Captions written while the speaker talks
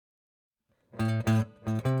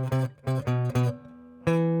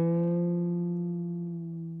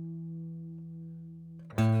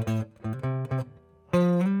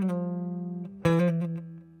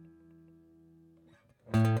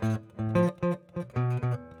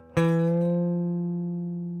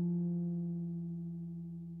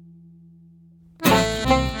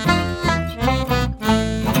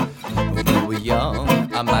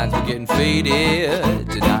Our minds were getting faded,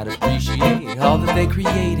 did not appreciate all that they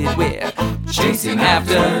created. We're chasing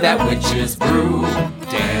after that witch's brew.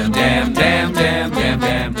 Damn, damn, damn, damn, damn,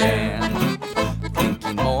 damn, damn.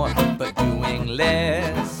 Thinking more, but doing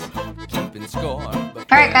less. Keeping score.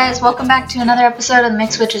 Alright guys, welcome back to another episode of the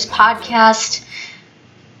Mixed Witches podcast.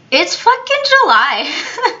 It's fucking July.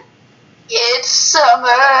 It's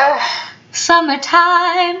summer.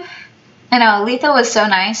 Summertime. I know, Letha was so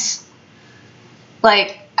nice.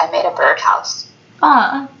 Like, I made a birdhouse.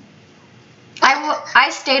 Aw. I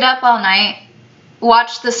stayed up all night,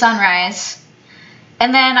 watched the sunrise,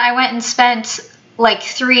 and then I went and spent like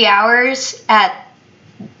 3 hours at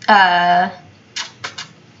the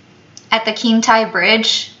Kintai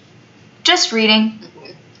Bridge, just reading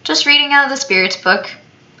out of the Spirits book.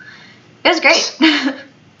 It was great.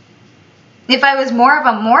 If I was more of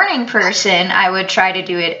a morning person, I would try to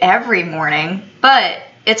do it every morning, but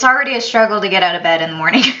it's already a struggle to get out of bed in the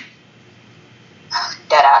morning.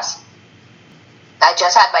 Deadass. I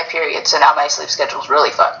just had my period, so now my sleep schedule's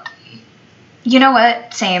really fucked. You know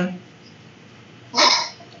what? Same.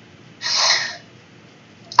 I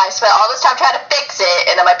spent all this time trying to fix it,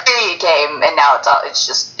 and then my period came, and now it's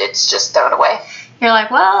just thrown away. You're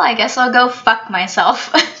like, well, I guess I'll go fuck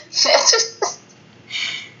myself.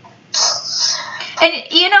 And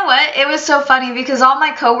you know what? It was so funny because all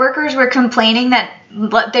my coworkers were complaining that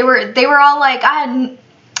they were all like,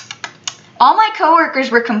 all my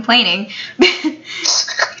coworkers were complaining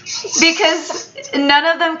because none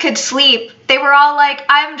of them could sleep. They were all like,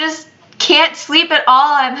 can't sleep at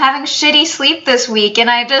all. I'm having shitty sleep this week. And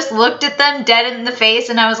I just looked at them dead in the face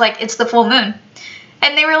and I was like, it's the full moon.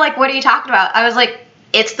 And they were like, what are you talking about? I was like,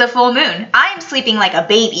 it's the full moon. I'm sleeping like a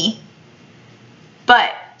baby.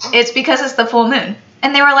 But it's because it's the full moon.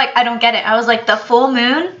 And they were like, I don't get it. I was like, the full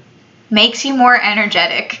moon makes you more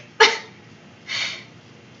energetic.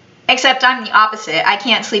 Except I'm the opposite. I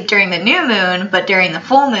can't sleep during the new moon, but during the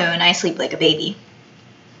full moon, I sleep like a baby.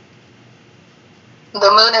 The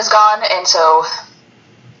moon is gone, and so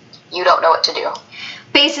you don't know what to do.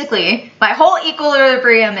 Basically, my whole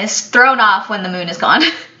equilibrium is thrown off when the moon is gone.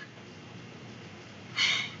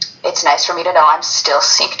 It's nice for me to know I'm still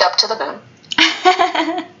synced up to the moon.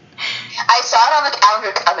 I saw it on the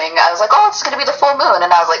calendar coming. I was like, oh, it's going to be the full moon.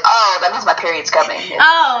 And I was like, oh, that means my period's coming.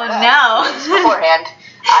 No. Beforehand,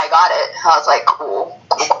 I got it. I was like, cool.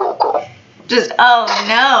 Just, oh,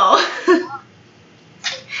 no.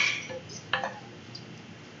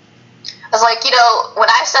 I was like, when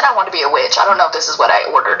I said I wanted to be a witch, I don't know if this is what I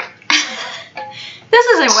ordered. This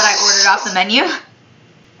isn't what I ordered off the menu.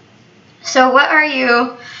 So what are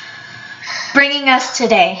you bringing us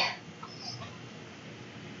today?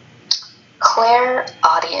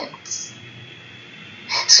 Clairaudience.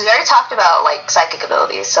 So we already talked about, psychic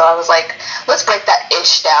abilities, so I was like, let's break that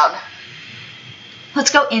ish down. Let's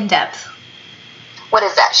go in depth. What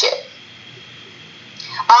is that shit?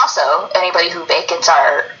 Also, anybody who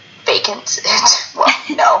frequents,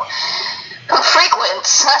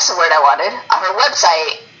 that's the word I wanted, on our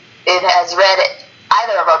website, it has read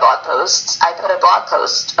either of our blog posts. I put a blog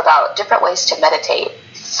post about different ways to meditate.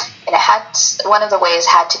 And one of the ways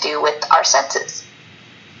had to do with our senses.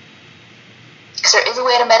 Because there is a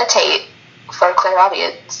way to meditate for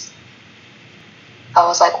clairaudience. I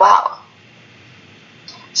was like, wow.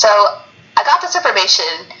 So I got this information,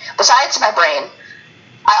 besides my brain,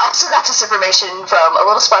 I also got this information from a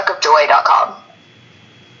littlesparkofjoy.com.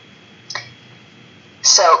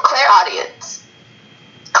 So clairaudience.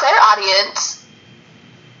 Clairaudience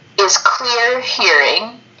is clear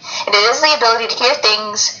hearing. And it is the ability to hear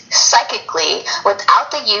things psychically without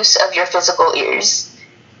the use of your physical ears.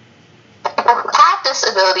 People who have this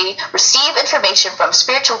ability receive information from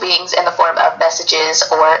spiritual beings in the form of messages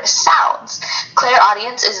or sounds.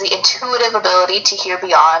 Clairaudience is the intuitive ability to hear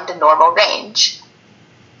beyond a normal range.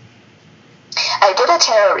 I did a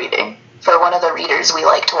tarot reading for one of the readers we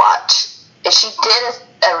like to watch. And she did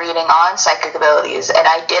a reading on psychic abilities, and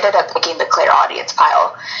I did end up picking the clairaudience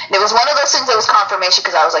pile. And it was one of those things that was confirmation,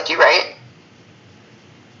 because I was like, you're right.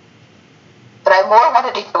 But I more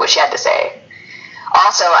wanted to hear what she had to say.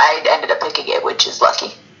 Also, I ended up picking it, which is lucky.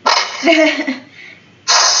 She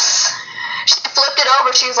flipped it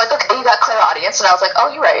over. She was like, okay, you got clairaudience. And I was like, oh,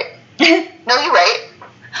 you're right. No, you're right.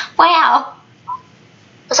 Wow.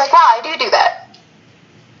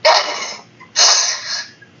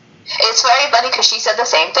 because she said the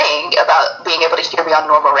same thing about being able to hear beyond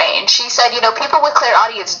normal range. She said, people with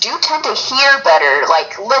clairaudience do tend to hear better,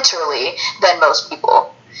 like literally, than most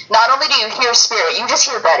people. Not only do you hear spirit, you just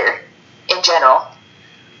hear better in general.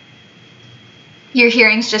 Your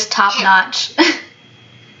hearing's just top notch.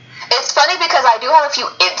 It's funny because I do have a few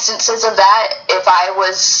instances of that. If I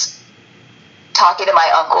was talking to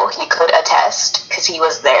my uncle, he could attest because he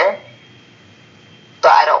was there.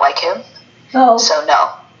 But I don't like him. Oh. So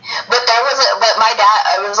no. But my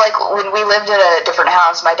dad, it was like when we lived in a different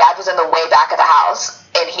house, my dad was in the way back of the house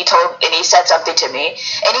and he said something to me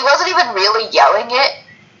and he wasn't even really yelling it.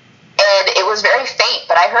 And it was very faint,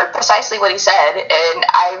 but I heard precisely what he said and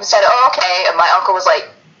I said, oh, okay. And my uncle was like,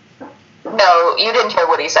 no, you didn't hear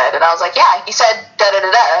what he said. And I was like, yeah, he said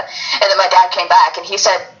da-da-da-da. And then my dad came back and he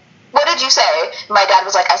said, what did you say? And my dad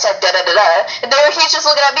was like, I said da-da-da-da. And then he's just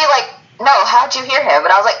looking at me like, no, how'd you hear him?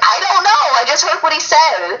 And I was like, I don't know. I just heard what he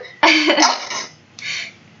said.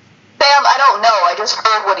 Bam, I don't know. I just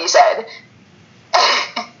heard what he said.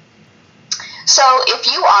 So if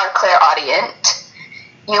you are clairaudient,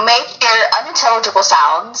 you may hear unintelligible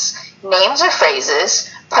sounds, names or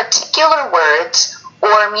phrases, particular words,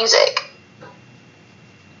 or music.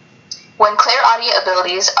 When clairaudient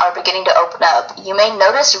abilities are beginning to open up, you may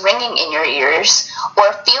notice ringing in your ears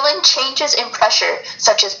or feeling changes in pressure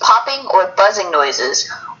such as popping or buzzing noises,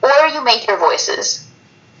 or you may hear voices.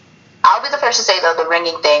 I'll be the first to say, though, the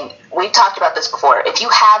ringing thing, we've talked about this before. If you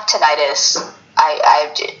have tinnitus, we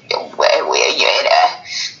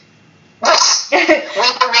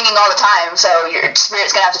hear ringing all the time, so your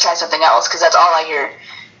spirit's going to have to try something else because that's all I hear.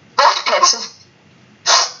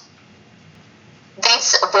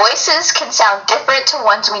 These voices can sound different to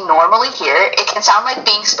ones we normally hear. It can sound like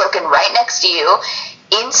being spoken right next to you,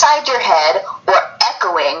 inside your head, or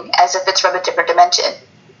echoing as if it's from a different dimension.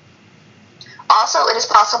 Also, it is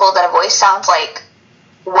possible that a voice sounds like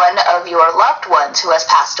one of your loved ones who has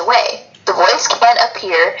passed away. The voice can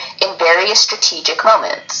appear in various strategic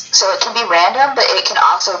moments. So it can be random, but it can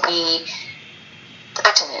also be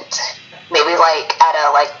pertinent. Maybe like at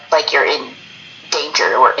like you're in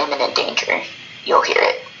danger or imminent danger. You'll hear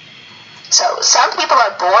it. So, some people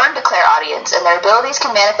are born to clairaudience, and their abilities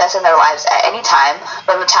can manifest in their lives at any time,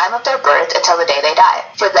 from the time of their birth until the day they die.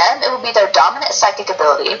 For them, it will be their dominant psychic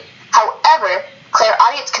ability. However,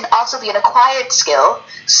 clairaudience can also be an acquired skill,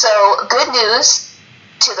 so good news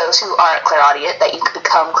to those who aren't clairaudient that you can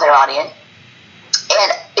become clairaudient.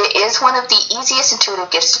 And it is one of the easiest intuitive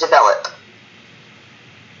gifts to develop.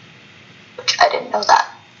 Which I didn't know that.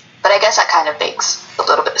 But I guess that kind of makes a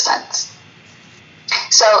little bit of sense.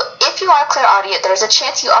 So, if you are clairaudient, there's a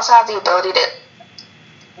chance you also have the ability to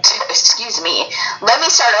excuse me, let me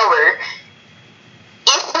start over.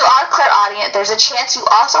 If you are clairaudient, there's a chance you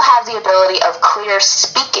also have the ability of clear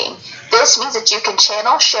speaking. This means that you can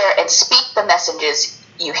channel, share, and speak the messages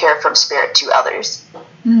you hear from spirit to others.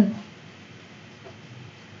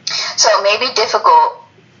 So, it may be difficult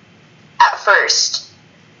at first.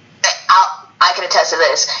 I can attest to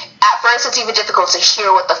this. At first, it's even difficult to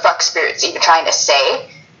hear what the fuck spirit's even trying to say.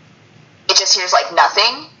 It just hears, like,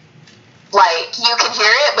 nothing. Like, you can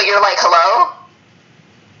hear it, but you're like, hello?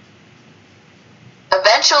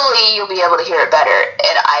 Eventually, you'll be able to hear it better.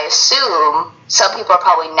 And I assume some people are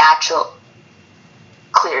probably natural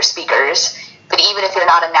clear speakers. But even if you're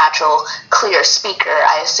not a natural clear speaker,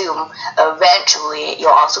 I assume eventually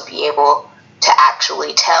you'll also be able to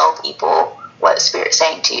actually tell people what spirit's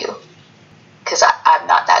saying to you. Because I'm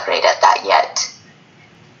not that great at that yet.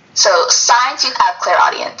 So, signs you have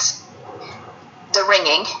clairaudience. The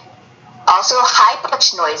ringing. Also,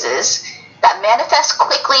 high-pitched noises that manifest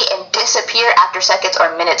quickly and disappear after seconds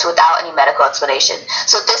or minutes without any medical explanation.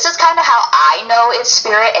 So this is kind of how I know it's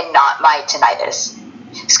spirit and not my tinnitus.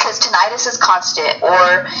 Because tinnitus is constant,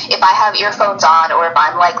 or if I have earphones on, or if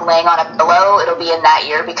I'm like laying on a pillow, it'll be in that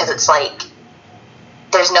ear because it's like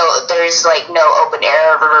there's like no open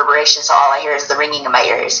air or reverberation, so all I hear is the ringing in my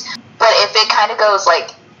ears. But if it kind of goes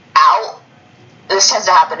like out, this tends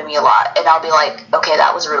to happen to me a lot, and I'll be like, okay,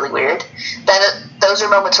 that was really weird. Then those are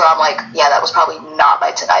moments where I'm like, yeah, that was probably not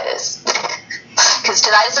my tinnitus. Because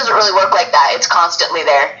tinnitus doesn't really work like that. It's constantly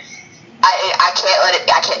there.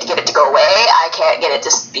 I can't get it to go away. I can't get it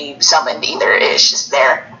to be summoned either. It's just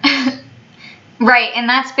there. Right, and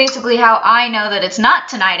that's basically how I know that it's not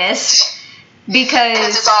tinnitus. Because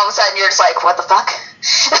it's all of a sudden you're just like, what the fuck?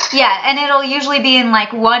 Yeah, and it'll usually be in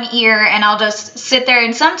like one ear, and I'll just sit there,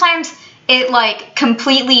 and sometimes it like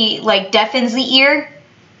completely like deafens the ear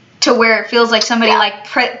to where it feels like somebody like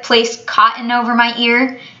placed cotton over my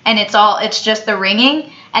ear, and it's just the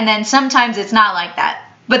ringing. And then sometimes it's not like that.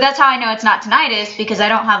 But that's how I know it's not tinnitus, because I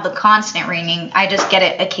don't have the constant ringing. I just get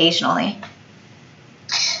it occasionally.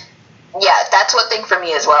 Yeah, that's one thing for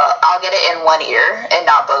me as well. I'll get it in one ear and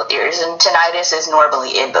not both ears, and tinnitus is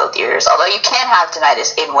normally in both ears. Although you can have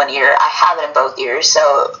tinnitus in one ear, I have it in both ears.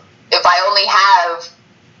 So if I only have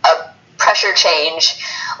a pressure change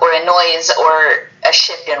or a noise or a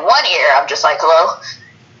shift in one ear, I'm just like, hello?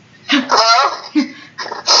 Hello?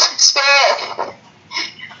 Spirit,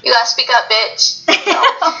 you gotta speak up, bitch. No.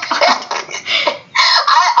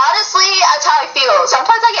 Honestly, that's how I feel.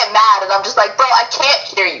 Sometimes I get mad and I'm just like, bro, I can't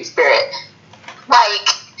hear you, Spirit. Like,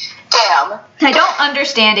 damn. I don't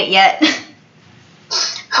understand it yet.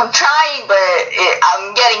 I'm trying, but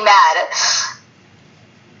I'm getting mad.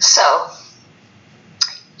 So,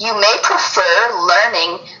 you may prefer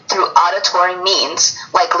learning through auditory means,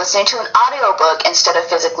 like listening to an audiobook instead of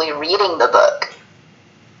physically reading the book.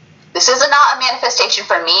 This is not a manifestation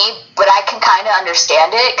for me, but I can kind of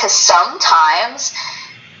understand it, because sometimes,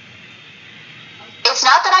 it's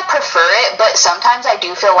not that I prefer it, but sometimes I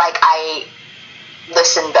do feel like I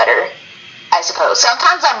listen better, I suppose.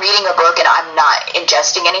 Sometimes I'm reading a book and I'm not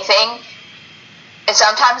ingesting anything, and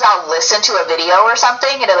sometimes I'll listen to a video or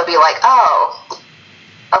something and it'll be like, oh,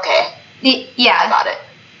 okay, Yeah. I got it.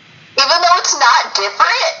 Even though it's not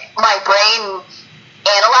different, my brain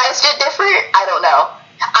analyzed it different. I don't know.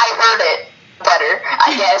 I heard it better,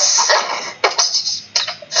 I guess.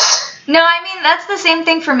 No, I mean, that's the same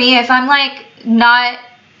thing for me. If I'm like not,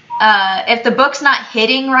 if the book's not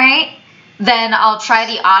hitting right, then I'll try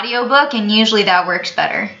the audiobook, and usually that works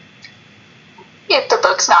better. If the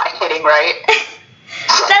book's not hitting right.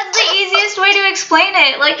 That's the easiest way to explain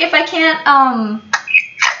it. Like, if I can't,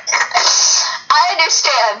 I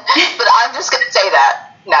understand, but I'm just gonna say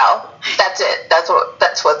that. No, that's it. That's what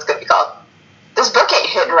it's gonna be called. This book ain't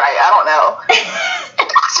hitting right. I don't know.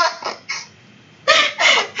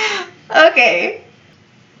 Okay.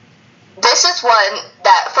 This is one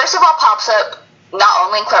that, first of all, pops up not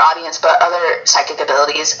only in clairaudience, but other psychic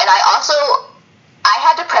abilities. And I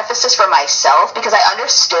had to preface this for myself because I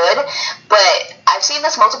understood, but I've seen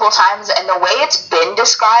this multiple times, and the way it's been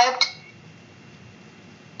described,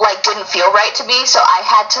 like, didn't feel right to me, so I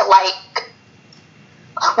had to, like,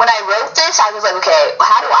 when I wrote this, I was like, okay,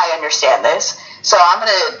 how do I understand this? So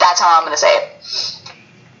that's how I'm gonna say it.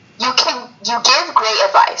 You give great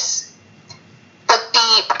advice, but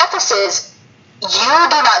the preface is, you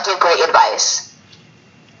do not give great advice.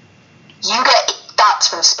 You get thoughts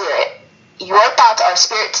from spirit. Your thoughts are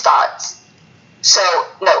spirit's thoughts. So,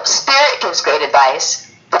 no, spirit gives great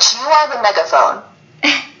advice, but you are the megaphone.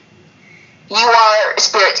 You are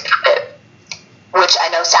spirit's puppet, which I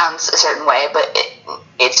know sounds a certain way, but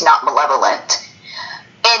it's not malevolent.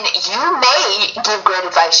 And you may give great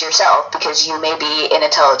advice yourself, because you may be an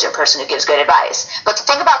intelligent person who gives great advice. But the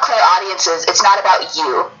thing about clairaudience is, it's not about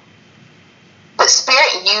you. But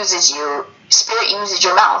spirit uses you. Spirit uses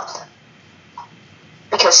your mouth.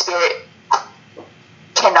 Because spirit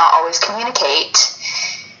cannot always communicate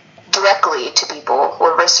directly to people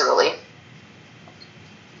or viscerally.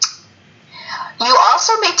 You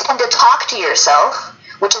also may tend to talk to yourself,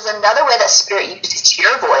 which is another way that spirit uses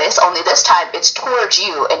your voice, only this time it's towards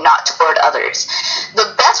you and not toward others.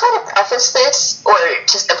 The best way to preface this, or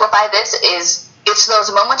to simplify this, is it's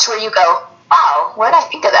those moments where you go, wow, where did I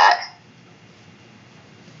think of that?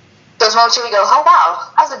 Those moments where you go, oh wow,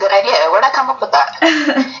 that was a good idea, where did I come up with that?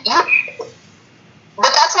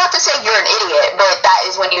 But that's not to say you're an idiot, but that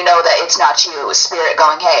is when you know that it's not you, it's spirit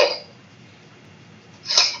going, hey.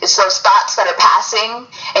 It's those thoughts that are passing,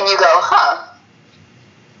 and you go, huh,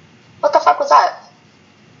 what the fuck was that?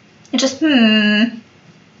 Just,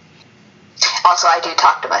 Also, I do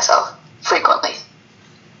talk to myself frequently.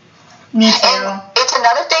 Me too. And it's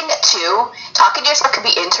another thing, too, talking to yourself can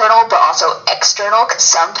be internal, but also external, because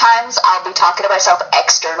sometimes I'll be talking to myself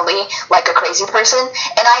externally like a crazy person,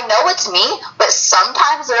 and I know it's me, but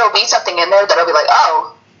sometimes there will be something in there that'll be like,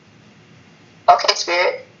 oh, okay,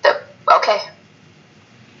 spirit, okay.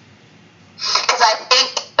 Because I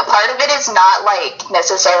think part of it is not, like,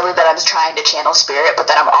 necessarily that I'm trying to channel spirit, but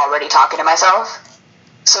that I'm already talking to myself.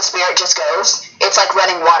 So spirit just goes. It's like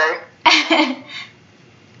running water.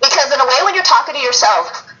 Because in a way, when you're talking to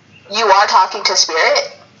yourself, you are talking to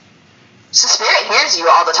spirit. So spirit hears you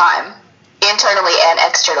all the time, internally and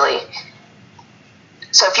externally.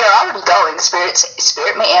 So if you're already going,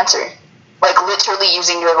 spirit may answer. Like, literally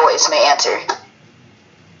using your voice may answer.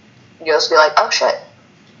 You'll just be like, oh shit.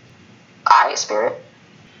 Alright, spirit.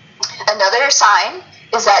 Another sign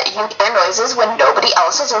is that you hear noises when nobody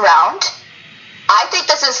else is around. I think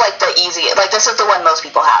this is like the easy, like this is the one most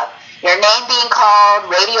people have. your name being called,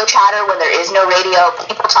 radio chatter when there is no radio,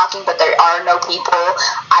 people talking but there are no people.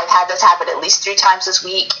 I've had this happen at least 3 times this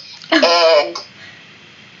week, and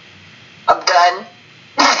I'm done.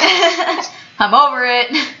 I'm over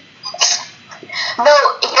it. No,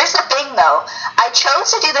 here's the thing though. I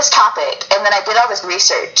chose to do this topic, and then I did all this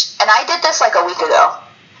research, and I did this like a week ago.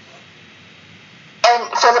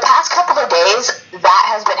 And for the past couple of days, that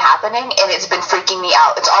has been happening, and it's been freaking me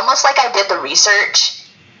out. It's almost like I did the research,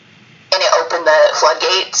 and it opened the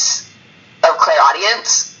floodgates of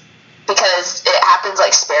clairaudience, because it happens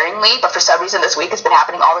like sparingly, but for some reason this week it's been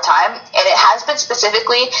happening all the time, and it has been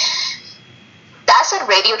specifically, that said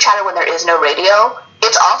radio chatter when there is no radio.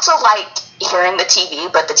 It's also like hearing the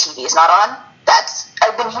TV, but the TV is not on.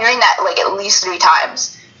 I've been hearing that like at least 3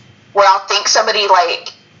 times, where I'll think somebody like,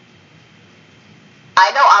 I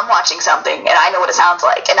know I'm watching something, and I know what it sounds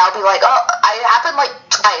like, and I'll be like, oh, it happened like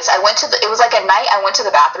twice. It was like at night, I went to the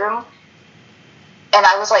bathroom, and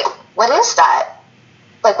I was like, what is that?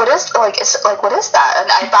 What is that? And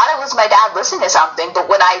I thought it was my dad listening to something, but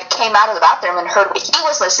when I came out of the bathroom and heard what he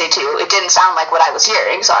was listening to, it didn't sound like what I was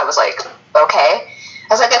hearing, so I was like, okay.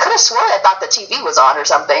 I was like, I could have sworn I thought the TV was on or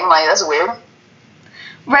something. Like, that's weird.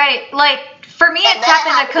 Right. Like, for me, it's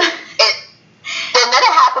happened and then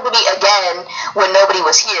it happened to me again when nobody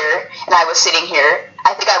was here, and I was sitting here.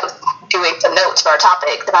 I think I was doing some notes for our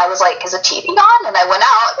topic. Then I was like, is the TV on? And I went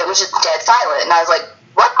out, and it was just dead silent. And I was like,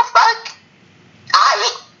 what the fuck?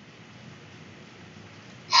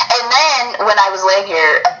 And then when I was laying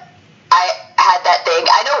here, I had that thing.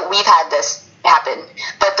 I know we've had this happen,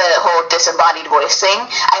 but the whole disembodied voice thing,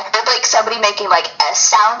 I heard like somebody making like S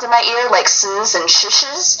sounds in my ear, like s's and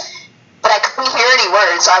shushes, but I couldn't hear any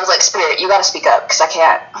words, so I was like, Spirit, you gotta speak up, because I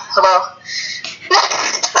can't. Hello?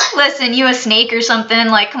 Listen, you a snake or something?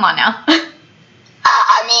 Like, come on now.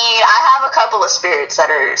 I mean, I have a couple of spirits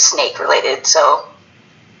that are snake related, so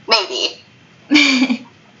maybe.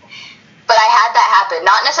 But I had that happen.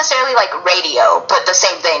 Not necessarily like radio, but the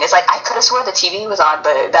same thing. It's like, I could have swore the TV was on,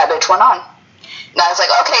 but that bitch went on. And I was like,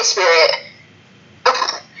 okay, Spirit.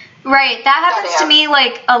 Right, that happens to me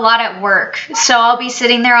like a lot at work. So I'll be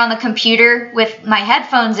sitting there on the computer with my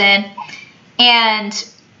headphones in, and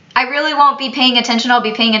I really won't be paying attention. I'll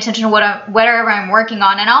be paying attention to whatever I'm working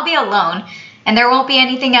on, and I'll be alone, and there won't be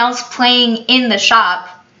anything else playing in the shop.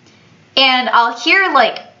 And I'll hear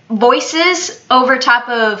like voices over top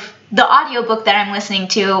of the audiobook that I'm listening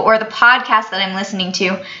to, or the podcast that I'm listening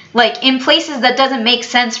to, like in places that doesn't make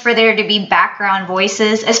sense for there to be background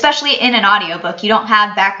voices, especially in an audiobook. You don't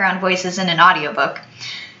have background voices in an audiobook.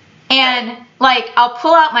 And like, I'll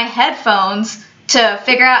pull out my headphones to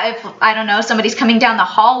figure out if, I don't know, somebody's coming down the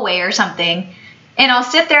hallway or something, and I'll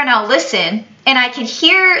sit there and I'll listen, and I can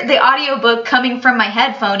hear the audiobook coming from my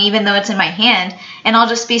headphone even though it's in my hand, and I'll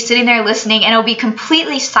just be sitting there listening, and it'll be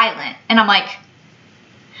completely silent, and I'm like,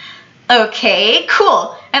 okay,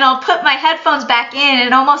 cool. And I'll put my headphones back in,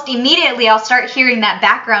 and almost immediately I'll start hearing that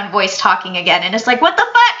background voice talking again. And it's like, what the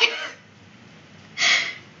fuck?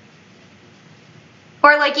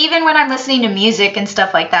 Or like even when I'm listening to music and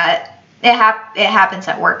stuff like that, it happens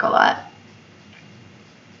at work a lot.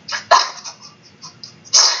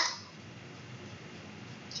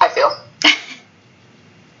 I feel.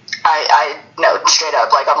 I know, straight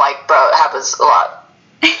up. Like, I'm like, bro, it happens a lot.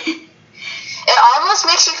 It almost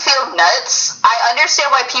makes you feel nuts. I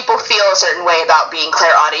understand why people feel a certain way about being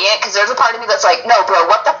clairaudient, because there's a part of me that's like, no, bro,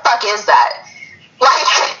 what the fuck is that?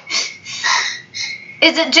 Like,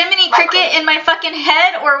 is it Jiminy Cricket in my fucking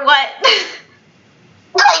head, or what?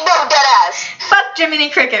 Like, no, dead ass. Fuck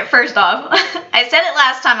Jiminy Cricket, first off. I said it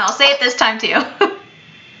last time, I'll say it this time too.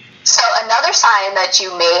 So another sign that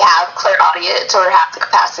you may have clairaudience or have the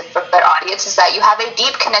capacity for clairaudience is that you have a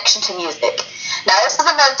deep connection to music. Now, this is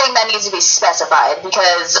another thing that needs to be specified,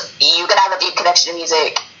 because you can have a deep connection to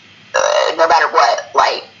music no matter what.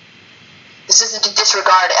 Like, this isn't to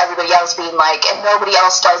disregard everybody else being like, and nobody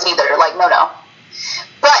else does either. Like, no.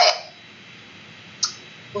 But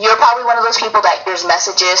you're probably one of those people that hears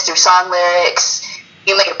messages through song lyrics.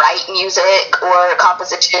 You may write music or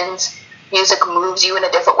compositions. Music moves you in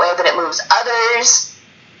a different way than it moves others.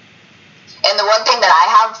 And the one thing that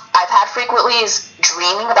I've had frequently is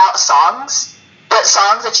dreaming about songs, but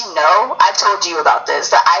songs that you know. I've told you about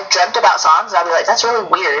this, that I've dreamt about songs, and I'll be like, that's really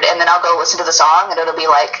weird, and then I'll go listen to the song, and it'll be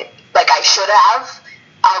like I should have.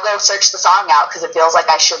 I'll go search the song out because it feels like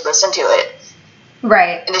I should listen to it.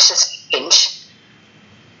 Right. And it's just strange.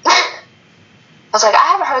 I was like, I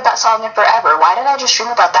haven't heard that song in forever. Why did I just dream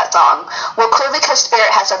about that song? Well, clearly because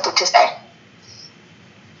Spirit has something to say.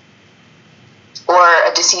 Or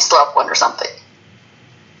a deceased loved one or something.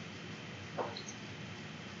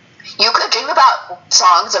 dream about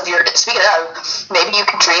songs of your... Speaking of, maybe you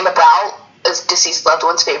can dream about a deceased loved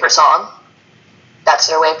one's favorite song. That's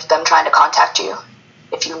their way of them trying to contact you,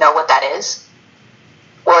 if you know what that is.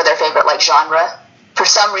 Or their favorite, like, genre. For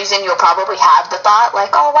some reason, you'll probably have the thought,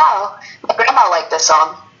 like, oh, wow, my grandma liked this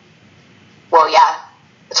song. Well, yeah,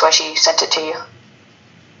 that's why she sent it to you.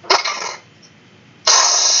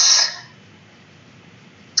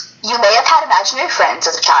 You may have had imaginary friends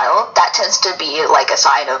as a child. That tends to be like a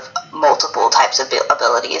sign of multiple types of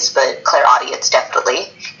abilities, but clairaudience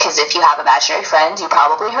definitely. Because if you have imaginary friends, you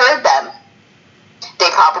probably heard them.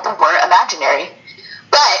 They probably weren't imaginary.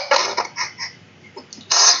 But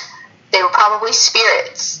they were probably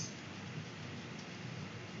spirits.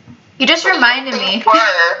 You just reminded me.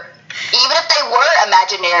 Even if they were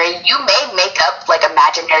imaginary, you may make up, like,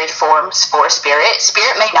 imaginary forms for spirit.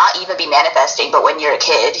 Spirit may not even be manifesting, but when you're a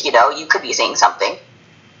kid, you know, you could be seeing something. In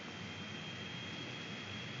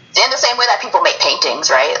the same way that people make paintings,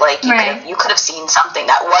 right? Like, you could have seen something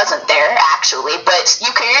that wasn't there, actually, but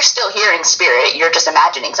you're still hearing spirit. You're just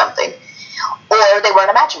imagining something. Or they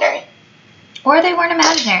weren't imaginary.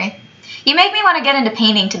 You make me want to get into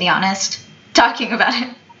painting, to be honest, talking about it.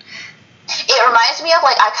 It reminds me of,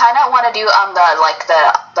 like, I kind of want to do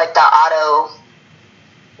the auto,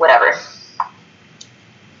 whatever.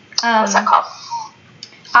 What's that called?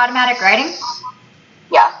 Automatic writing?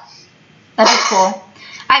 Yeah. That'd be cool.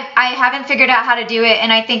 I haven't figured out how to do it,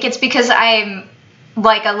 and I think it's because I'm,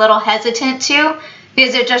 like, a little hesitant to,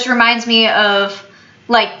 because it just reminds me of,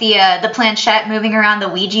 like, the planchette moving around the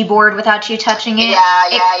Ouija board without you touching it. Yeah.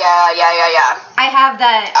 I have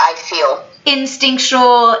that. I feel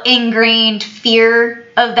instinctual, ingrained fear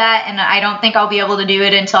of that, and I don't think I'll be able to do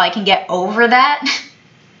it until I can get over that.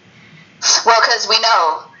 Well, because we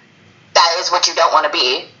know that is what you don't want to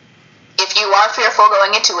be. If you are fearful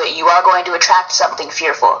going into it, you are going to attract something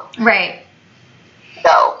fearful. Right.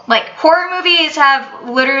 So. Like, horror movies have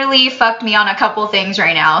literally fucked me on a couple things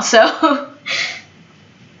right now, so.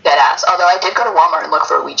 Deadass. Although I did go to Walmart and look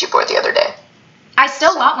for a Ouija board the other day. I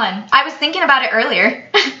still want one. I was thinking about it earlier.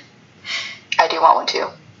 I do want one too.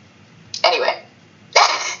 Anyway. The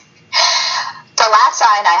last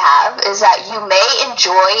sign I have is that you may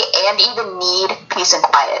enjoy and even need peace and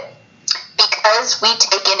quiet. Because we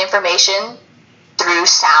take in information through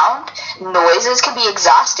sound, noises can be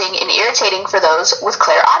exhausting and irritating for those with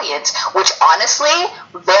clairaudience, which honestly,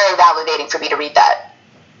 very validating for me to read that.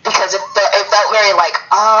 Because it felt very like,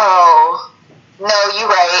 oh, no, you're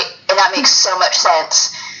right, and that makes so much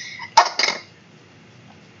sense.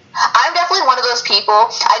 I'm definitely one of those people,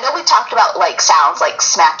 I know we talked about, like, sounds like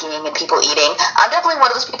smacking and people eating. I'm definitely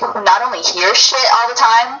one of those people who not only hear shit all the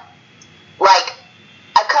time, like,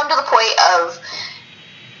 I've come to the point of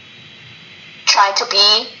trying to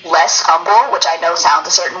be less humble, which I know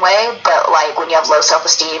sounds a certain way, but, like, when you have low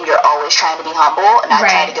self-esteem, you're always trying to be humble, and I'm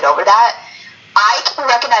trying to get over that. I can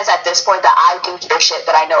recognize at this point that I do hear shit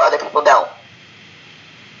that I know other people don't.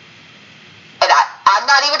 And I'm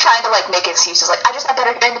not even trying to, like, make excuses. Like, I just have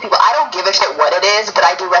better hearing than people. I don't give a shit what it is, but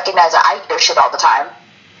I do recognize that I hear shit all the time.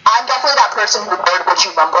 I'm definitely that person who heard what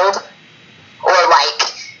you mumbled. Or,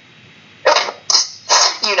 like,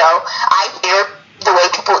 you know, I hear the way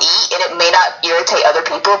people eat, and it may not irritate other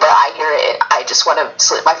people, but I hear it. I just want to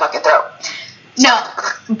slit my fucking throat. No,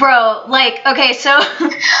 bro, like, okay, so...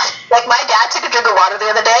 Like, my dad took a drink of water the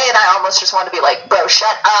other day, and I almost just wanted to be like, bro,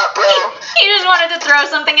 shut up, bro. He just wanted to throw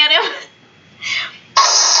something at him.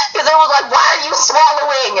 Because I was like, why are you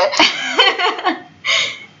swallowing?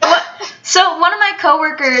 So one of my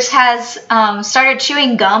coworkers has started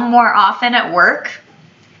chewing gum more often at work.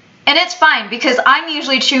 And it's fine, because I'm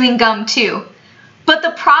usually chewing gum too. But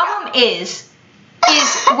the problem is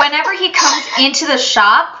whenever he comes into the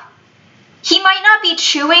shop, he might not be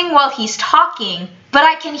chewing while he's talking, but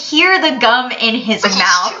I can hear the gum in his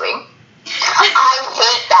mouth. Chewing. I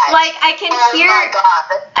hate that. Like,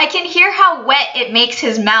 I can hear how wet it makes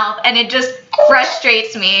his mouth, and it just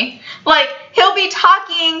frustrates me. Like, he'll be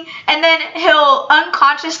talking, and then he'll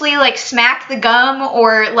unconsciously, like, smack the gum,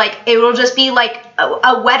 or, like, it will just be, like,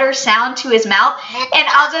 a wetter sound to his mouth, and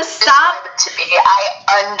I'll just stop. To me,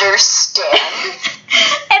 I understand.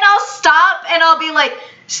 And I'll stop, and I'll be like,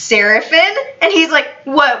 Seraphin? And he's like,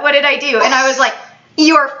 what did I do? And I was like,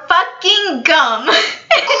 your fucking gum.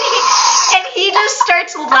 And he just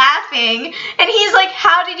starts laughing, and he's like,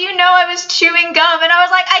 how did you know I was chewing gum? And I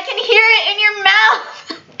was like, I can hear it in your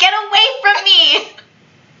mouth. Get away from me.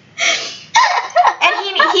 And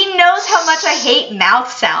he knows how much I hate mouth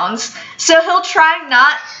sounds, so he'll try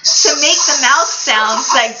not to make the mouth sounds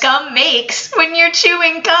that gum makes when you're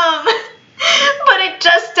chewing gum. But it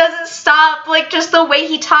just doesn't stop. Like, just the way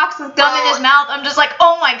he talks with gum in his mouth, I'm just like,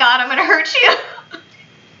 oh my god, I'm gonna hurt you.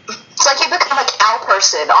 It's like you become a cow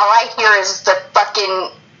person. All I hear is the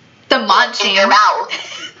fucking... The munching. In your mouth.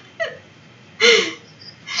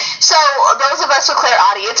 So, those of us with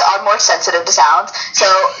clairaudience are more sensitive to sounds. So,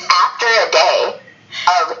 after a day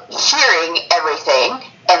of hearing everything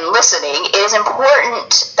and listening, it is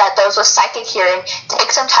important that those with psychic hearing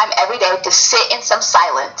take some time every day to sit in some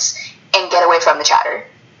silence and get away from the chatter.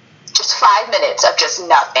 Just 5 minutes of just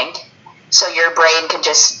nothing, so your brain can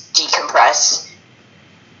just decompress.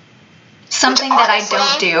 Something that I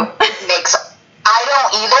don't do. I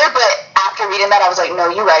don't either, but after reading that, I was like, no,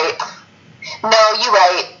 you're right. No, you're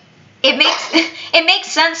right. It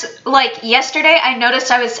makes sense. Like, yesterday, I noticed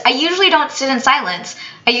I usually don't sit in silence.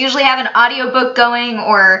 I usually have an audiobook going,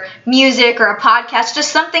 or music, or a podcast,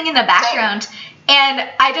 just something in the background. And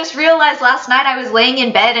I just realized last night I was laying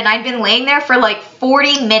in bed, and I'd been laying there for like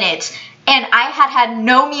 40 minutes. And I had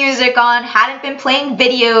no music on, hadn't been playing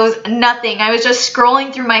videos, nothing. I was just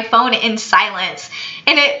scrolling through my phone in silence.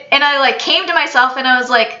 And I like came to myself and I was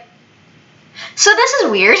like, so this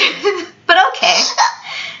is weird, but okay.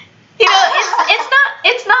 You know,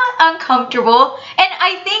 it's not uncomfortable. And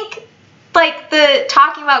I think, like, the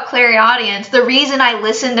talking about clairaudience, the reason I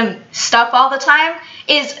listen to stuff all the time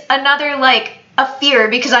is another, like, a fear,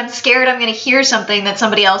 because I'm scared I'm going to hear something that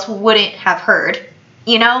somebody else wouldn't have heard,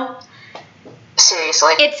 you know?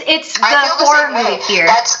 Seriously. It's the horror movie fear.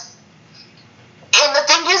 And the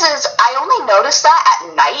thing is I only notice that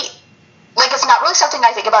at night. Like, it's not really something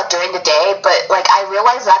I think about during the day, but, like, I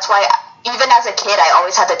realize that's why, even as a kid, I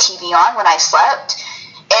always had the TV on when I slept.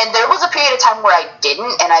 And there was a period of time where I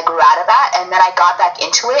didn't, and I grew out of that, and then I got back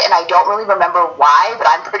into it, and I don't really remember why, but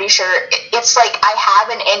I'm pretty sure it's like I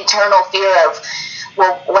have an internal fear of,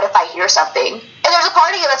 well, what if I hear something? And there's a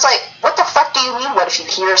part of you that's like, what the fuck do you mean, what if you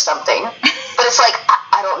hear something? But it's like,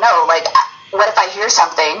 I don't know, like, what if I hear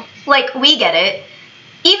something? Like, we get it.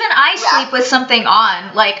 Even I sleep with something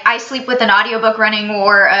on. Like, I sleep with an audiobook running,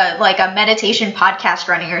 or like a meditation podcast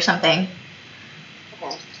running or something.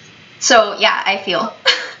 Mm-hmm. So, yeah, I feel.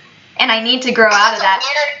 And I need to grow out of that.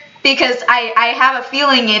 Because I have a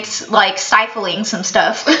feeling it's, like, stifling some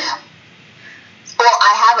stuff. Well,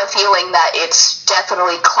 I have a feeling that it's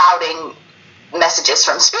definitely clouding messages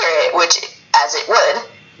from spirit, which, as it would.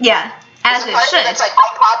 Yeah, as it should. It's like,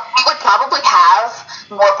 we would probably have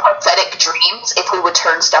more prophetic dreams if we would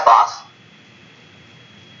turn stuff off.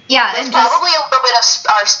 Yeah, there's probably a little bit of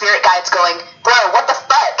our spirit guides going, bro, what the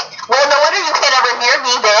fuck? Well, no wonder you can't ever hear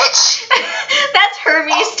me, bitch. That's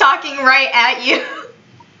Hermes talking right at you.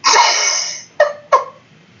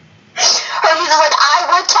 Hermes is like, I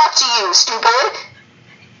would talk to you, stupid.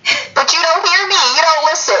 But you don't hear me. You don't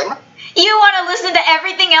listen. You want to listen to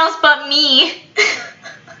everything else but me.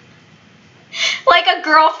 Like a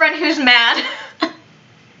girlfriend who's mad.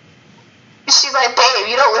 She's like, babe,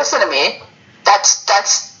 you don't listen to me.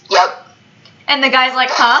 Yep. And the guy's like,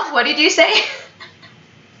 huh? What did you say?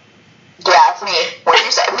 Yeah, me. What did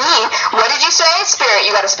you say? Me? What did you say? Spirit,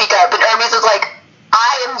 you gotta speak up. And Hermes is like,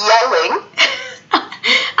 I am yelling.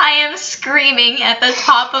 I am screaming at the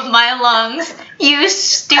top of my lungs. You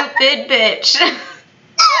stupid bitch.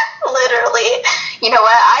 Literally. You know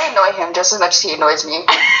what? I annoy him just as much as he annoys me.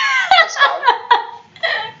 That's fine.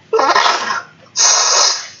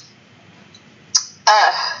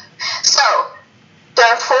 So, there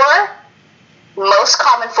are 4 most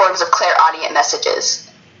common forms of clairaudient messages.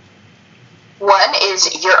 One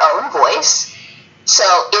is your own voice. So,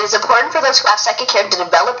 it is important for those who have psychic hearing to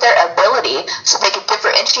develop their ability so they can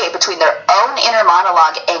differentiate between their own inner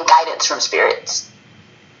monologue and guidance from spirits.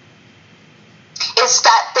 It's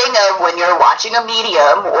that thing of when you're watching a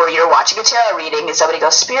medium or you're watching a tarot reading and somebody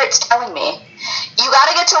goes, Spirit's telling me. You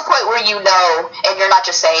gotta get to a point where you know, and you're not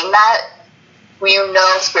just saying that, where you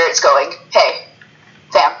know Spirit's going, hey,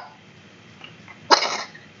 fam.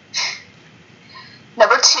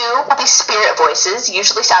 Number 2 will be spirit voices,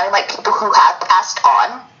 usually sounding like people who have passed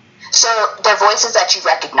on. So they're voices that you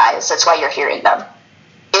recognize, that's why you're hearing them.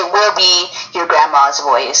 It will be your grandma's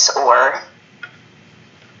voice or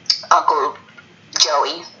Uncle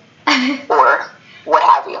Joey or what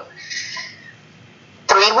have you.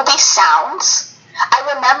 3 will be sounds.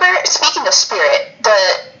 I remember, speaking of spirit,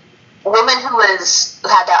 the woman who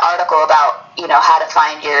had that article about, you know, how to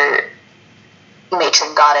find your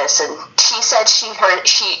matron goddess, and she said she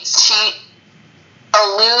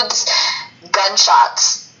alludes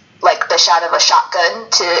gunshots, like the shot of a shotgun,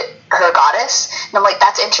 to her goddess. And I'm like,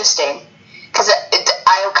 that's interesting, because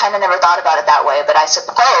I kind of never thought about it that way, but I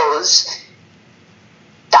suppose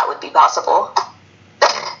that would be possible.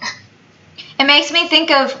 It makes me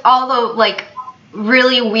think of all the, like,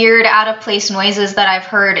 really weird, out-of-place noises that I've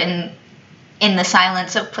heard in the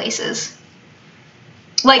silence of places.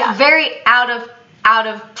 Like, very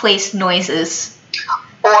out-of-place noises.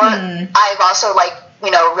 Or I've also, like,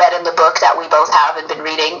 read in the book that we both have and been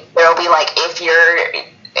reading, there'll be, like, if your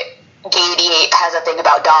deity has a thing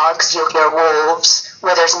about dogs, you'll hear wolves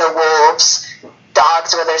where there's no wolves,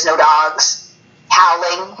 dogs where there's no dogs,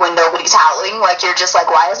 howling when nobody's howling. Like, you're just like,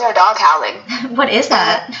 why is there a dog howling? What is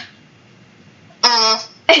that?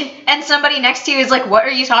 And somebody next to you is like, what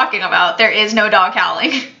are you talking about? There is no dog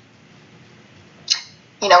howling.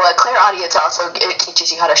 You know what? Clairaudience also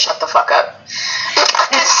teaches you how to shut the fuck up.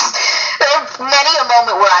 There's many a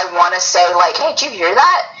moment where I want to say, like, hey, did you hear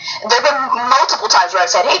that? There have been multiple times where I've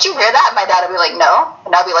said, hey, did you hear that? And my dad will be like, no.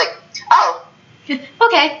 And I'll be like, oh.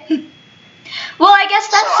 Okay. Well, I guess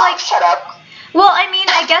that's so, shut up. Well, I mean,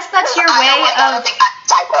 I guess that's your way of...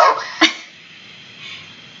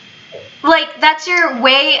 Like, that's your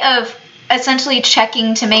way of essentially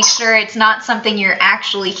checking to make sure it's not something you're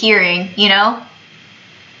actually hearing, you know?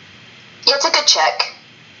 Yeah, it's a good check.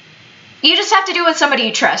 You just have to do it with somebody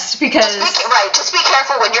you trust, because... Just be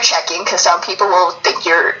careful when you're checking, because some people will think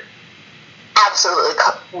you're absolutely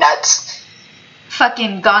nuts.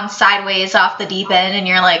 Fucking gone sideways off the deep end, and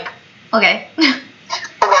you're like, okay.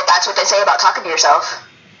 Well, that's what they say about talking to yourself.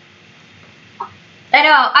 I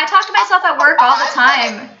know. I talk to myself at work all the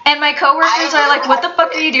time, and my coworkers are like, what the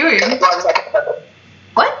fuck are you doing? As long as I can remember.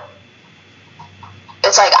 What?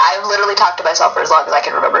 It's like, I've literally talked to myself for as long as I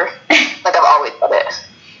can remember. Like, I've always done it.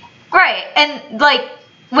 Right. And, like,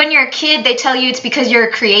 when you're a kid, they tell you it's because you're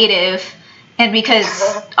creative and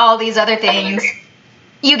because all these other things.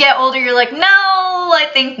 You get older, you're like, no, I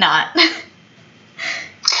think not.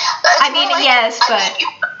 I mean, like, yes, but... I mean,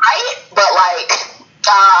 right? But, like,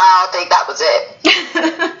 I don't think that was it.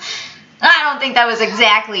 I don't think that was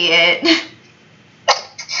exactly it.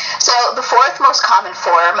 So, the fourth most common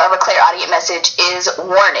form of a clairaudient message is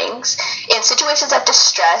warnings. In situations of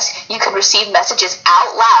distress, you can receive messages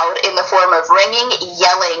out loud in the form of ringing,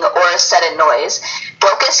 yelling, or a sudden noise.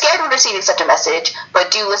 Don't get scared when receiving such a message,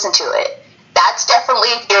 but do listen to it. That's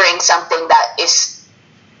definitely hearing something that is,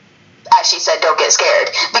 as she said, don't get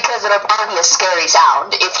scared, because it'll probably be a scary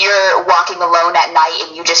sound. If you're walking alone at night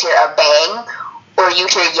and you just hear a bang, or you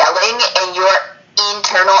hear yelling, and your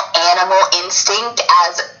internal animal instinct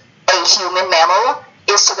as a human mammal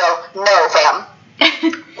is to go, no, fam.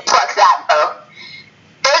 Fuck that, bro.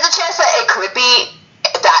 There's a chance that it could be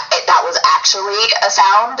that was actually a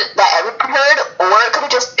sound that everyone heard, or it could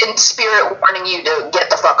have just been spirit warning you to get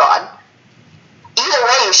the fuck on. Either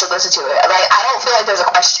way, you should listen to it. Like, I don't feel like there's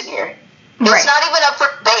a question here. Right. It's not even up for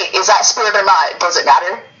debate. Is that spirit or not? Does it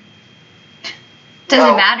matter? Does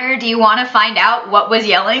it matter? Do you want to find out what was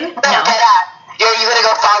yelling? No. You're going to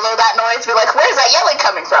go follow that noise? Be like, where's that yelling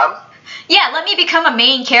coming from? Yeah, let me become a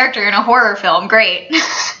main character in a horror film. Great.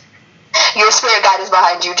 Your spirit guide is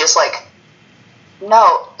behind you just like,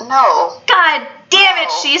 no. God damn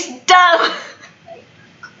it, she's dumb.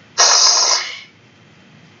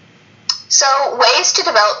 So, ways to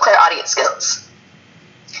develop clairaudient skills.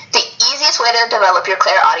 The easiest way to develop your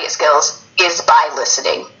clairaudient skills is by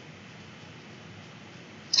listening.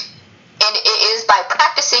 And it is by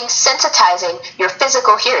practicing sensitizing your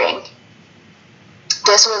physical hearing.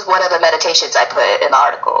 This was one of the meditations I put in the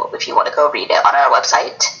article, if you want to go read it on our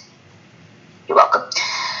website. You're welcome.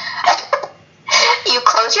 You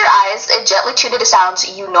close your eyes and gently tune into sounds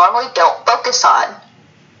you normally don't focus on.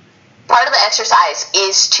 Part of the exercise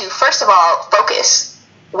is to, first of all, focus.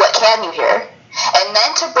 What can you hear? And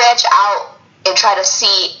then to branch out and try to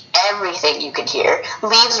see everything you can hear.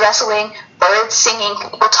 Leaves rustling, birds singing,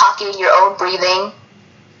 people talking, your own breathing.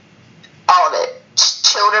 All of it.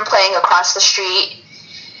 Children playing across the street.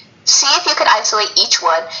 See if you can isolate each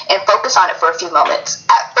one and focus on it for a few moments.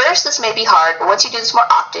 At first, this may be hard, but once you do this more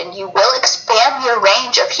often, you will expand your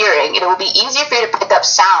range of hearing, and it will be easier for you to pick up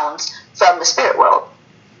sounds from the spirit world.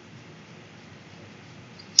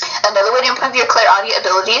 Another way to improve your clairaudient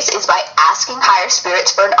abilities is by asking higher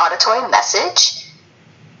spirits for an auditory message.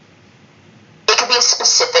 It could be a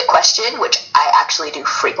specific question, which I actually do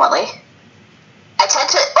frequently. I tend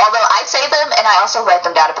to, although I say them and I also write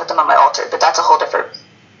them down and put them on my altar, but that's a whole different...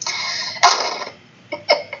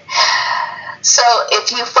 So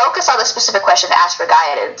if you focus on the specific question to ask for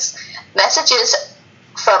guidance, messages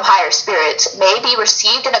from higher spirits may be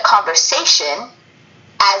received in a conversation,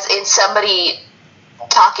 as in somebody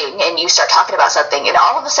talking and you start talking about something, and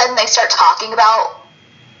all of a sudden they start talking about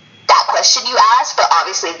that question you asked, but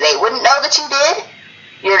obviously they wouldn't know that you did.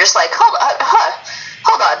 You're just like, hold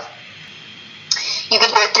on. You can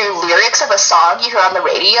hear through lyrics of a song you hear on the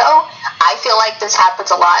radio. I feel like this happens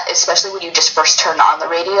a lot, especially when you just first turn on the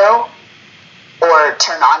radio or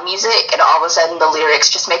turn on music, and all of a sudden the lyrics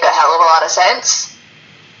just make a hell of a lot of sense.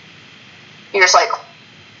 You're just like,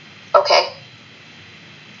 okay.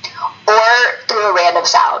 Or through a random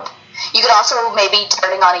sound. You could also maybe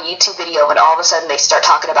turning on a YouTube video and all of a sudden they start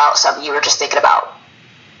talking about something you were just thinking about.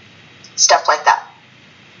 Stuff like that.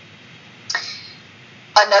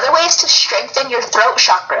 Another way is to strengthen your throat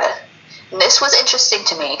chakra. And this was interesting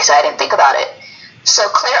to me because I didn't think about it. So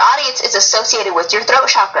clairaudience is associated with your throat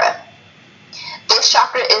chakra. This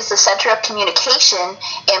chakra is the center of communication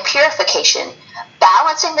and purification.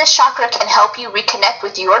 Balancing this chakra can help you reconnect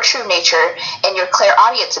with your true nature and your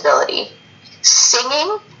clairaudience ability.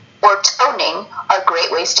 Singing or toning are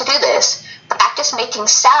great ways to do this. Practice making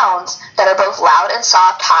sounds that are both loud and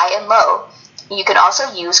soft, high and low. You can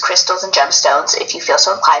also use crystals and gemstones if you feel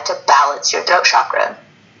so inclined to balance your throat chakra.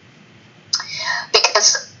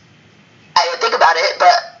 Because I didn't think about it,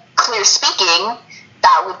 but clear speaking,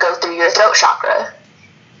 that would go through your throat chakra.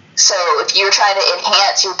 So if you're trying to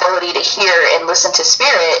enhance your ability to hear and listen to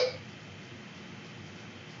spirit,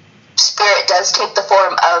 spirit does take the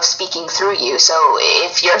form of speaking through you. So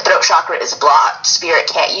if your throat chakra is blocked, spirit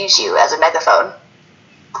can't use you as a megaphone.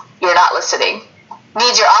 You're not listening.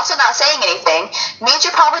 Means you're also not saying anything. Means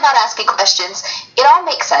you're probably not asking questions. It all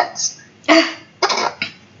makes sense.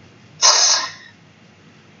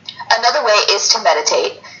 Another way is to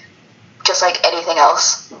meditate, just like anything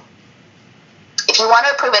else. If you want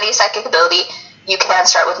to improve any psychic ability, you can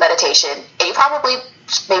start with meditation. And you probably,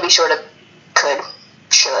 maybe should,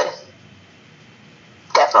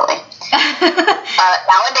 definitely.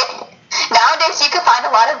 Nowadays, you can find a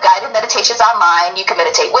lot of guided meditations online. You can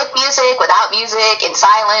meditate with music, without music, in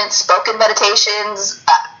silence, spoken meditations.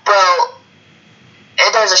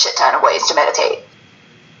 There's a shit ton of ways to meditate.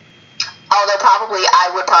 Although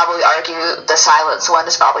I would probably argue the silence one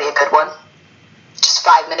is probably a good one. Just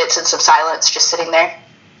 5 minutes in some silence, just sitting there.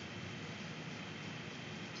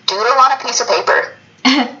 Doodle on a piece of paper.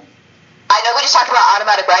 I know we just talked about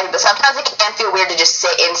automatic writing, but sometimes it can feel weird to just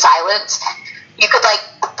sit in silence. You could,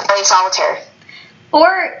 play solitaire.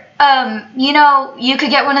 Or, you could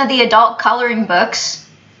get one of the adult coloring books,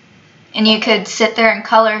 and you could sit there and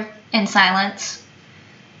color in silence.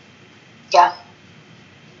 Yeah.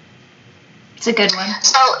 It's a good one.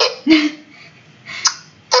 So,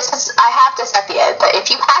 I have this at the end, but if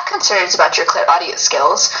you have concerns about your clairaudience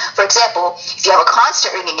skills, for example, if you have a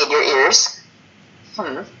constant ringing in your ears,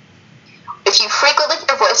 if you frequently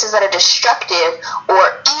hear voices that are destructive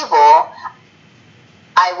or evil,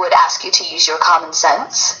 I would ask you to use your common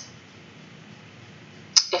sense.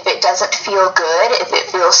 If it doesn't feel good, if it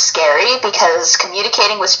feels scary, because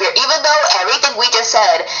communicating with spirit, even though everything we just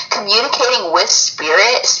said, communicating with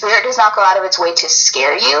spirit does not go out of its way to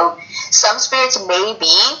scare you. Some spirits may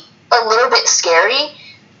be a little bit scary,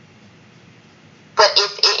 but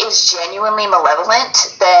if it is genuinely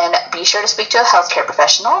malevolent, then be sure to speak to a healthcare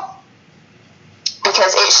professional,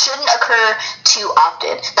 because it shouldn't occur too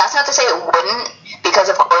often. That's not to say it wouldn't, because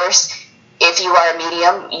of course, if you are a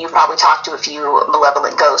medium, you probably talk to a few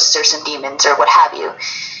malevolent ghosts or some demons or what have you.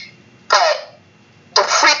 But the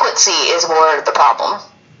frequency is more the problem.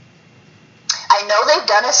 I know they've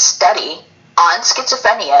done a study on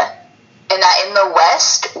schizophrenia, and that in the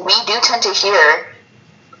West, we do tend to hear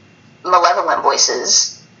malevolent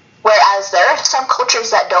voices, whereas there are some cultures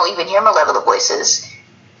that don't even hear malevolent voices.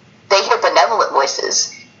 They hear benevolent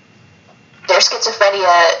voices. Their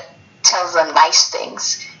schizophrenia tells them nice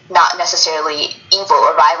things, not necessarily evil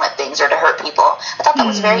or violent things or to hurt people. I thought that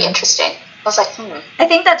was very interesting. I was like, I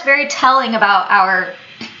think that's very telling about our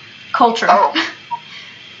culture. Oh,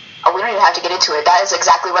 we don't even have to get into it. That is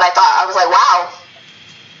exactly what I thought. I was like, wow.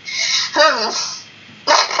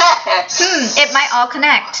 It might all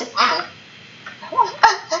connect.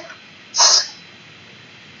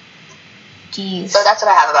 Jeez. So that's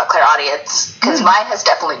what I have about clairaudience, because mine has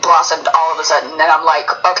definitely blossomed all of a sudden, and I'm like,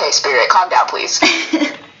 okay, spirit, calm down, please.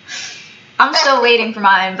 I'm still waiting for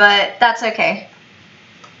mine, but that's okay.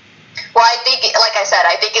 Well, I think, like I said,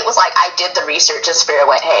 I think it was like I did the research and spirit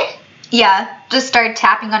went, hey. Yeah, just started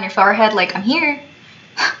tapping on your forehead like, I'm here.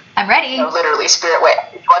 I'm ready. No, literally, spirit went,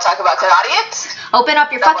 you want to talk about clairaudience? Open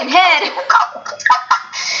up your fucking head. Okay,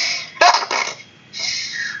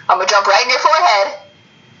 I'm going to jump right in your forehead.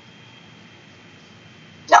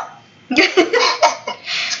 No.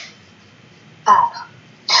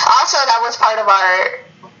 Also, that was part of our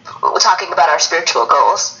talking about our spiritual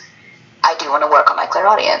goals. I do want to work on my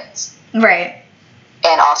clairaudience. Right.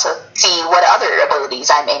 And also see what other abilities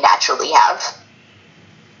I may naturally have.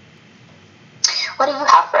 what do you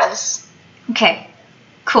have for us? Okay,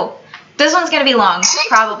 cool. This one's going to be long,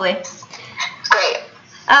 probably. Great.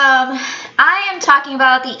 I am talking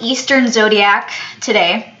about the Eastern Zodiac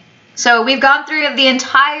today. So we've gone through the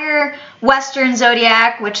entire Western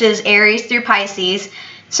Zodiac, which is Aries through Pisces.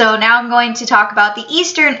 So now I'm going to talk about the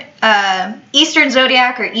Eastern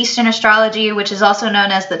Zodiac, or Eastern astrology, which is also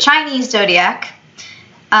known as the Chinese Zodiac.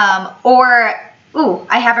 I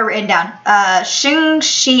have it written down. Xing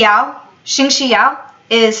Xiao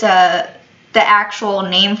is the actual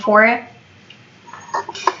name for it.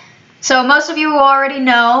 So most of you will already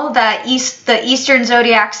know that the Eastern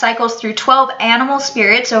Zodiac cycles through 12 animal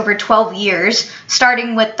spirits over 12 years,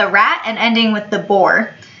 starting with the rat and ending with the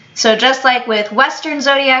boar. So just like with Western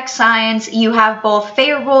Zodiac signs, you have both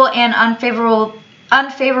favorable and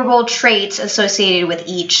unfavorable traits associated with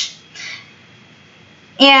each.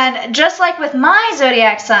 And just like with my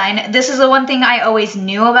zodiac sign, this is the one thing I always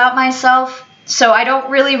knew about myself. So I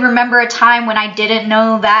don't really remember a time when I didn't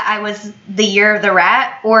know that I was the year of the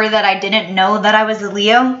rat, or that I didn't know that I was a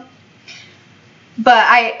Leo. But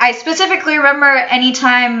I specifically remember any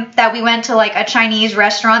time that we went to like a Chinese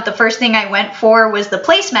restaurant, the first thing I went for was the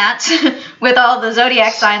placemats with all the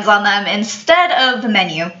zodiac signs on them instead of the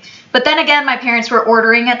menu. But then again, my parents were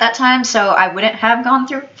ordering at that time, so I wouldn't have gone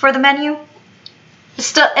through for the menu. It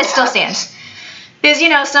still stands.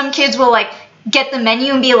 Because, some kids will like get the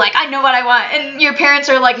menu and be like, I know what I want. And your parents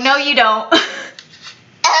are like, no, you don't.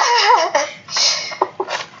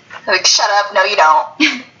 Like, shut up, no, you don't.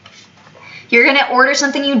 You're going to order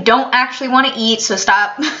something you don't actually want to eat, so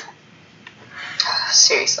stop.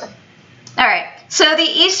 Seriously. Alright, so the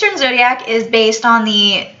Eastern Zodiac is based on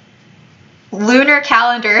the lunar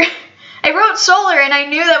calendar. I wrote solar and I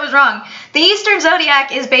knew that was wrong. The Eastern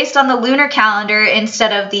Zodiac is based on the lunar calendar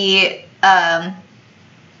instead of the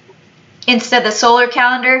solar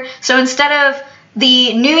calendar. So instead of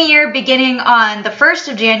the new year beginning on the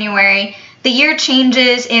 1st of January, the year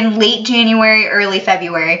changes in late January, early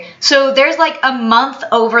February. So there's like a month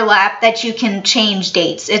overlap that you can change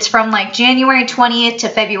dates. It's from like January 20th to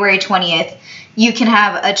February 20th. You can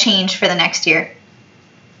have a change for the next year.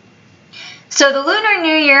 So the Lunar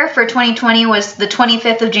New Year for 2020 was the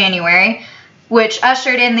 25th of January, which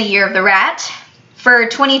ushered in the year of the rat. For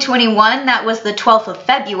 2021, that was the 12th of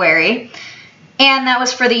February, and that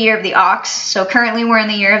was for the year of the ox. So currently we're in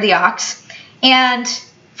the year of the ox. And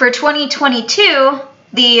for 2022,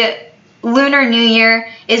 the Lunar New Year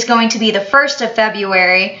is going to be the 1st of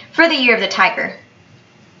February for the year of the tiger.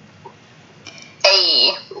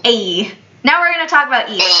 Ayy. Now we're going to talk about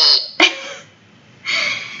each.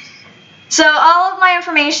 So all of my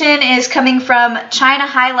information is coming from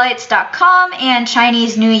ChinaHighlights.com and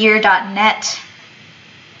ChineseNewYear.net.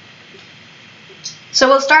 So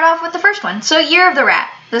we'll start off with the first one. So year of the rat.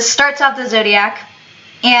 This starts off the zodiac.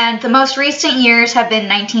 And the most recent years have been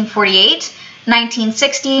 1948,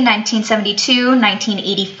 1960, 1972,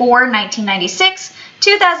 1984, 1996,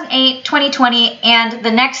 2008, 2020, and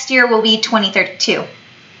the next year will be 2032.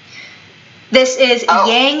 This is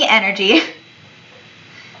yang energy,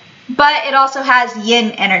 but it also has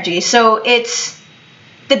yin energy. So it's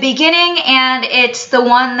the beginning, and it's the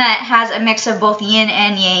one that has a mix of both yin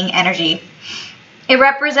and yang energy. It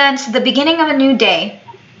represents the beginning of a new day.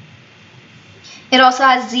 It also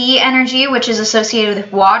has Z energy, which is associated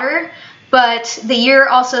with water, but the year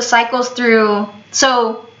also cycles through.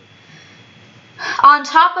 So on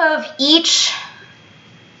top of each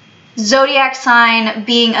zodiac sign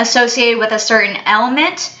being associated with a certain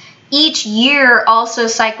element, each year also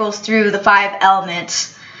cycles through the 5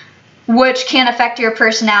 elements, which can affect your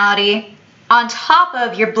personality on top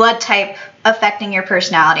of your blood type affecting your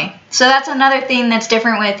personality. So that's another thing that's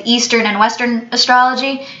different with Eastern and Western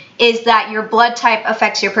astrology, is that your blood type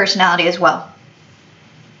affects your personality as well.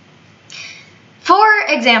 For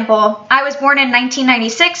example, I was born in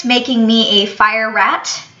 1996, making me a fire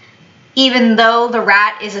rat, even though the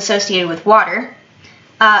rat is associated with water,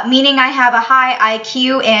 meaning I have a high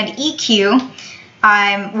IQ and EQ.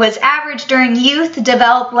 I was average during youth,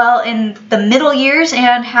 developed well in the middle years,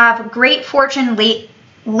 and have great fortune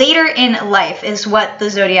later in life, is what the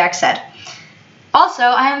zodiac said. Also,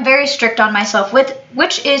 I am very strict on myself,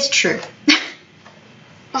 which is true.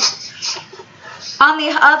 On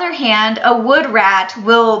the other hand, a wood rat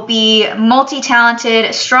will be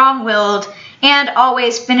multi-talented, strong-willed, and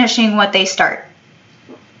always finishing what they start.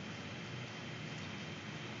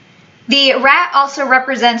 The rat also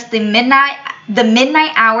represents the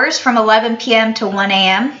midnight hours from 11 p.m. to 1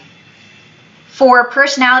 a.m. For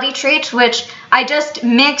personality traits, which I just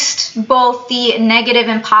mixed both the negative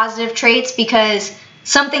and positive traits, because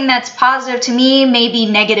something that's positive to me may be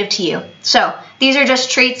negative to you. So These are just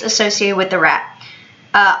traits associated with the rat.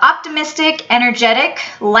 Optimistic, energetic,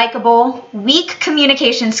 likable, weak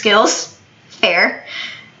communication skills, fair,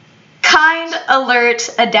 kind, alert,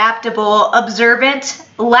 adaptable, observant,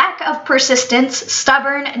 lack of persistence,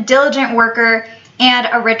 stubborn, diligent worker, and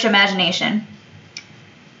a rich imagination.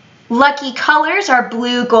 Lucky colors are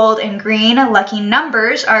blue, gold, and green. Lucky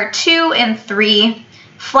numbers are 2 and 3.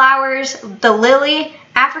 Flowers, the lily,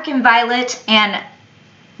 African violet, and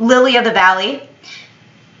lily of the valley.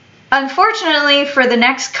 Unfortunately, for the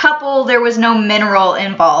next couple, there was no mineral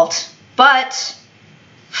involved. But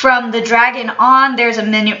from the dragon on, there's a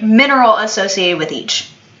mineral associated with each.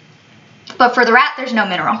 But for the rat, there's no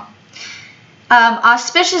mineral.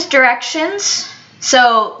 Auspicious directions.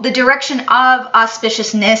 So the direction of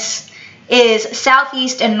auspiciousness is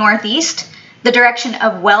southeast and northeast. The direction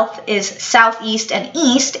of wealth is southeast and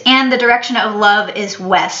east. And the direction of love is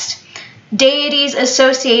west. Deities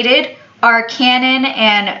associated are Canaan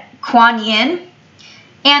and Kuan Yin.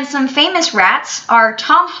 And some famous rats are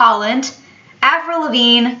Tom Holland, Avril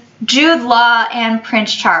Lavigne, Jude Law, and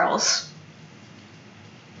Prince Charles.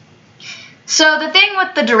 So the thing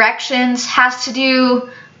with the directions has to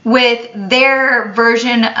do with their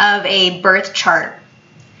version of a birth chart.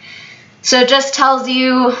 So it just tells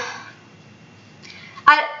you,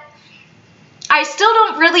 I still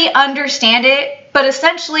don't really understand it, but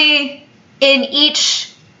essentially in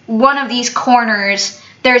each one of these corners,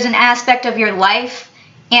 there's an aspect of your life,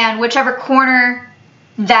 and whichever corner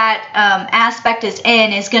that aspect is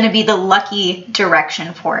in is going to be the lucky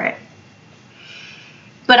direction for it.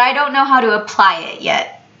 But I don't know how to apply it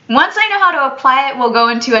yet. Once I know how to apply it, we'll go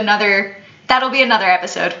into that'll be another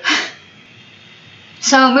episode.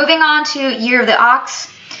 So moving on to Year of the Ox.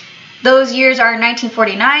 Those years are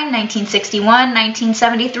 1949, 1961,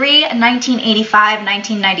 1973, 1985,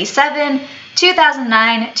 1997,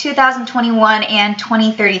 2009, 2021, and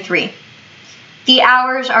 2033. The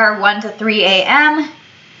hours are 1 to 3 a.m.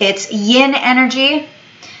 It's yin energy.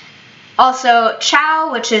 Also, Chow,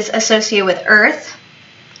 which is associated with earth.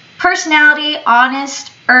 Personality,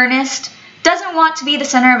 honest, earnest, doesn't want to be the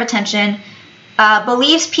center of attention,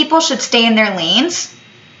 believes people should stay in their lanes.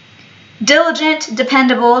 Diligent,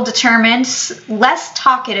 dependable, determined, less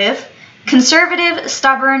talkative, conservative,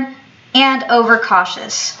 stubborn, and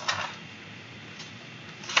overcautious.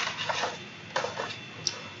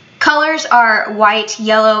 Colors are white,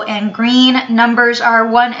 yellow, and green. Numbers are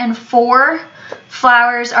 1 and 4.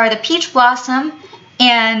 Flowers are the peach blossom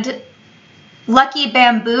and lucky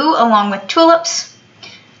bamboo along with tulips.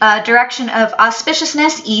 Direction of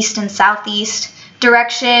auspiciousness, east and southeast.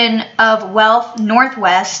 Direction of wealth,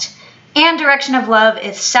 northwest. And direction of love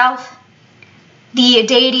is south. The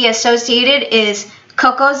deity associated is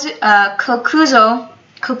Kokuzo.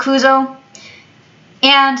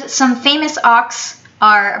 And some famous ox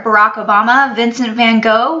are Barack Obama, Vincent van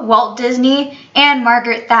Gogh, Walt Disney, and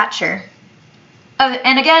Margaret Thatcher.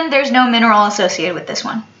 And again, there's no mineral associated with this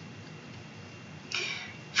one.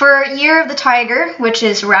 For Year of the Tiger, which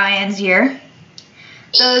is Ryan's year,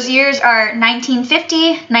 those years are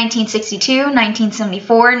 1950, 1962,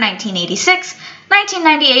 1974, 1986,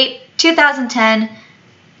 1998, 2010,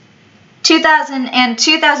 2000, and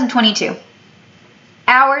 2022.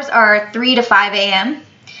 Hours are 3 to 5 a.m.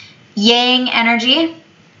 Yang energy.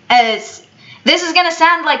 As this is going to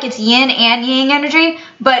sound like it's yin and yang energy,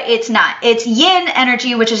 but it's not. It's yin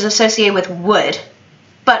energy, which is associated with wood.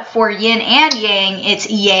 But for yin and yang, it's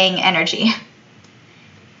yang energy.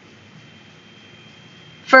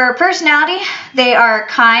 For personality, they are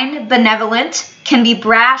kind, benevolent, can be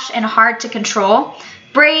brash and hard to control,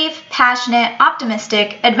 brave, passionate,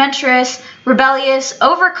 optimistic, adventurous, rebellious,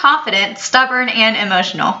 overconfident, stubborn, and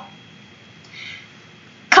emotional.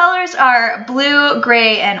 Colors are blue,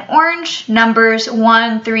 gray, and orange. Numbers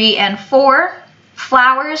 1, 3, and 4.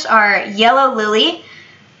 Flowers are yellow lily,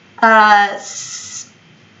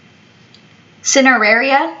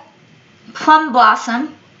 cineraria, plum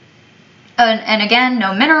blossom, and again,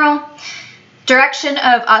 no mineral. Direction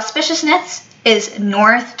of auspiciousness is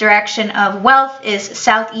north. Direction of wealth is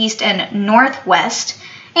southeast and northwest.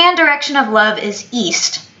 And direction of love is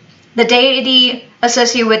east. The deity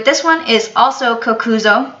associated with this one is also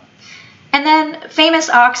Kokuzo. And then famous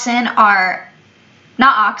oxen are,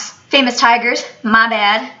 famous tigers, my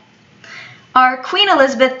bad, are Queen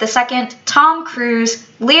Elizabeth II, Tom Cruise,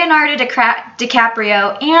 Leonardo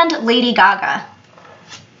DiCaprio, and Lady Gaga.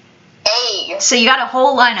 Hey! So you got a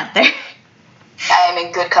whole lineup there. I am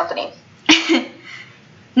in good company.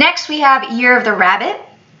 Next we have Year of the Rabbit.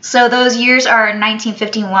 So those years are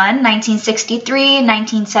 1951, 1963,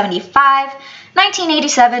 1975,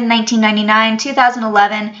 1987, 1999,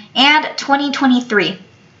 2011, and 2023.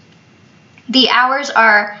 The hours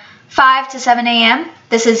are 5 to 7 a.m.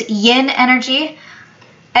 This is yin energy,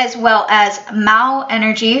 as well as Mao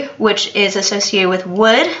energy, which is associated with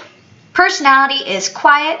wood. Personality is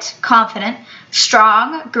quiet, confident,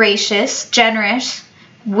 strong, gracious, generous,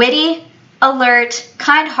 witty, alert,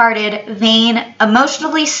 kind-hearted, vain,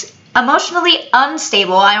 emotionally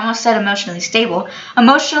unstable. I almost said emotionally stable.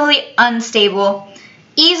 Emotionally unstable,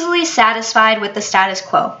 easily satisfied with the status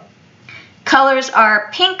quo. Colors are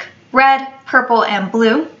pink, red, purple, and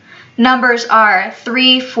blue. Numbers are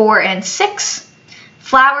 3, 4, and 6.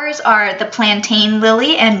 Flowers are the plantain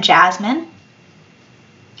lily and jasmine.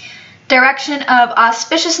 Direction of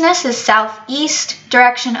auspiciousness is southeast.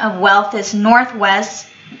 Direction of wealth is northeast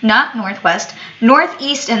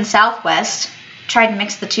and southwest. Tried to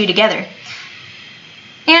mix the two together.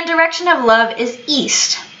 And direction of love is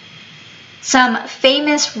east. Some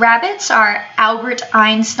famous rabbits are Albert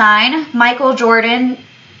Einstein, Michael Jordan,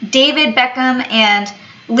 David Beckham, and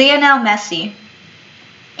Lionel Messi.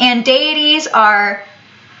 And deities are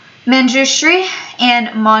Manjushri and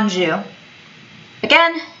Manju.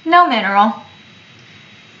 Again, no mineral.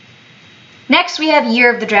 Next we have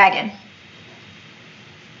Year of the Dragon.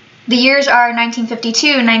 The years are 1952,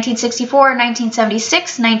 1964,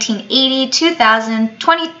 1976, 1980, 2000,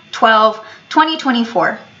 2012,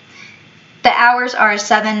 2024. The hours are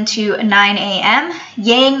 7 to 9 a.m.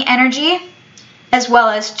 Yang energy, as well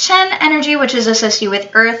as Chen energy, which is associated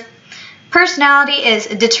with Earth. Personality is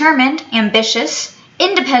determined, ambitious,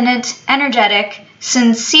 independent, energetic,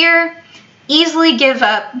 sincere, easily give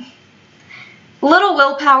up, little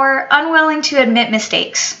willpower, unwilling to admit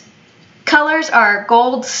mistakes. Colors are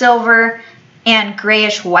gold, silver, and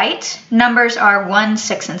grayish white. Numbers are 1,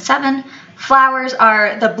 6, and 7. Flowers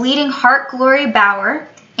are the bleeding heart glory bower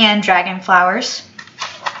and dragon flowers.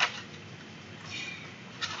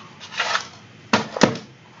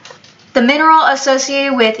 The mineral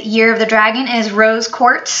associated with Year of the Dragon is rose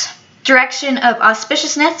quartz. Direction of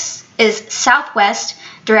auspiciousness is southwest.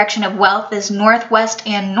 Direction of wealth is northwest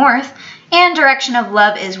and north. And direction of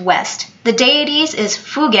love is west. The deities is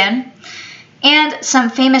Fugen. And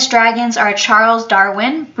some famous dragons are Charles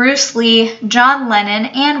Darwin, Bruce Lee, John Lennon,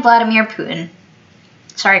 and Vladimir Putin.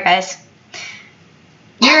 Sorry, guys.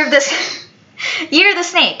 Year of the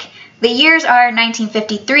Snake. The years are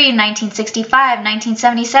 1953, 1965,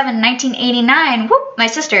 1977, 1989, whoop, my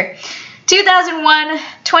sister, 2001,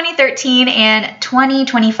 2013, and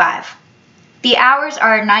 2025. The hours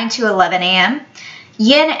are 9 to 11 a.m.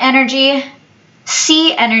 Yin energy,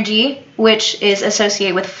 Sea energy, which is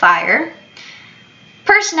associated with fire.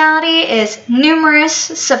 Personality is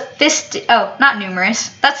numerous, not numerous,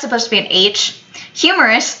 that's supposed to be an H.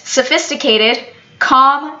 Humorous, sophisticated,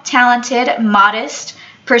 calm, talented, modest,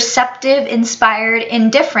 perceptive, inspired,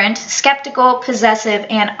 indifferent, skeptical, possessive,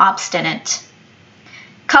 and obstinate.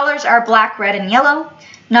 Colors are black, red, and yellow.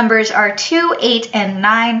 Numbers are 2, 8, and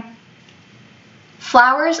 9.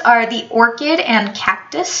 Flowers are the orchid and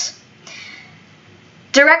cactus.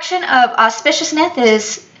 Direction of auspiciousness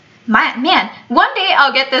is, one day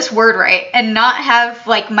I'll get this word right and not have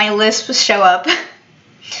my lisp show up.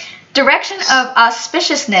 Direction of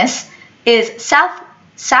auspiciousness is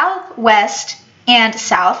southwest and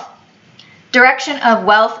south. Direction of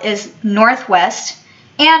wealth is northwest,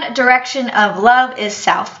 and direction of love is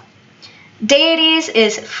south. Deities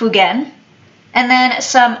is Fugen. And then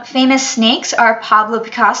some famous snakes are Pablo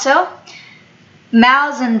Picasso,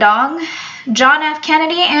 Mao Zedong, John F.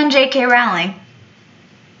 Kennedy, and J.K. Rowling.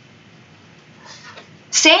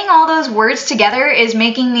 Saying all those words together is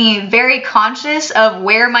making me very conscious of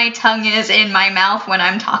where my tongue is in my mouth when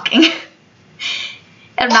I'm talking.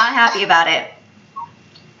 I'm not happy about it.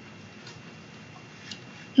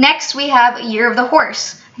 Next, we have Year of the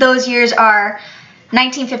Horse. Those years are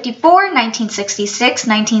 1954, 1966,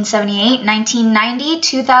 1978, 1990,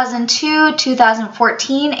 2002,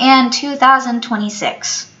 2014, and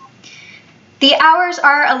 2026. The hours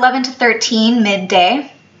are 11 to 13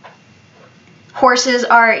 midday. Horses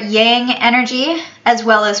are Yang energy, as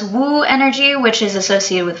well as Wu energy, which is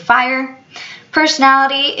associated with fire.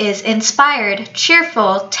 Personality is inspired,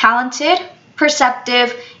 cheerful, talented,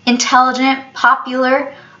 perceptive, intelligent,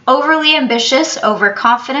 popular, overly ambitious,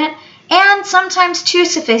 overconfident, and sometimes too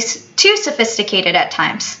sophisticated at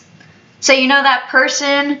times. So you know that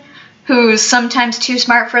person who's sometimes too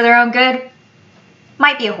smart for their own good?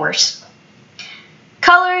 Might be a horse.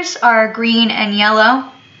 Colors are green and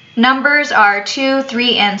yellow. Numbers are 2,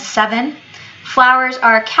 3, and 7. Flowers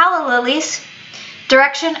are calla lilies.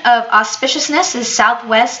 Direction of auspiciousness is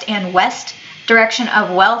southwest and west. Direction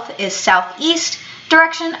of wealth is southeast.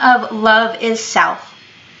 Direction of love is south.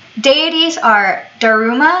 Deities are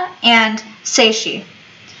Daruma and Seishi.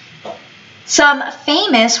 Some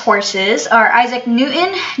famous horses are Isaac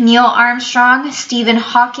Newton, Neil Armstrong, Stephen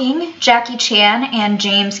Hawking, Jackie Chan, and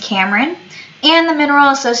James Cameron. And the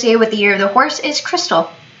mineral associated with the year of the horse is crystal.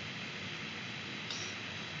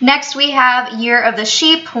 Next we have year of the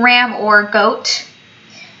sheep, ram, or goat,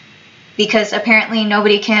 because apparently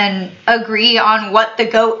nobody can agree on what the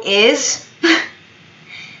goat is.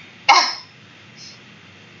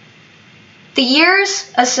 The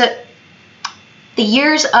years of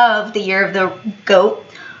the year of the goat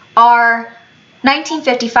are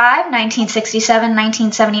 1955, 1967,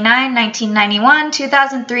 1979, 1991,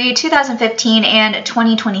 2003, 2015, and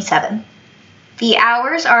 2027. The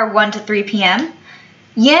hours are 1 to 3 p.m.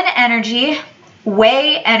 Yin energy,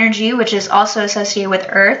 Wei energy, which is also associated with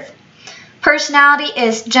earth. Personality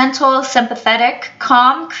is gentle, sympathetic,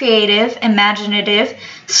 calm, creative, imaginative,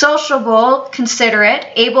 sociable, considerate,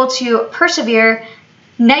 able to persevere,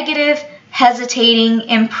 negative, hesitating,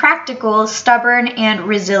 impractical, stubborn, and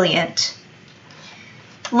resilient.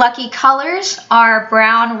 Lucky colors are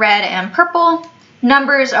brown, red, and purple.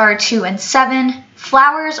 Numbers are 2 and 7.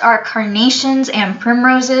 Flowers are carnations and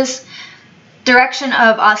primroses. Direction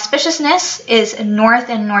of auspiciousness is north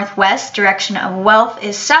and northwest. Direction of wealth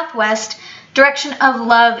is southwest. Direction of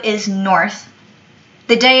love is north.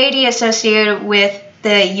 The deity associated with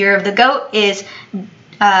the year of the goat is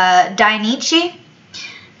Dainichi.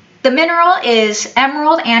 The mineral is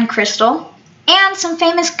emerald and crystal. And some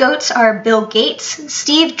famous goats are Bill Gates,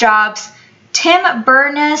 Steve Jobs, Tim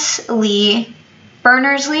Berners-Lee,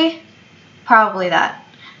 probably that,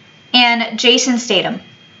 and Jason Statham.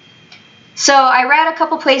 So I read a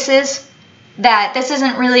couple places that this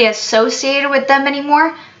isn't really associated with them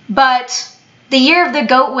anymore, but the year of the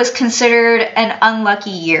goat was considered an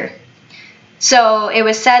unlucky year. So it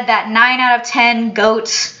was said that 9 out of 10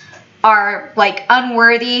 goats are like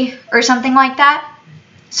unworthy or something like that.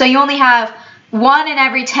 So you only have 1 in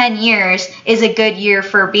every 10 years is a good year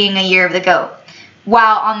for being a year of the goat.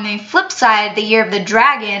 While on the flip side, the year of the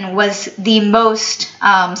dragon was the most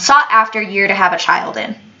sought after year to have a child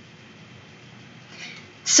in.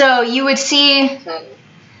 So you would see,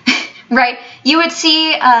 right, you would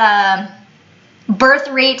see birth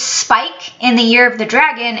rates spike in the year of the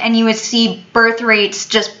dragon, and you would see birth rates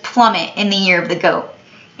just plummet in the year of the goat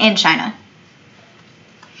in China.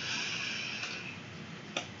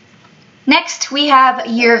 Next, we have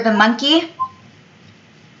year of the monkey.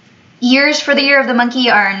 Years for the year of the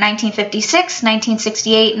monkey are 1956,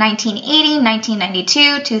 1968, 1980,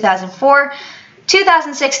 1992, 2004,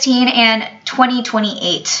 2016, and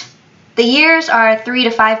 2028. The years are 3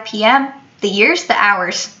 to 5 p.m. The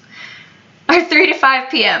hours are 3 to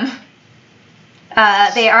 5 p.m.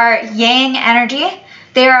 They are yang energy.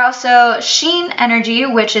 They are also Shin energy,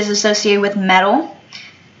 which is associated with metal.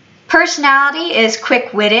 Personality is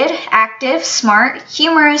quick-witted, active, smart,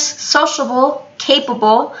 humorous, sociable,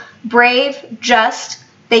 capable, brave, just.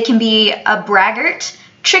 They can be a braggart,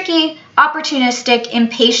 tricky, opportunistic,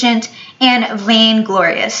 impatient, and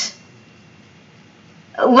vainglorious.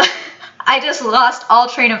 I just lost all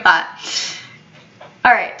train of thought.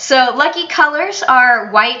 Alright, so lucky colors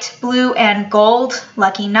are white, blue, and gold.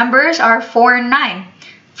 Lucky numbers are 4 and 9.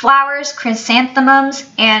 Flowers, chrysanthemums,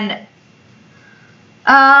 and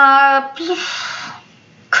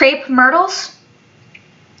crepe myrtles.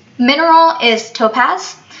 Mineral is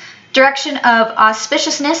topaz. Direction of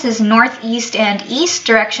auspiciousness is northeast and east.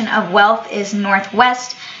 Direction of wealth is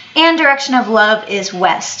northwest. And direction of love is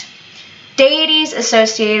west. Deities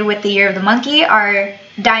associated with the year of the monkey are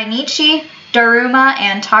Dainichi, Daruma,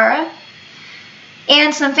 and Tara.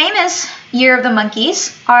 And some famous year of the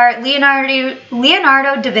monkeys are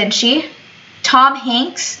Leonardo da Vinci, Tom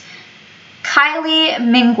Hanks, Kylie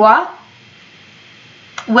Minogue,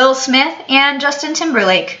 Will Smith, and Justin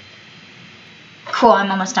Timberlake. Cool,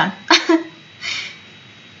 I'm almost done.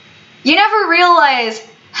 You never realize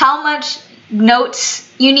how much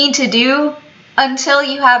notes you need to do until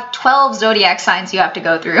you have 12 zodiac signs you have to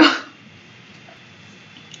go through.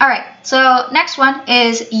 Alright, so next one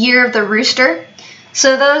is year of the rooster.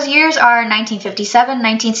 So those years are 1957,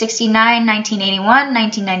 1969, 1981,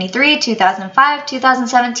 1993, 2005,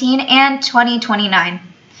 2017, and 2029.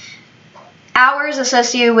 Hours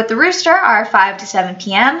associated with the rooster are 5 to 7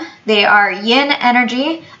 p.m. They are yin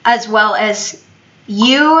energy as well as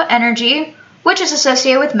yu energy, which is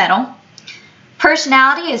associated with metal.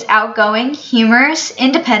 Personality is outgoing, humorous,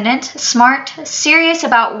 independent, smart, serious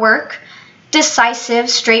about work, decisive,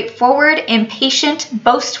 straightforward, impatient,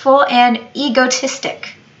 boastful, and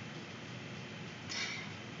egotistic.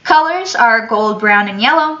 Colors are gold, brown, and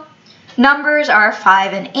yellow. Numbers are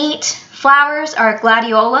 5 and 8. Flowers are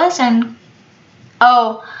gladiolas and...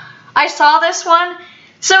 Oh, I saw this one.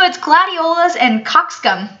 So it's gladiolas and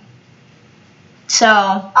cockscomb. So...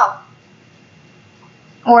 Oh.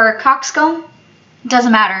 Or cockscomb?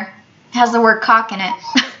 Doesn't matter. It has the word cock in it.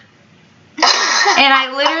 And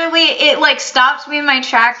I literally, it like stopped me in my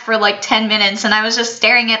track for like 10 minutes and I was just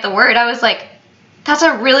staring at the word. I was like, that's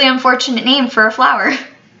a really unfortunate name for a flower.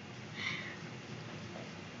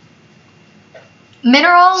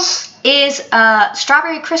 Minerals is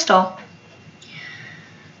strawberry crystal.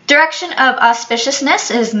 Direction of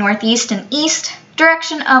auspiciousness is northeast and east.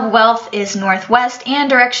 Direction of wealth is northwest. And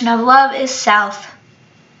direction of love is south.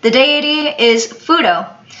 The deity is Fudo.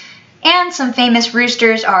 And some famous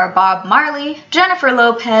roosters are Bob Marley, Jennifer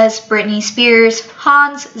Lopez, Britney Spears,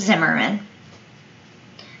 Hans Zimmerman.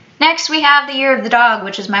 Next we have the year of the dog,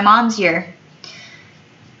 which is my mom's year.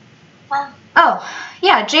 Wow. Oh,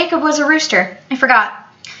 yeah, Jacob was a rooster. I forgot.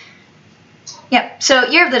 Yep, so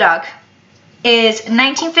year of the dog is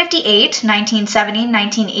 1958, 1970,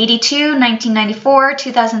 1982, 1994,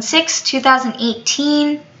 2006,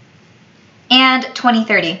 2018, and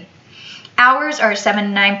 2030. Hours are 7 to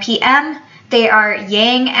 9 p.m. They are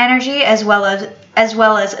yang energy as well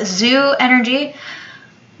as Zu energy,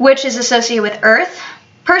 which is associated with earth.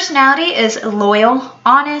 Personality is loyal,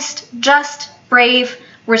 honest, just, brave,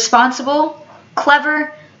 responsible,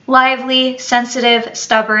 clever, lively, sensitive,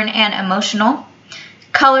 stubborn, and emotional.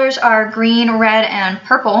 Colors are green, red, and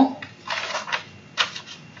purple.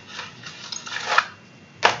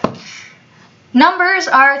 Numbers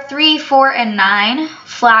are 3, 4, and 9.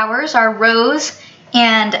 Flowers are rose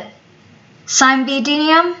and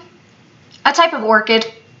cymbidium, a type of orchid.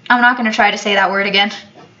 I'm not going to try to say that word again.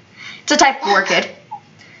 It's a type of orchid.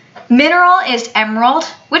 Mineral is emerald,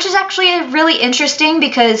 which is actually really interesting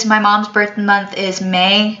because my mom's birth month is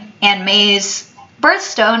May, and May's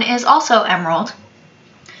birthstone is also emerald.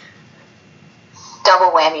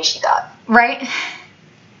 Double whammy she got. Right?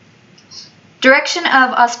 Direction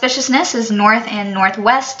of auspiciousness is north and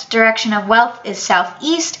northwest. Direction of wealth is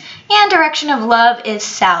southeast. And direction of love is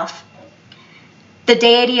south. The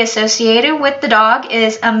deity associated with the dog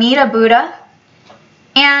is Amida Buddha.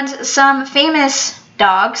 And some famous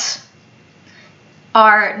dogs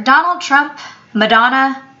are Donald Trump,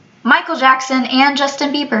 Madonna, Michael Jackson, and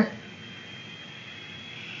Justin Bieber.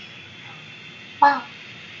 Wow.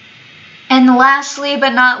 And lastly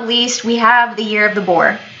but not least, we have the year of the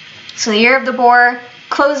boar. So the year of the boar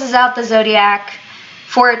closes out the zodiac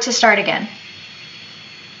for it to start again.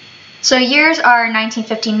 So years are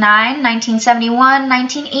 1959, 1971,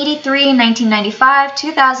 1983, 1995,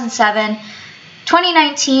 2007,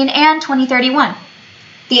 2019, and 2031.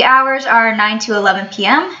 The hours are 9 to 11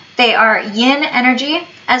 p.m. They are yin energy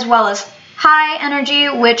as well as high energy,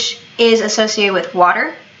 which is associated with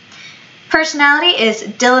water. Personality is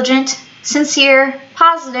diligent, sincere,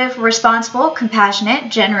 positive, responsible, compassionate,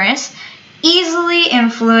 generous, easily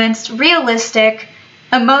influenced, realistic,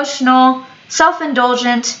 emotional,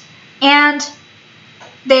 self-indulgent, and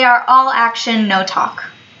they are all action, no talk.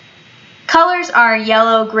 Colors are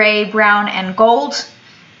yellow, gray, brown, and gold.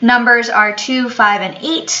 Numbers are 2, 5, and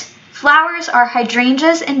 8. Flowers are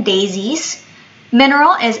hydrangeas and daisies.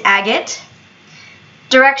 Mineral is agate.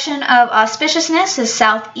 Direction of auspiciousness is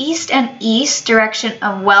southeast and east. Direction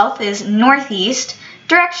of wealth is northeast.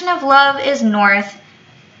 Direction of love is north.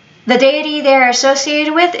 The deity they are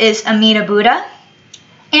associated with is Amida Buddha.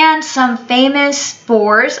 And some famous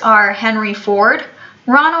boars are Henry Ford,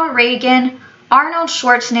 Ronald Reagan, Arnold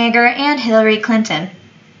Schwarzenegger, and Hillary Clinton.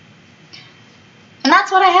 And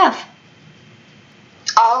that's what I have.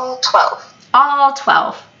 All 12. All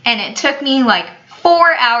 12. And it took me like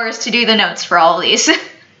 4 hours to do the notes for all of these.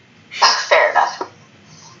 Fair enough.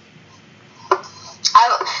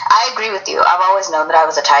 I agree with you. I've always known that I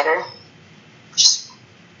was a tiger. Just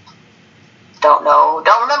don't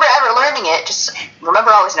remember ever learning it. Just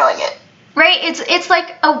remember always knowing it. Right? It's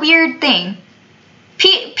like a weird thing.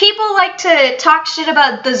 People like to talk shit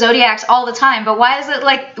about the zodiacs all the time, but why is it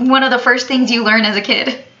like one of the first things you learn as a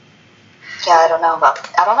kid? Yeah, I don't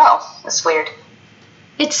know. It's weird.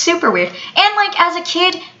 It's super weird. And like as a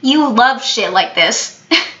kid, you love shit like this.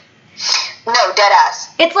 No, dead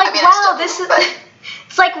ass. It's like, wow,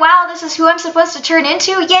 it's like, wow, this is who I'm supposed to turn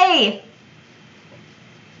into? Yay.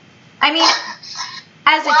 I mean,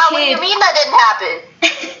 as a wow, kid. What do you mean that didn't happen?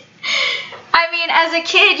 I mean, as a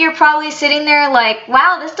kid, you're probably sitting there like,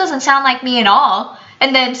 wow, this doesn't sound like me at all.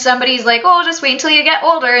 And then somebody's like, oh, just wait until you get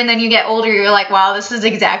older. And then you get older, you're like, wow, this is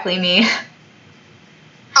exactly me.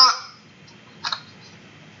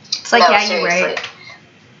 It's like, No, yeah, seriously. you're right.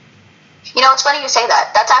 You know, it's funny you say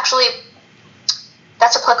that. That's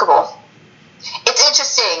applicable. It's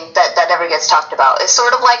interesting that never gets talked about. It's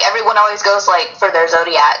sort of like everyone always goes, like, for their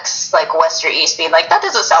Zodiacs, like, west or east, being like, that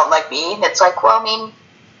doesn't sound like me. And it's like, well, I mean...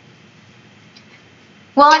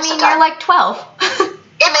 Well, I mean, you're like 12.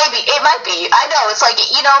 It might be. I know, it's like,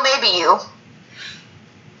 you know, maybe you.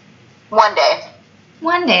 One day.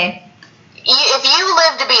 One day. If you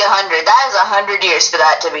live to be 100, that is 100 years for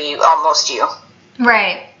that to be almost you.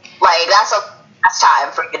 Right. Like, that's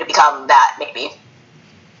time for you to become that, maybe.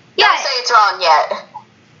 Yeah. Don't say it's wrong yet.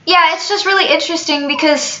 Yeah, it's just really interesting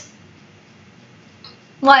because,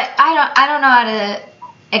 I don't know how to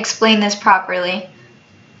explain this properly.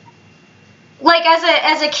 Like,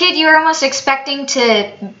 as a kid, you're almost expecting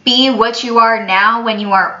to be what you are now when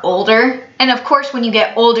you are older. And of course, when you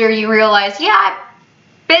get older, you realize, yeah,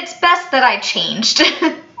 it's best that I changed.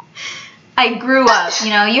 I grew up,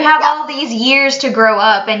 you know. You have all these years to grow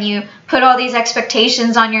up, and you put all these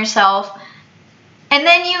expectations on yourself. And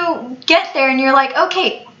then you get there, and you're like,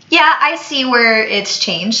 okay, yeah, I see where it's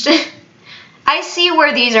changed. I see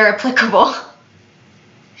where these are applicable.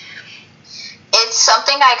 It's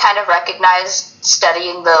something I kind of recognized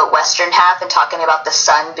studying the Western half and talking about the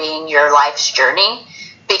sun being your life's journey,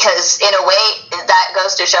 because in a way that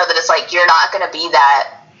goes to show that it's like you're not going to be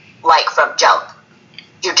that like from jump.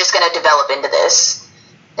 You're just going to develop into this.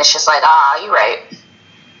 It's just like, you're right.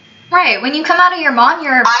 Right. When you come out of your mom,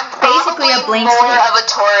 you're basically a blank slate. I'm more of a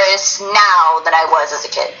Taurus now than I was as a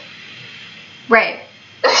kid. Right.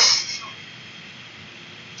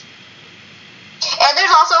 And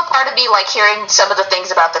there's also a part of me, like, hearing some of the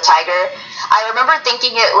things about the tiger. I remember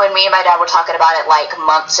thinking it when me and my dad were talking about it, like,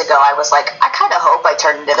 months ago. I was like, I kind of hope I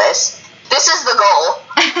turn into this. This is the goal.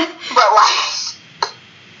 But, like,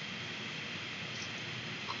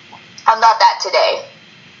 I'm not that today.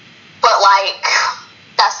 But, like,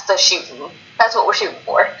 that's the shooting. That's what we're shooting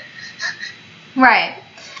for. Right.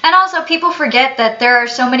 And also, people forget that there are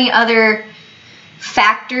so many other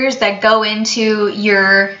factors that go into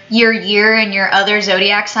your year and your other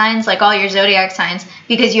zodiac signs, like all your zodiac signs,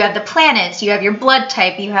 because you have the planets, you have your blood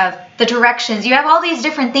type, you have the directions, you have all these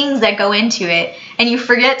different things that go into it, and you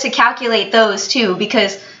forget to calculate those too,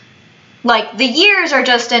 because like the years are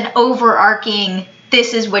just an overarching,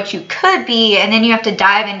 this is what you could be, and then you have to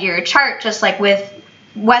dive into your chart, just like with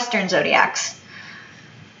Western zodiacs.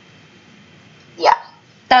 Yeah.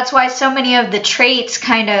 That's why so many of the traits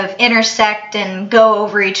kind of intersect and go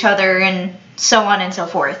over each other and so on and so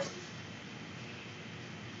forth.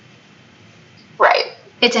 Right.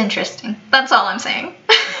 It's interesting. That's all I'm saying.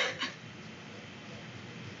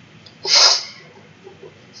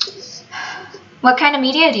 What kind of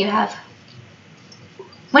media do you have?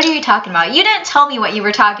 What are you talking about? You didn't tell me what you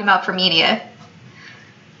were talking about for media.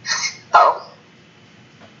 Oh.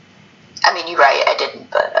 I mean, you're right, I didn't,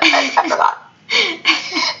 but I forgot.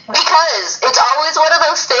 Because it's always one of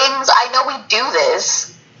those things, I know we do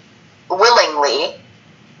this willingly,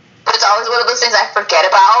 but it's always one of those things I forget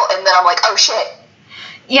about, and then I'm like, oh shit.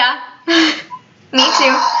 Yeah. Me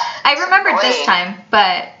too. I remembered this time,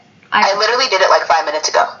 but I literally did it like 5 minutes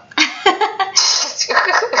ago.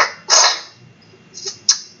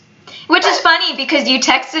 Which is funny because you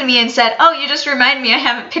texted me and said, oh, you just reminded me I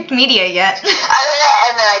haven't picked media yet. And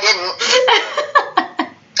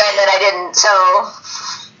then I didn't. So,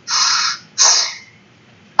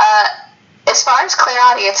 as far as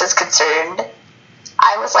Clairaudience is concerned,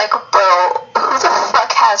 I was like, bro, who the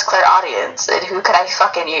fuck has Clairaudience, and who could I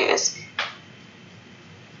fucking use?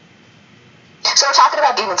 So we're talking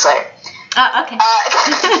about Demon Slayer. Okay.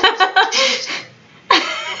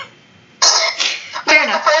 Fair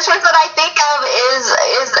enough. The first person I think of is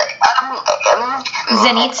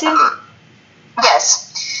Zenitsu?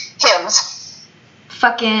 Yes. Hymns.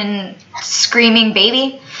 Fucking screaming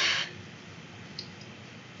baby.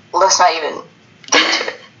 Let's not even get into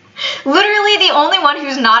it. Literally the only one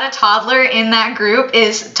who's not a toddler in that group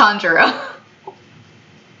is Tanjiro.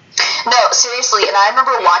 No, seriously, and I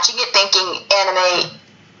remember watching it thinking, anime,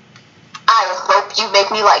 I hope you make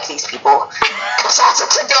me like these people. Because as of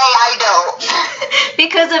today, I don't.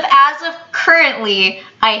 Because as of currently,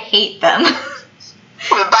 I hate them.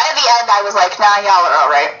 But by the end, I was like, nah, y'all are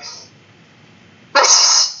alright.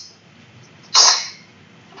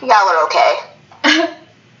 Y'all are okay.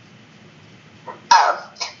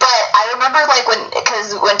 But I remember like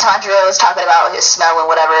when Tanjiro was talking about his smell and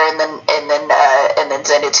whatever, and then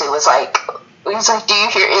Zenitsu was like, He's like, do you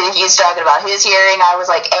hear? He's talking about his hearing. I was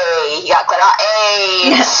like, hey, he got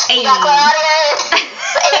clairaudience. He got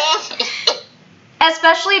clairaudience.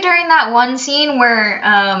 Especially during that one scene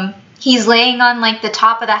where he's laying on like the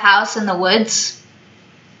top of the house in the woods.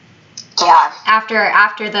 Yeah.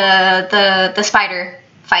 After the spider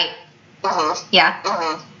fight. Mhm. Yeah.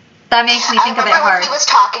 Mhm. That makes me think of it I remember hard. when he was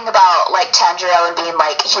talking about like Tanjiro and being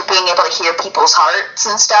like being able to hear people's hearts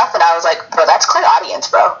and stuff, and I was like, bro, that's clairaudience,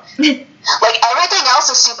 bro. Like everything else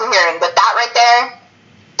is super hearing, but that right there,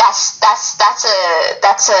 that's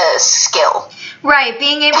a skill. Right,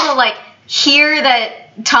 being able to like hear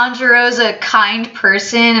that Tanjiro's a kind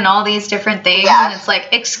person and all these different things, and it's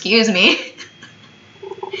like, excuse me.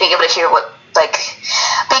 Being able to hear what, like,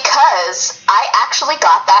 because I actually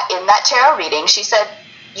got that in that tarot reading. She said,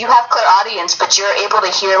 you have clairaudience, but you're able to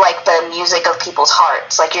hear, like, the music of people's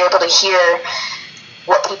hearts. Like, you're able to hear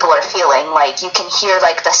what people are feeling. Like, you can hear,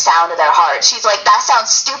 like, the sound of their heart. She's like, that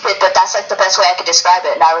sounds stupid, but that's, like, the best way I could describe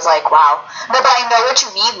it. And I was like, wow. No, but I know what you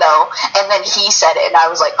mean, though. And then he said it, and I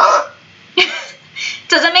was like, ugh.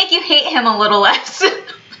 Does it make you hate him a little less?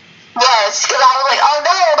 Yes, because I was like, oh,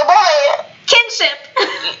 no, the boy. Kinship.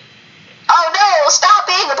 Oh, no, stop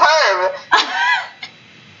being a perv.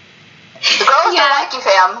 The girls don't like you,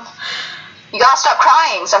 fam. You gotta stop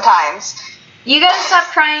crying sometimes. You gotta stop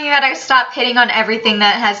crying, you gotta stop hitting on everything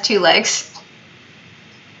that has two legs.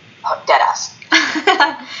 Oh, deadass.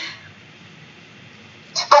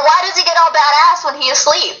 But why does he get all badass when he's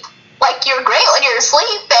asleep? Like, you're great when you're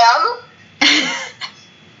asleep, fam.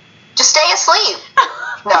 Just stay asleep.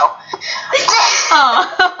 No.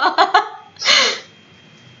 Oh.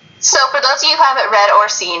 So, for those of you who haven't read or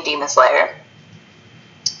seen Demon Slayer,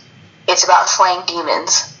 it's about slaying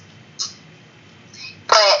demons.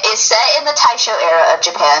 But it's set in the Taisho era of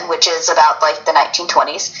Japan, which is about, like, the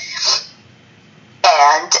 1920s.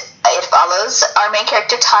 And it follows our main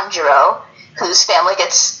character, Tanjiro, whose family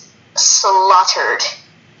gets slaughtered.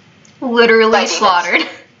 Literally slaughtered.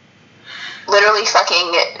 Literally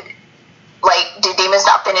fucking, like, do demons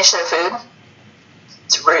not finish their food?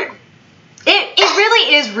 It's rude. It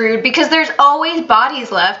really is rude, because there's always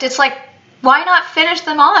bodies left. It's like, why not finish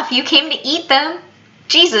them off? You came to eat them.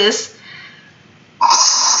 Jesus.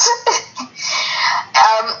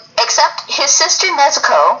 Except his sister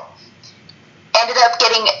Nezuko ended up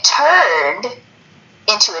getting turned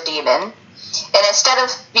into a demon, and instead of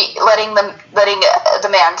letting the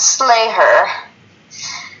man slay her,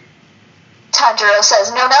 Tanjiro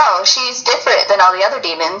says, no, she's different than all the other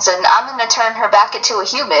demons, and I'm going to turn her back into a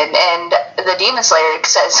human. And the Demon Slayer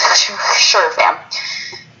says, sure, fam.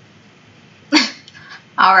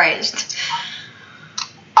 All right,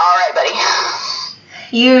 buddy.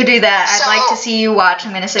 You do that. So, I'd like to see you watch.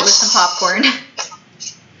 I'm going to sit with some popcorn.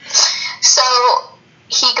 So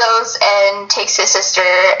he goes and takes his sister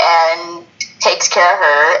and takes care of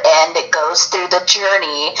her, and it goes through the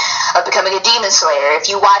journey of becoming a demon slayer. If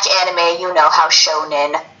you watch anime, you know how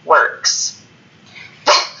shonen works.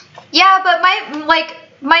 Yeah, but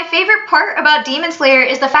my favorite part about Demon Slayer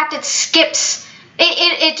is the fact it skips.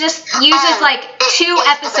 It just uses two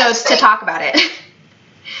episodes to talk about it.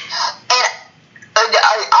 And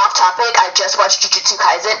off topic, I just watched Jujutsu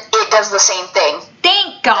Kaisen. It does the same thing.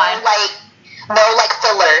 Thank God. No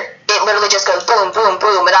filler. It literally just goes boom, boom,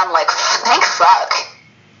 boom, and I'm like, thank fuck.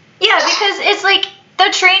 Yeah, because it's like the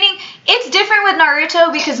training. It's different with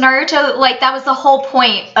Naruto, because Naruto, that was the whole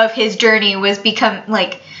point of his journey, was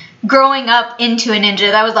growing up into a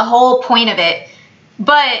ninja. That was the whole point of it.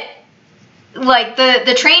 But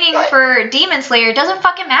the training for Demon Slayer doesn't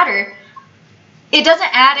fucking matter. It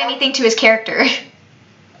doesn't add anything to his character.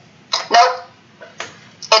 Nope.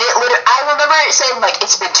 And it literally, I remember it saying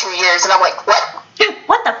it's been 2 years, and I'm like, what?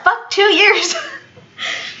 What the fuck? 2 years?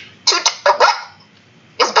 What?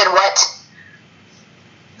 It's been what?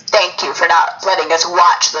 Thank you for not letting us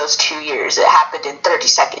watch those 2 years. It happened in 30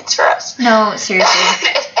 seconds for us. No, seriously.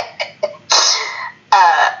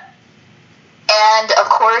 And, of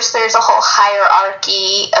course, there's a whole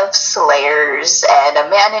hierarchy of slayers and a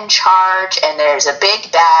man in charge, and there's a big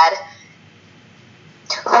bad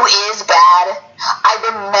who is bad. I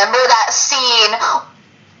remember that scene.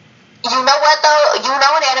 You know what, though? You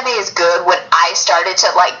know an anime is good when I started to,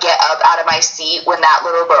 get up out of my seat when that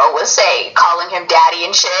little girl was, calling him daddy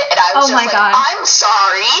and shit, and I was God. I'm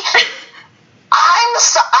sorry.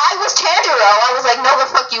 I was Tanjiro. I was like, no, the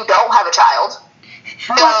fuck you don't have a child.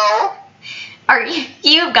 No.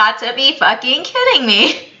 You've got to be fucking kidding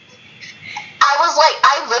me.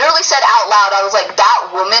 I literally said out loud, I was like,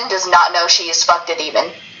 that woman does not know she is fucked a demon.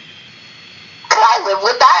 Could I live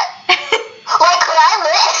with that? Could I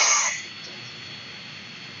live?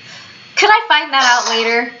 Could I find that out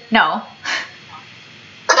later? No.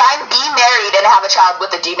 Could I be married and have a child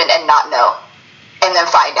with a demon and not know? And then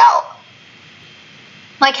find out?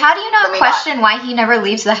 Like, how do you not question why he never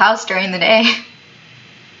leaves the house during the day?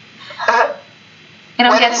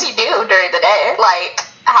 What does he do during the day? Like,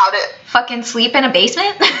 how to... Fucking sleep in a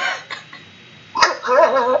basement?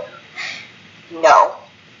 No.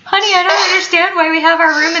 Honey, I don't understand why we have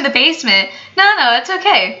our room in the basement. No, it's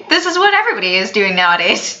okay. This is what everybody is doing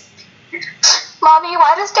nowadays. Mommy,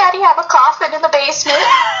 why does Daddy have a coffin in the basement?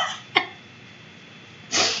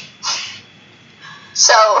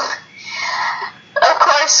 So, of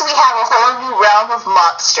course, we have a whole new realm of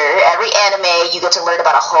monster. Every anime, you get to learn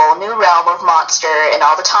about a whole new realm of monster and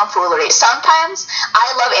all the tomfoolery. Sometimes, I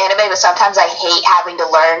love anime, but sometimes I hate having to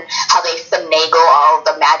learn how they finagle all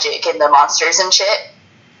the magic and the monsters and shit.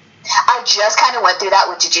 I just kind of went through that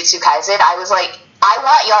with Jujutsu Kaisen. I was like, I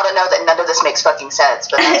want y'all to know that none of this makes fucking sense,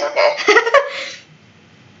 but that's okay.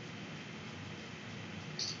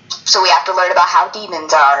 So we have to learn about how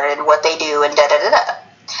demons are and what they do and da-da-da-da.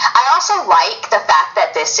 I also like the fact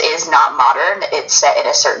that this is not modern. It's set in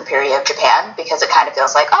a certain period of Japan because it kind of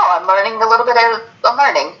feels like, oh, I'm learning a little bit of... I'm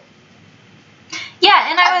learning.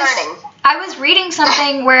 Yeah, and I was reading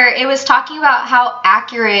something where it was talking about how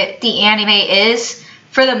accurate the anime is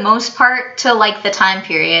for the most part to, like, the time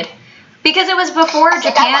period. Because it was before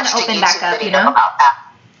Japan opened back up, you know? About that.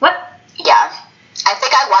 What? Yeah. I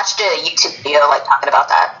think I watched a YouTube video, like, talking about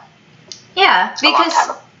that. Yeah, because,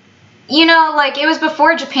 you know, like, it was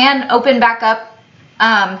before Japan opened back up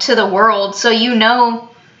to the world, so you know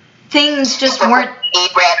things just weren't... He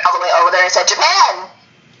ran all the way over there and said, Japan!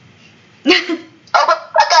 Open the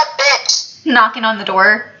fuck up, bitch! Knocking on the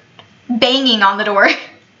door. Banging on the door.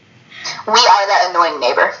 We are that annoying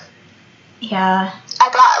neighbor. Yeah. I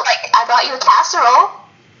brought you a casserole.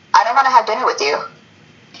 I don't want to have dinner with you.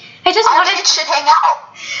 Our kids should hang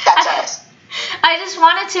out. That's us. I just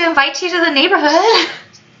wanted to invite you to the neighborhood.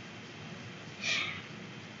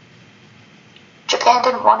 Japan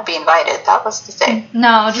didn't want to be invited. That was the thing.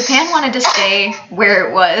 No, Japan wanted to stay where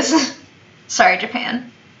it was. Sorry,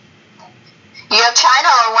 Japan. You have China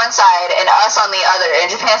on one side and us on the other,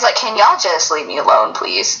 and Japan's like, can y'all just leave me alone,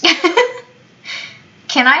 please?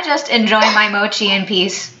 Can I just enjoy my mochi in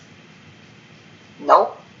peace?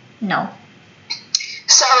 Nope. No.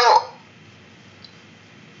 So,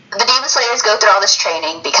 the Demon Slayers go through all this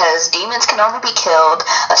training because demons can only be killed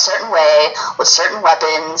a certain way, with certain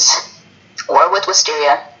weapons, or with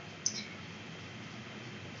wisteria.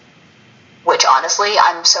 Which, honestly,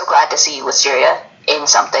 I'm so glad to see wisteria in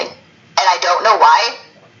something. And I don't know why,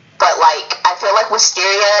 but, like, I feel like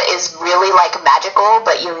wisteria is really, like, magical,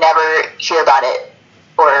 but you never hear about it,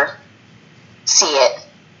 or see it,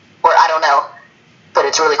 or I don't know, but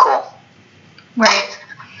it's really cool. Right.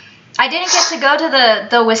 I didn't get to go to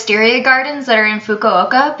the wisteria gardens that are in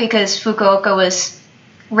Fukuoka, because Fukuoka was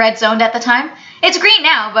red zoned at the time. It's green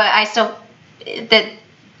now, but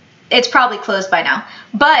it's probably closed by now.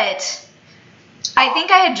 But I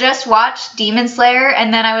think I had just watched Demon Slayer,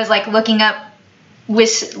 and then I was, like, looking up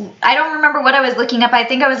I don't remember what I was looking up. I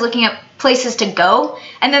think I was looking up places to go,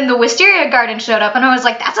 and then the wisteria garden showed up, and I was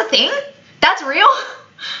like, that's a thing? That's real?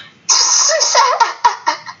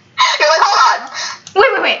 You're like, hold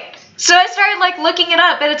on. Wait. So I started, like, looking it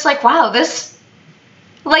up, and it's like, wow, this...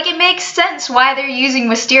 Like, it makes sense why they're using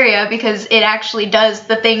wisteria, because it actually does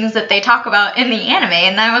the things that they talk about in the anime,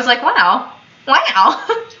 and I was like, wow.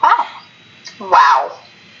 Wow.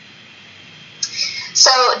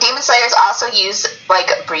 So, Demon Slayers also use,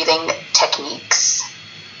 like, breathing techniques.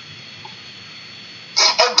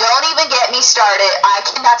 And don't even get me started. I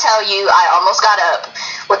cannot tell you, I almost got up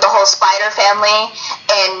with the whole spider family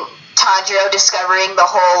and Tanjiro discovering the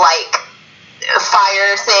whole, like,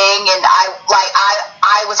 fire thing, and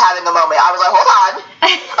I was having a moment. I was like, hold on.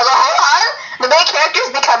 The main character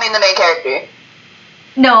is becoming the main character.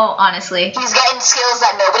 No, honestly. He's getting skills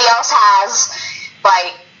that nobody else has.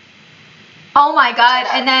 Like, oh my god,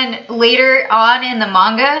 and then later on in the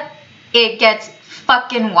manga, it gets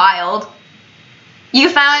fucking wild. You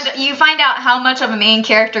find out how much of a main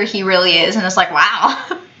character he really is, and it's like, wow.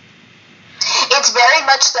 It's very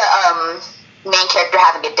much the main character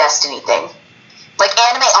having a destiny thing. Like,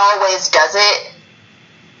 anime always does it,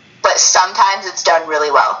 but sometimes it's done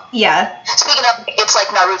really well. Yeah. Speaking of, it's like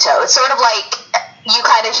Naruto. It's sort of like you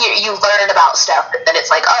kind of you learn about stuff, and it's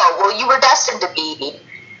like, oh, well, you were destined to be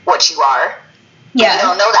what you are. Yeah. You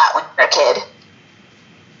don't know that when you're a kid.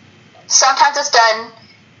 Sometimes it's done,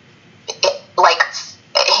 like,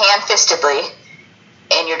 hand-fistedly,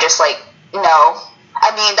 and you're just like, no.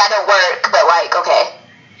 I mean, that don't work, but, like, okay.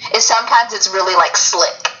 And sometimes it's really, like,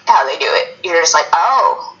 slick, how they do it. You're just like,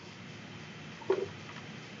 oh.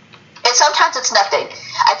 And sometimes it's nothing.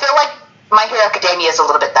 I feel like My Hero Academia is a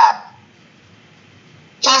little bit that.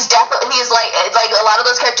 He's like a lot of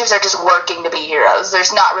those characters are just working to be heroes.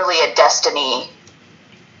 There's not really a destiny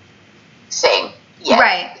thing yet.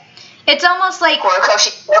 Right. It's almost like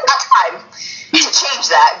Horikoshi, not time to change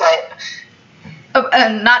that,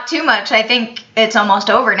 but not too much. I think it's almost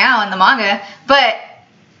over now in the manga. But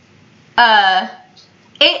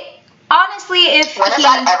it honestly, if when has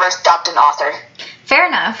that ever stopped an author? Fair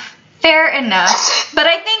enough. But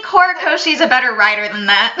I think Horikoshi's a better writer than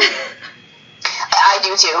that. I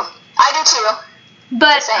do too.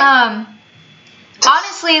 But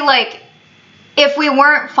honestly, like, if we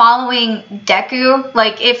weren't following Deku,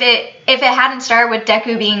 like if it hadn't started with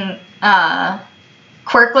Deku being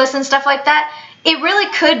quirkless and stuff like that, it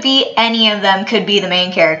really could be any of them could be the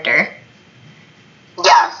main character.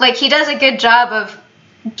 Yeah. Like, he does a good job of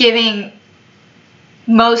giving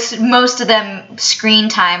most of them screen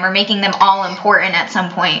time or making them all important at some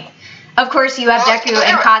point. Of course, you have Deku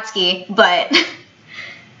and Katsuki, but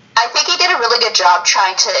I think he did a really good job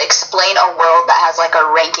trying to explain a world that has like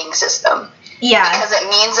a ranking system. Yeah. Because it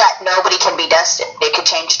means that nobody can be destined. It could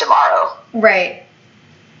change tomorrow. Right.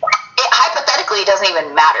 It hypothetically doesn't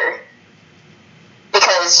even matter.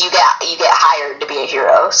 Because you get hired to be a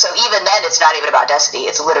hero. So even then it's not even about destiny.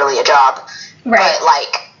 It's literally a job. Right. But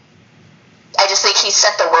like, I just think he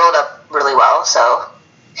set the world up really well. So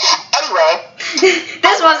anyway.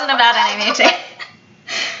 This wasn't about anything.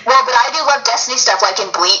 Well, but I do love Destiny stuff, like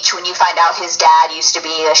in Bleach, when you find out his dad used to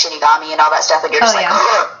be a Shinigami and all that stuff, and you're just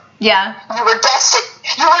yeah. You were destined!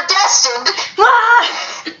 You were destined!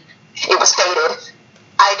 It was fated.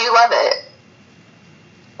 I do love it.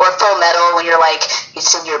 Or Full Metal, when you're like,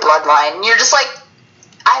 it's in your bloodline, and you're just like,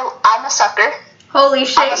 I'm a sucker. Holy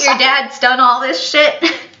shit, your dad's done all this shit.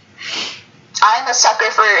 I'm a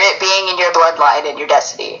sucker for it being in your bloodline and your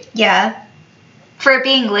destiny. Yeah. For it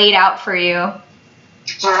being laid out for you.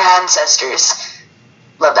 Your ancestors.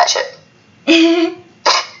 Love that shit.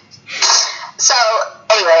 So,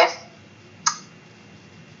 anyway.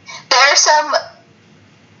 There are some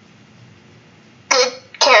good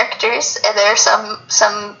characters, and there are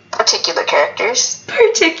some particular characters.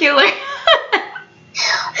 Particular?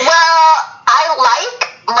 Well, I like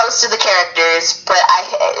most of the characters, but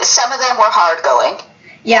some of them were hard going.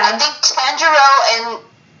 Yeah. I think Tanjiro and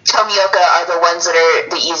Tomioka are the ones that are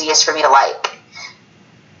the easiest for me to like.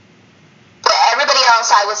 But everybody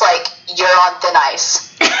else, I was like, you're on thin ice.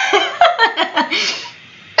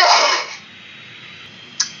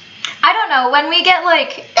 I don't know, when we get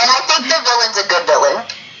like... And I think the villain's a good villain.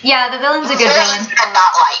 Yeah, the villain's a good villain. I'm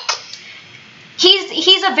not like.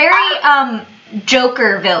 He's a very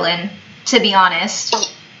Joker villain, to be honest.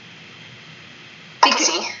 I can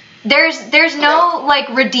see. There's no like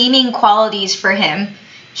redeeming qualities for him.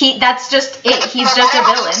 That's just it. He's just a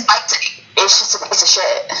villain. It's just a piece of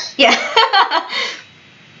shit. Yeah.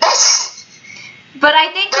 But I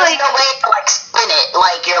think there's no way to like spin it.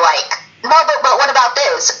 Like you're like, no, but what about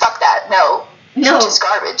this? Fuck that. No. He's just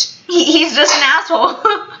garbage. He's just an asshole.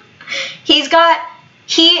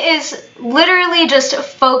 He is literally just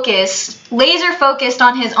laser focused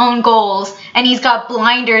on his own goals, and he's got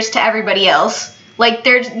blinders to everybody else. Like,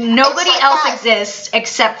 there's nobody else exists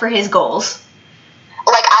except for his goals.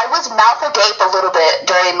 Like, I was mouth agape a little bit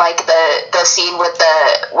during, like, the scene with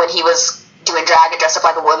when he was doing drag and dressed up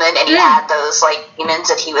like a woman, and he had those, like, demons,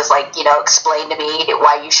 and he was like, you know, explain to me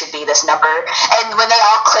why you should be this number. And when they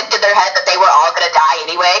all clicked in their head that they were all gonna die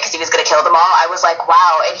anyway, because he was gonna kill them all, I was like,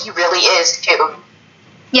 wow, and he really is, too.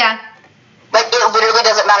 Yeah. Like, it literally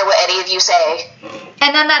doesn't matter what any of you say.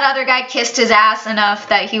 And then that other guy kissed his ass enough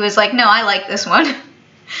that he was like, no, I like this one.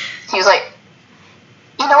 He was like,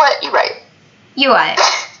 you know what? You're right. You right.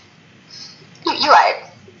 You right.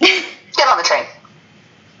 Get on the train.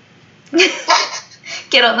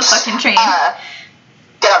 Get on the fucking train.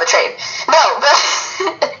 Get on the train. No, but...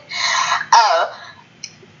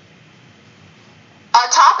 on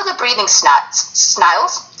top of the breathing styles,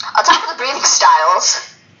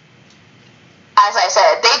 as I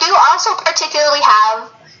said, they do also particularly have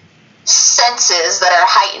senses that are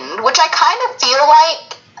heightened, which I kind of feel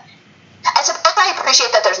like, I suppose I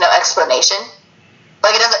appreciate that there's no explanation.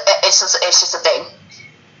 Like, it's just a thing.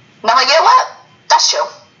 And I'm like, you know what? That's chill.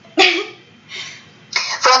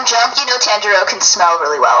 From jump, you know Tanjiro can smell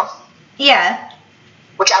really well. Yeah.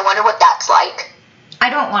 Which I wonder what that's like. I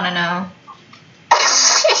don't want to know.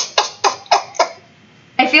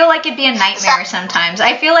 I feel like it'd be a nightmare sometimes.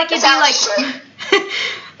 I feel like it'd be like...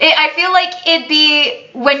 I feel like it'd be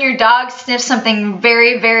when your dog sniffs something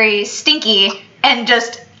very, very stinky and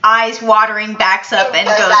just eyes watering backs up and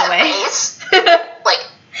goes away. Face. Like,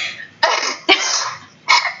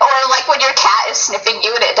 or like when your cat is sniffing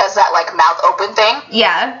you and it does that like mouth open thing.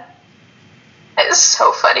 Yeah. It's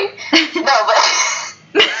so funny. No, but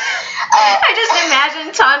I just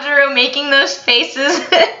imagine Tanjiro making those faces.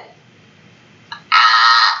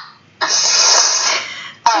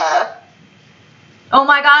 Oh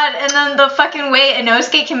my god, and then the fucking way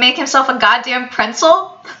Inosuke can make himself a goddamn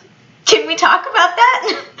pretzel? Can we talk about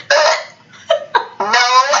that? No,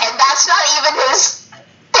 and that's not even his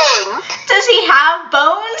thing. Does he have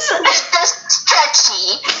bones? It's just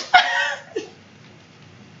stretchy.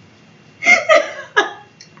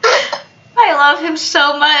 I love him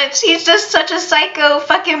so much. He's just such a psycho,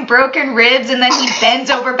 fucking broken ribs, and then he bends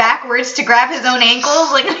over backwards to grab his own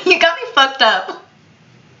ankles. Like, you got me fucked up.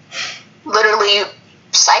 Literally,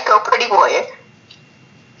 psycho pretty boy.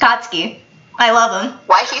 Katsuki. I love him.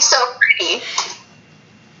 Why he's so pretty,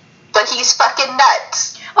 but he's fucking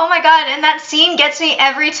nuts. Oh my god, and that scene gets me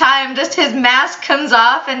every time. Just his mask comes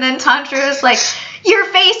off, and then Tanjiro's like, your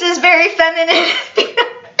face is very feminine.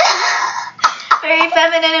 Very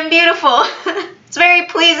feminine and beautiful. It's very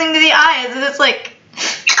pleasing to the eyes, and it's like,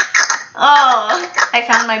 oh, I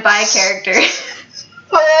found my bi character.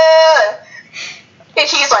 And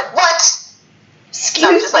he's like, what? Excuse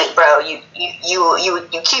I'm just me. like, bro, you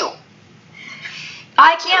cute.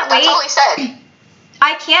 I can't That's all wait. he said.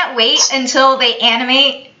 I can't wait until they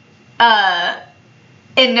animate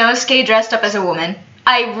Inosuke dressed up as a woman.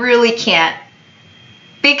 I really can't.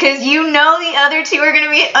 Because you know the other two are gonna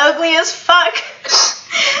be ugly as fuck.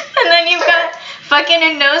 And then you've got fucking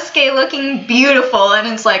Inosuke looking beautiful, and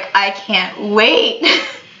it's like, I can't wait.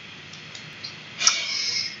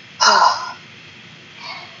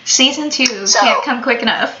 Season 2 can't come quick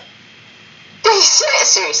enough.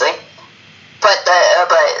 Seriously.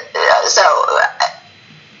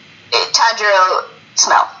 Tanjiro,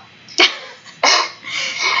 smell.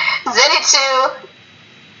 Zenitsu,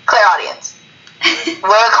 Clairaudience. We'll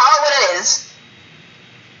call it what it is.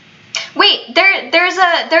 Wait, there's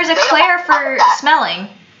a Claire for smelling.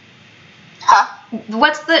 Huh?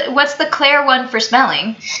 What's the Claire one for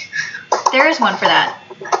smelling? There is one for that.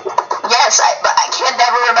 Yes, but I can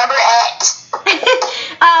never remember it.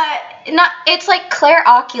 It's like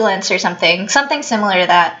Clairaudience or something similar to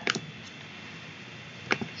that.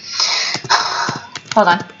 Hold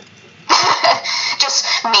on. Just.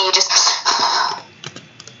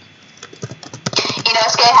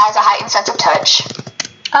 Inosuke has a heightened sense of touch.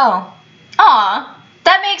 Oh. Aw.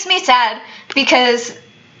 That makes me sad because,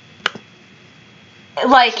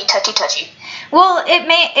 like, He touchy. well,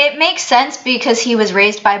 it makes sense because he was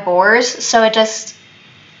raised by boars, so it just.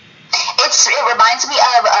 It reminds me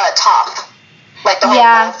of Toph. Like the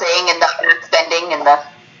whole thing and the earth bending and the.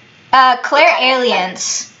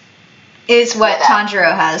 Clairaudience is what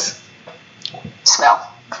Tanjiro has. Smell.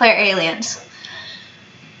 Clairaudience.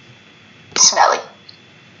 Smelly.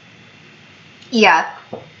 Yeah.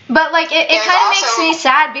 But, like, it kind of makes me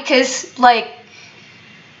sad because, like,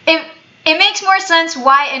 it makes more sense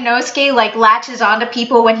why Inosuke, like, latches onto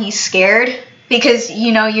people when he's scared. Because,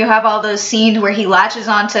 you know, you have all those scenes where he latches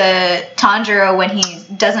onto Tanjiro when he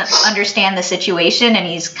doesn't understand the situation and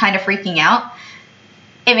he's kind of freaking out.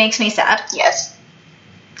 It makes me sad. Yes.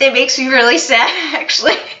 It makes me really sad,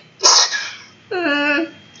 actually.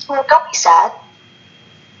 Well, don't be sad.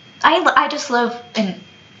 I just love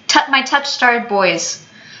my touch-starved boys.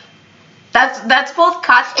 That's both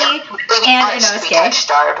Katsuki and Inosuke. Be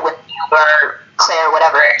touch-starved when you were Claire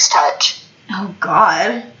whatever's touch. Oh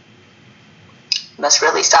God. Must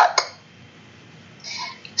really suck.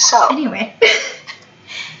 So. Anyway.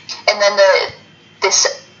 And then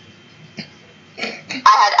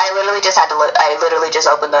I literally just had to look. I literally just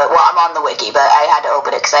opened the. Well, I'm on the wiki, but I had to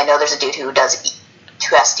open it because I know there's a dude who has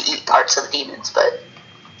to eat parts of the demons, but.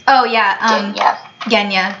 Oh yeah.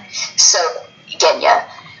 Genya. So Genya,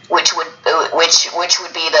 which would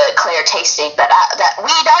be the Claire tasting that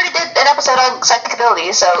we already did an episode on psychic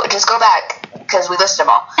abilities, so just go back because we listed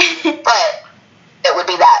them all. But it would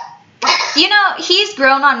be that. You know, he's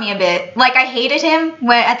grown on me a bit. Like, I hated him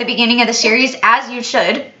at the beginning of the series, as you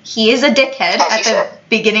should. He is a dickhead at the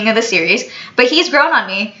beginning of the series, but he's grown on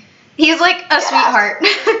me. He's like a sweetheart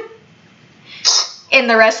in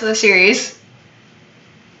the rest of the series.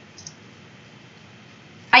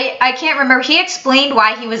 I can't remember. He explained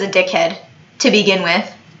why he was a dickhead to begin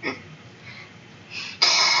with.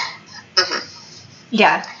 Mm-hmm.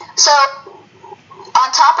 Yeah. So,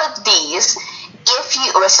 on top of these, if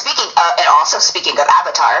you were speaking of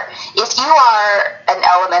Avatar, if you are an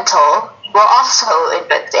elemental, you will also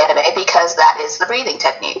invent anime because that is the breathing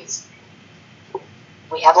techniques.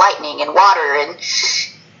 we have lightning and water and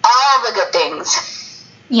all the good things.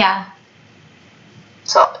 Yeah.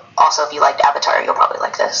 So, also, if you liked Avatar, you'll probably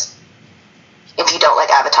like this. If you don't like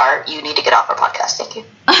Avatar, you need to get off our podcast. Thank you.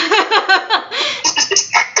 Because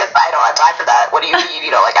I don't have time for that. What do you mean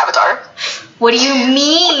you don't like Avatar? What do you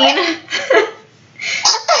mean?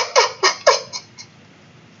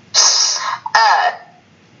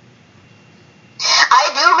 I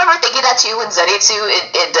do remember thinking that too when Zenitsu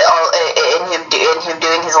in him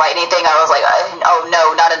doing his lightning thing. I was like, oh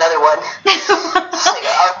no, not another one. Like,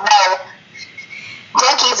 oh no,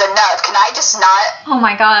 Denki's enough. Can I just not? Oh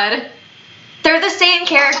my god, they're the same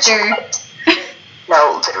character.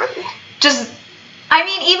 No, literally. Just, I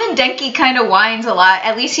mean, even Denki kind of whines a lot.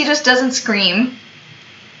 At least he just doesn't scream.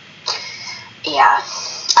 Yeah,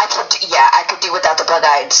 I could do without the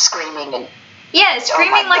bug-eyed screaming and. Yeah,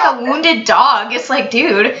 screaming like a wounded dog. It's like,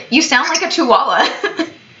 dude, you sound like a chihuahua.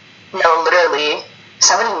 No, literally.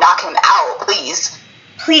 Somebody knock him out, please.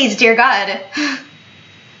 Please, dear God. And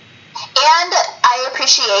I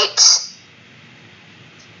appreciate.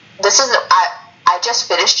 I just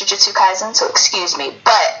finished Jujutsu Kaisen, so excuse me.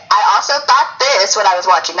 But I also thought this when I was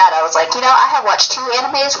watching that. I was like, I have watched 2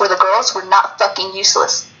 animes where the girls were not fucking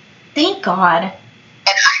useless. Thank God. And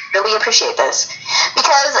I really appreciate this.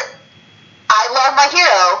 Because I love my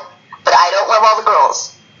hero, but I don't love all the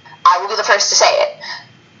girls. I will be the first to say it.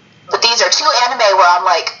 But these are 2 anime where I'm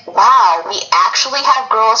like, wow, we actually have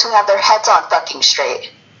girls who have their heads on fucking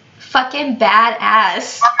straight. Fucking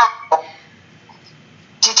badass.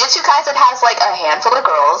 Jujutsu Kaisen has like a handful of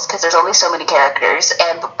girls, because there's only so many characters,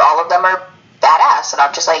 and all of them are badass. And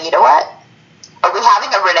I'm just like, you know what? Are we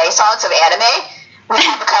having a renaissance of anime? We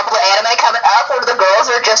have a couple of anime coming up where the girls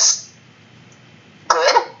are just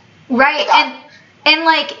good. Right, and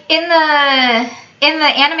like in the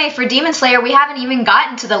anime for Demon Slayer, we haven't even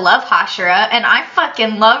gotten to the love Hashira, and I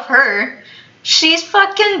fucking love her. She's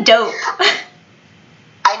fucking dope.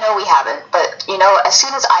 I know we haven't, but as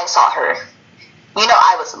soon as I saw her,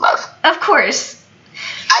 I was in love. Of course.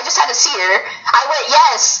 I just had to see her. I went,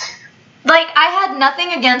 yes. Like, I had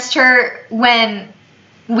nothing against her when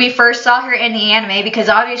we first saw her in the anime, because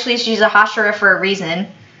obviously she's a Hashira for a reason.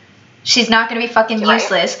 She's not gonna be fucking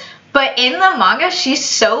useless. Right. But in the manga, she's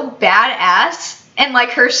so badass, and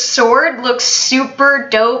like her sword looks super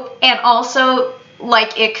dope, and also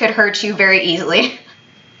like it could hurt you very easily.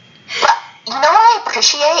 But you know what I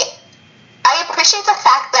appreciate? I appreciate the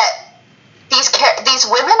fact that these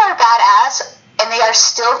women are badass, and they are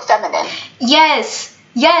still feminine. Yes,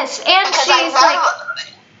 and because she's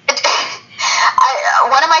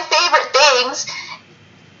one of my favorite things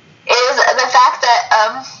is the fact that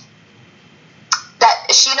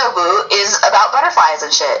that Shinobu is about butterflies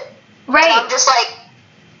and shit. Right. And I'm just like,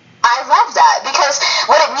 I love that, because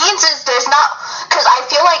what it means is there's not, because I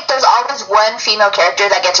feel like there's always one female character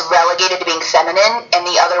that gets relegated to being feminine, and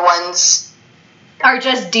the other ones are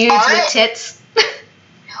just dudes with tits.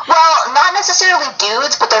 Well, not necessarily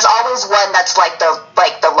dudes, but there's always one that's like the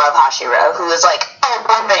love Hashira, who is like a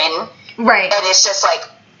woman. Right. And it's just like,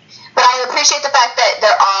 but I appreciate the fact that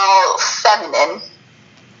they're all feminine.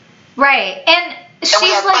 Right. And she's we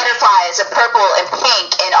have like butterflies and purple and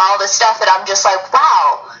pink and all this stuff, and I'm just like,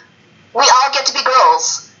 wow, we all get to be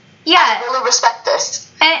girls. Yeah. I really respect this.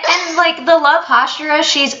 And like the love Hashira,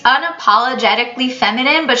 she's unapologetically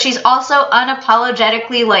feminine, but she's also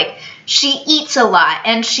unapologetically like, she eats a lot,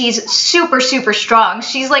 and she's super, super strong.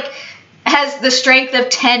 She's like, has the strength of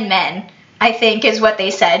 10 men, I think is what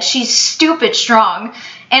they said. She's stupid strong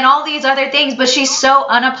and all these other things, but she's so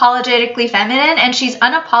unapologetically feminine, and she's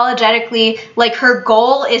unapologetically, like, her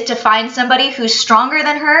goal is to find somebody who's stronger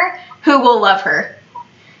than her, who will love her.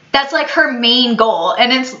 That's like her main goal,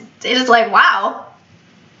 and it's like, wow.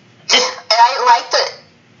 And I like the.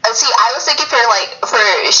 See, I was thinking for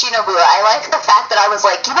Shinobu, I like the fact that I was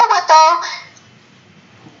like, you know what though?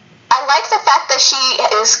 I like the fact that she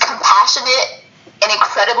is compassionate and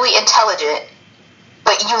incredibly intelligent,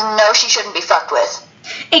 but she shouldn't be fucked with.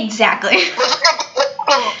 Exactly. It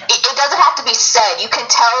doesn't have to be said. You can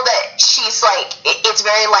tell that she's like, it's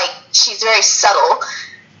very like, she's very subtle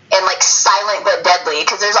and like silent but deadly,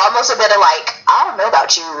 because there's almost a bit of like, I don't know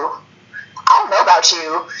about you.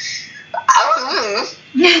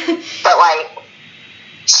 But like,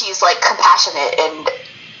 she's like compassionate and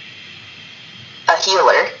a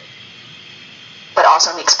healer, but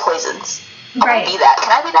also makes poisons. I want to be that.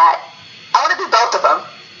 Can I be that? I want to be both of them.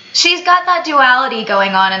 She's got that duality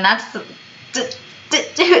going on, and that's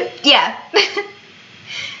yeah.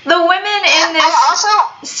 The women in this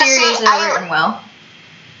series are written well.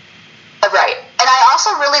 Right. And I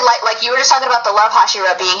also really like like, you were just talking about the love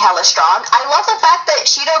Hashira being hella strong. I love the fact that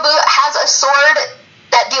Shinobu has a sword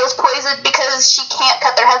that deals poison because she can't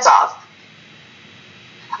cut their heads off.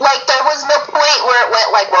 Like, there was no point where it went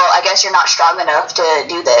like, well, I guess you're not strong enough to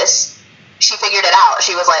do this. She figured it out.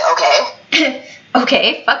 She was like, okay.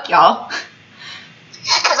 Okay, fuck y'all.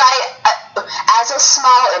 Because as a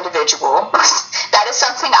small individual, that is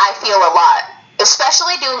something I feel a lot.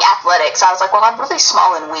 Especially doing athletics. I was like, well, I'm really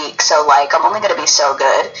small and weak, so, like, I'm only going to be so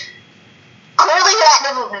good. Clearly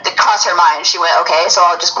that didn't cross her mind. She went, okay, so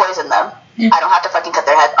I'll just poison them. I don't have to fucking cut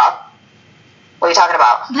their heads off. What are you talking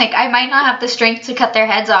about? Like, I might not have the strength to cut their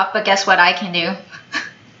heads off, but guess what I can do?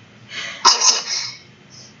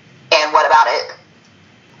 And what about it?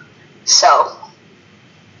 So,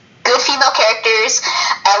 good female characters,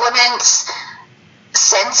 elements,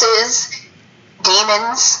 senses,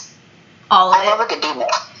 demons. All of it. I love a good demon.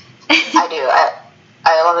 I do.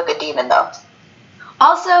 I love a good demon, though.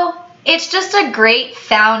 Also, it's just a great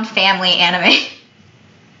found family anime.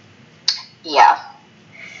 Yeah.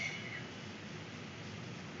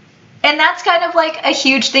 And that's kind of like a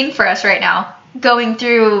huge thing for us right now. Going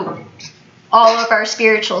through all of our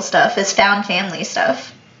spiritual stuff is found family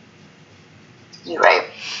stuff. You're right.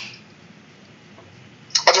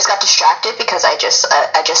 I just got distracted because I just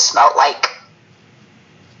smelled like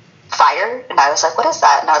fire, and I was like, what is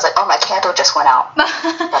that? And I was like, oh, my candle just went out.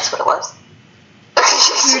 That's what it was.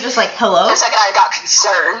 You were just like, hello? For a second, I got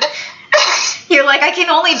concerned. You're like, I can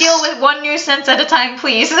only deal with one new sense at a time,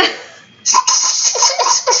 please.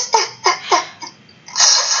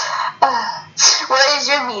 What is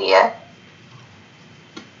your media?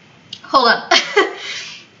 Hold on.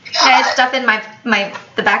 I had stuff in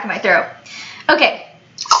the back of my throat. Okay,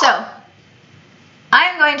 so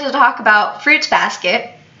I'm going to talk about Fruits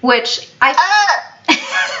Basket, which I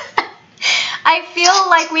feel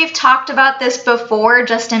like we've talked about this before,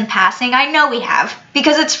 just in passing. I know we have,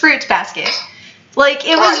 because it's Fruits Basket. Like,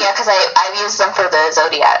 it was... Well, yeah, because I use them for the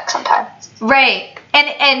Zodiac sometimes. Right.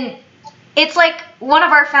 And it's like one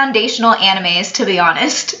of our foundational animes, to be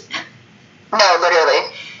honest. No,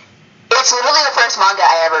 literally. It's literally the first manga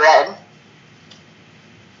I ever read.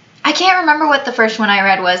 I can't remember what the first one I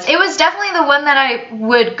read was. It was definitely the one that I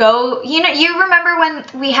would go... You know, you remember when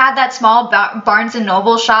we had that small Barnes &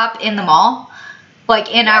 Noble shop in the mall?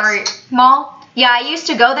 Like, in our mall? Yeah, I used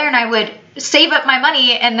to go there and I would save up my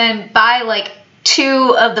money and then buy, like,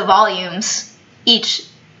 2 of the volumes each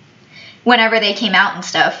whenever they came out and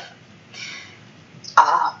stuff.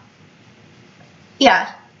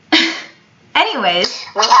 Yeah. Anyways.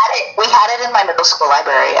 We had it in my middle school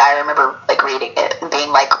library. I remember, like, reading it and being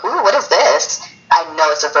like, ooh, what is this? I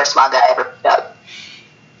know it's the first manga I ever picked up.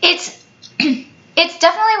 It's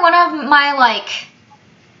definitely one of my, like,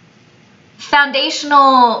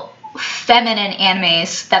 foundational feminine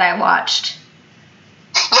animes that I watched.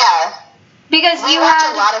 Yeah. Because we you watch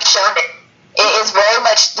had... a lot of shonen. It is very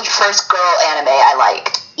much the first girl anime I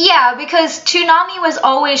liked. Yeah, because Toonami was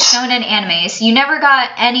always shonen animes. You never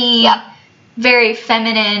got any very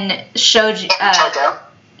feminine shoujo.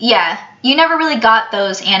 Yeah, you never really got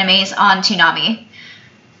those animes on Toonami.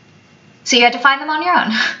 So you had to find them on your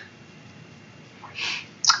own.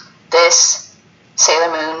 This,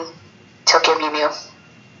 Sailor Moon, Tokyo Mew Mew.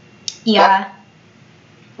 Yeah. Yep.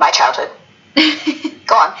 My childhood.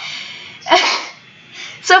 Go on.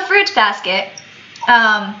 So Fruits Basket,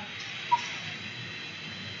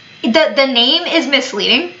 the name is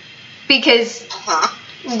misleading because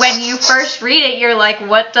when you first read it, you're like,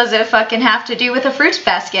 what does it fucking have to do with a fruits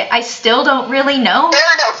basket? I still don't really know. There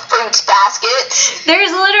are no fruits baskets.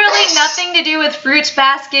 There's literally nothing to do with fruits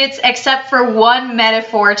baskets except for one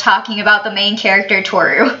metaphor talking about the main character,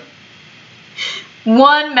 Toru.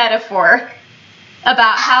 One metaphor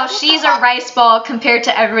about how she's a rice ball compared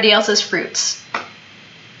to everybody else's fruits.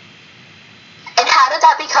 And how did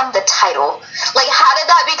that become the title? Like, how did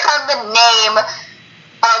that become the name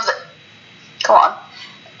of... Go on.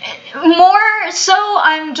 More so,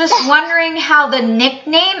 I'm just wondering how the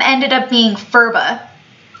nickname ended up being Furba.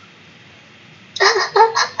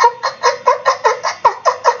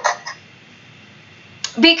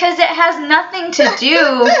 Because it has nothing to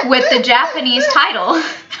do with the Japanese title.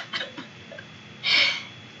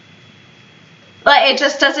 Like, it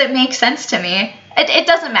just doesn't make sense to me. It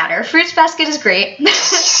doesn't matter. Fruits Basket is great. It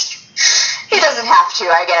doesn't have to,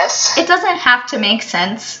 I guess. It doesn't have to make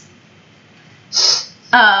sense.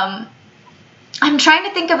 I'm trying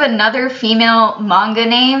to think of another female manga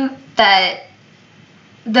name that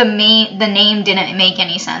the name didn't make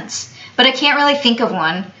any sense. But I can't really think of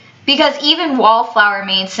one. Because even Wallflower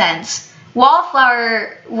made sense.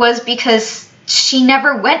 Wallflower was because she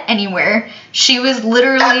never went anywhere. She was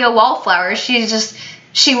literally a wallflower.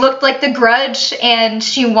 She looked like the Grudge, and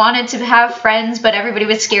she wanted to have friends, but everybody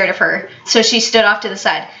was scared of her, so she stood off to the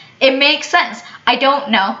side. It makes sense. I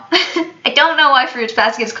don't know. I don't know why Fruits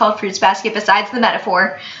Basket is called Fruits Basket besides the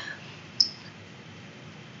metaphor.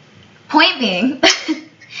 Point being,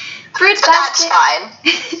 Fruits Basket. That's fine.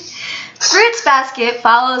 Fruits Basket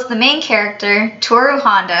follows the main character, Toru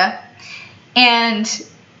Honda, and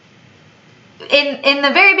in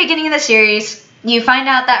the very beginning of the series, you find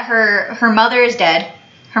out that her mother is dead.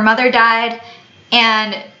 Her mother died,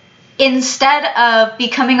 and instead of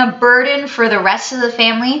becoming a burden for the rest of the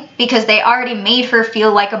family, because they already made her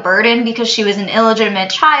feel like a burden because she was an illegitimate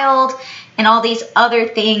child and all these other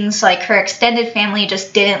things, like her extended family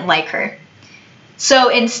just didn't like her. So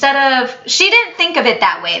instead of, she didn't think of it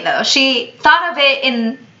that way though. She thought of it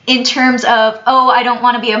in terms of, oh, I don't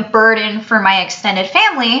want to be a burden for my extended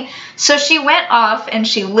family. So she went off and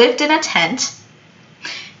she lived in a tent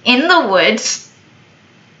in the woods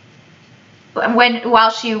while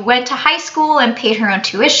she went to high school and paid her own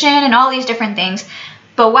tuition and all these different things.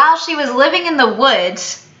 But while she was living in the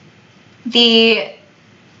woods,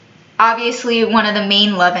 obviously one of the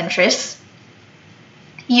main love interests,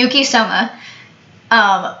 Yuki Soma,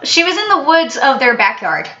 she was in the woods of their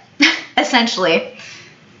backyard, essentially.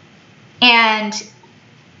 And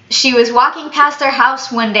she was walking past their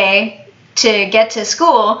house one day to get to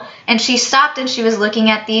school, and she stopped and she was looking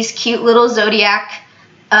at these cute little Zodiac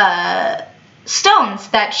stones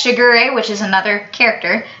that Shigure, which is another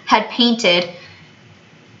character, had painted.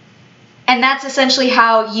 And that's essentially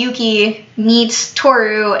how Yuki meets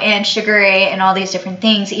Toru and Shigure and all these different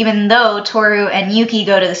things, even though Toru and Yuki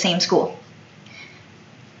go to the same school.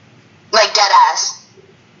 Like dead ass.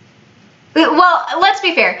 Well, let's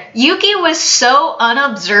be fair. Yuki was so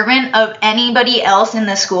unobservant of anybody else in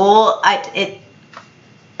the school, it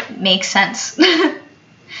makes sense.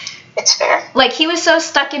 It's fair. Like, he was so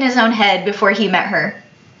stuck in his own head before he met her.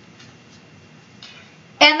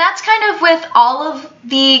 And that's kind of with all of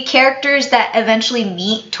the characters that eventually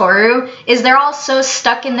meet Toru, is they're all so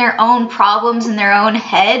stuck in their own problems in their own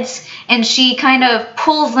heads, and she kind of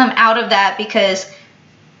pulls them out of that because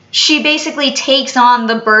she basically takes on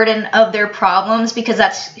the burden of their problems because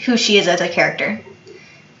that's who she is as a character.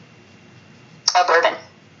 A burden.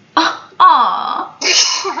 Aw.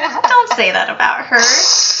 Don't say that about her.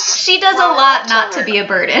 She does a lot not to be a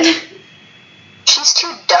burden. She's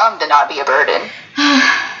too dumb to not be a burden.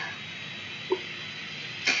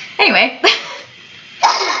 Anyway.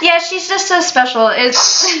 Yeah, she's just so special.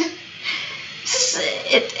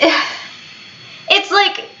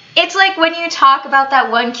 It's like when you talk about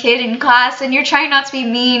that one kid in class and you're trying not to be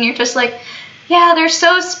mean, you're just like, yeah, they're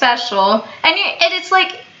so special. And it's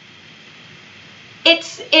like,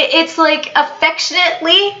 it's like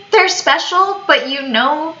affectionately they're special, but you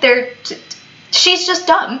know she's just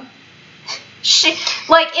dumb.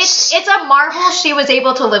 It's a marvel she was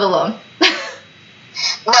able to live alone.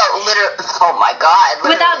 No, literally. Oh my god.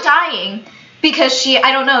 Literally. Without dying. Because she,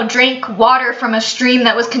 I don't know, drank water from a stream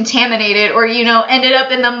that was contaminated, or, ended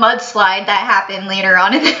up in the mudslide that happened later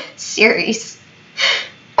on in the series.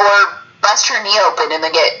 Or bust her knee open and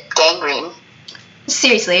then get gangrene.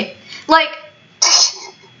 Seriously. Like,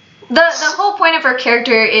 the whole point of her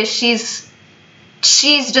character is she's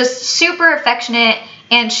just super affectionate,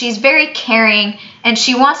 and she's very caring, and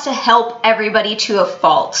she wants to help everybody to a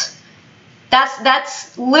fault.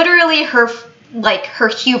 That's literally her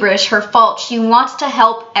hubris, her fault. She wants to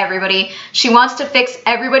help everybody. She wants to fix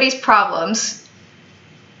everybody's problems.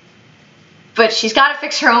 But she's got to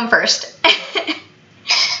fix her own first.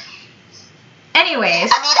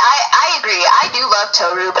 Anyways. I mean, I agree. I do love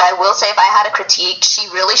Toru, but I will say if I had a critique, she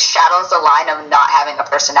really straddles the line of not having a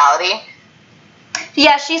personality.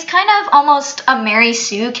 Yeah, she's kind of almost a Mary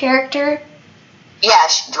Sue character. Yeah,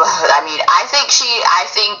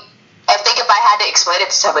 I think if I had to explain it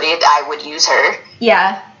to somebody, I would use her.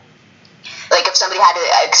 Yeah. Like, if somebody had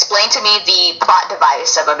to explain to me the plot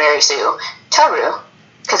device of a Mary Sue, Toru.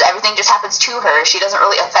 Because everything just happens to her. She doesn't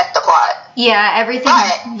really affect the plot. Yeah, everything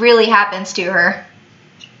really happens to her.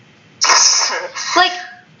 Like,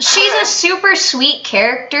 she's a super sweet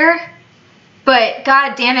character, but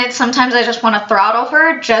god damn it, sometimes I just want to throttle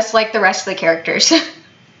her, just like the rest of the characters.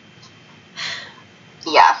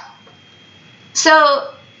 Yeah. So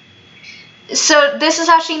this is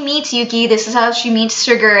how she meets Yuki, this is how she meets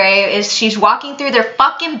Shigure, is she's walking through their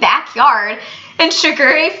fucking backyard, and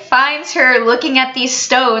Shigure finds her looking at these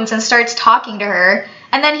stones and starts talking to her,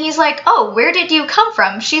 and then he's like, oh, where did you come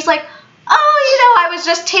from? She's like, oh, I was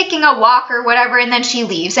just taking a walk or whatever, and then she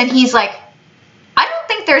leaves, and he's like, I don't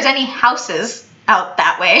think there's any houses out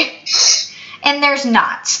that way. And there's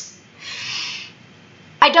not.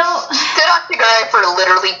 I don't... Good on Shigure for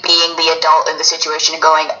literally being the adult in the situation and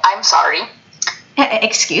going, I'm sorry.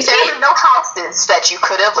 Excuse me? There are no houses that you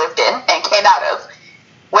could have lived in and came out of.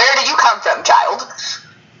 Where did you come from, child?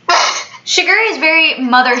 Shigure is very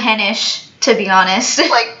mother henish, to be honest.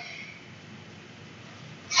 Like,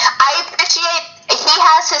 I appreciate, he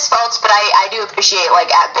has his faults, but I do appreciate,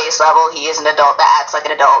 like, at base level, he is an adult that acts like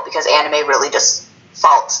an adult, because anime really just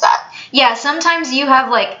faults that. Yeah, sometimes you have,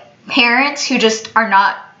 like, parents who just are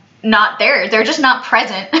not there. They're just not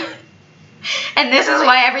present. And this is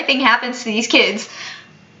why everything happens to these kids.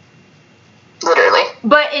 Literally.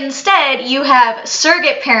 But instead, you have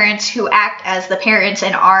surrogate parents who act as the parents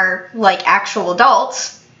and are, like, actual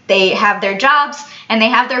adults. They have their jobs, and they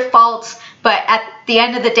have their faults, but at the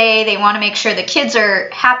end of the day, they want to make sure the kids are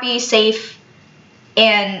happy, safe,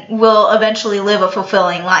 and will eventually live a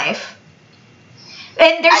fulfilling life.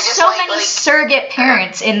 And there's so many surrogate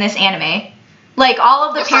parents in this anime. Like, all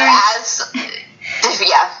of the parents...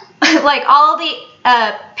 yeah. Like, all the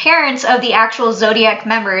parents of the actual Zodiac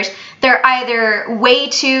members, they're either way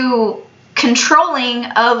too controlling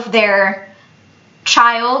of their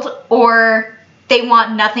child, or they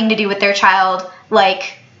want nothing to do with their child,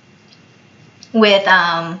 like with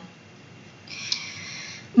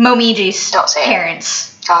Momiji's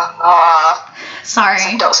parents.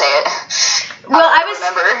 Sorry. Don't say it. Well,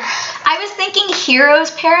 I was thinking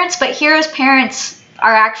Hiro's parents, but Hiro's parents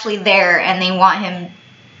are actually there and they want him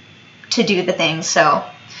to do the things, so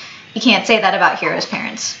you can't say that about Hiro's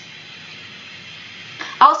parents.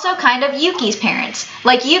 Also, kind of Yuki's parents.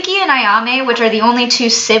 Like, Yuki and Ayame, which are the only two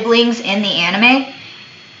siblings in the anime,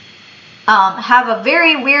 have a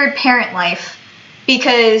very weird parent life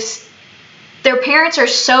because their parents are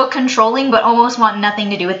so controlling but almost want nothing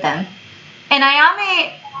to do with them. And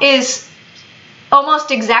Ayame is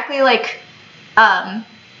almost exactly like the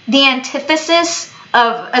antithesis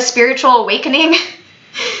of a spiritual awakening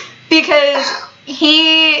because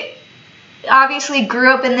he obviously grew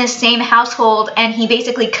up in this same household and he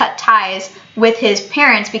basically cut ties with his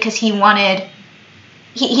parents because he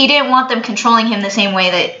didn't want them controlling him the same way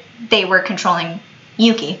that they were controlling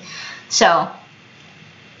Yuki. So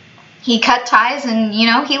he cut ties and,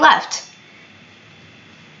 he left.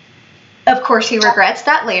 Of course, he regrets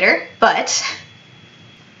that later, but...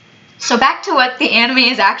 So back to what the anime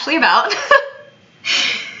is actually about.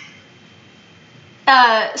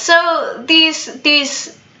 So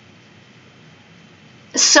these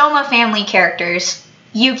Soma family characters,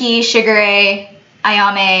 Yuki, Shigure,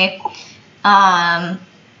 Ayame,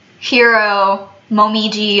 Hiro,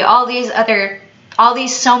 Momiji, all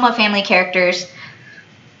these Soma family characters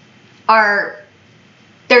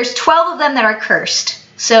there's 12 of them that are cursed.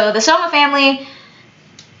 So the Soma family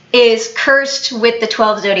is cursed with the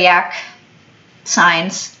 12 Zodiac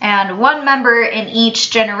signs, and one member in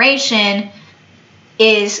each generation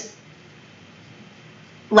is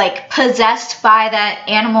like possessed by that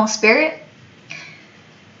animal spirit.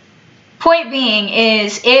 Point being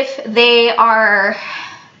is if they are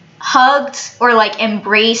hugged or like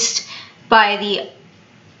embraced by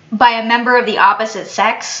a member of the opposite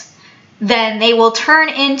sex, then they will turn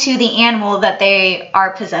into the animal that they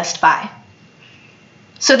are possessed by.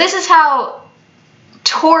 So this is how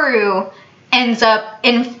Toru ends up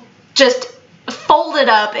just folded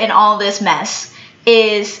up in all this mess,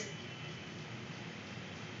 is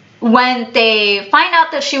when they find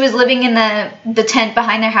out that she was living in the tent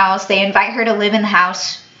behind their house, they invite her to live in the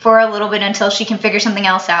house for a little bit until she can figure something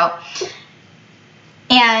else out.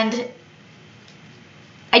 And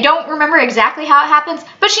I don't remember exactly how it happens,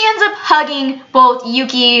 but she ends up hugging both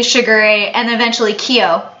Yuki, Shigure, and eventually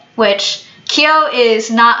Kyo, which Kyo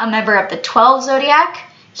is not a member of the 12 Zodiac.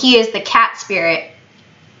 He is the cat spirit,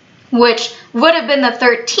 which would have been the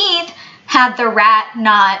 13th had the rat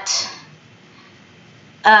not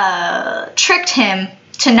tricked him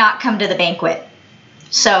to not come to the banquet.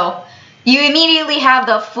 So you immediately have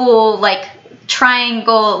the full like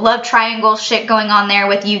love triangle shit going on there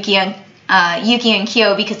with Yuki and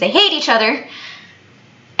Kyo because they hate each other,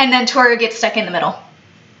 and then Toru gets stuck in the middle.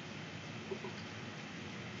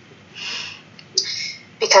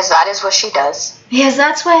 Because that is what she does. Yes,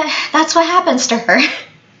 that's what happens to her.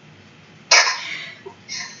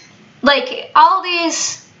 Like,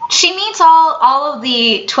 she meets all of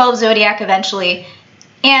the 12 Zodiac eventually,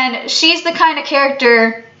 and she's the kind of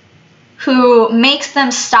character who makes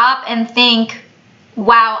them stop and think,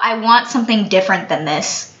 wow, I want something different than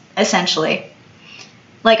this, essentially.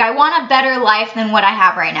 Like, I want a better life than what I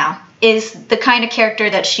have right now, is the kind of character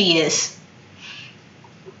that she is.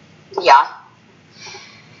 Yeah.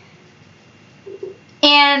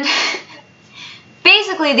 And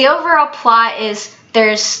basically, the overall plot is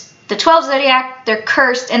there's the 12 Zodiac, they're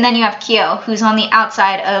cursed, and then you have Kyo, who's on the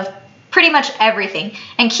outside of pretty much everything.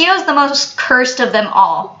 And Kyo's the most cursed of them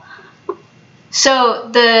all. So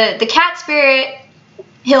the cat spirit,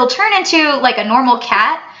 he'll turn into like a normal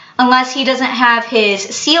cat unless he doesn't have his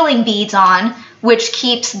sealing beads on, which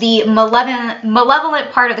keeps the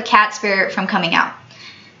malevolent part of the cat spirit from coming out.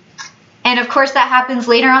 And of course that happens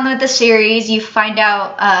later on with the series. You find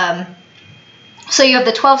out, so you have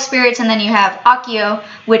the 12 spirits, and then you have Akio,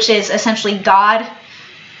 which is essentially God,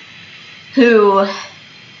 who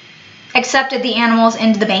accepted the animals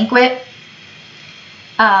into the banquet.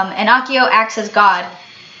 And Akio acts as God.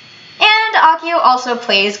 And Akio also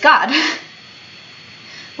plays God.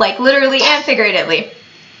 Like literally and figuratively.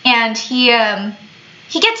 And he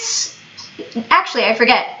gets, actually I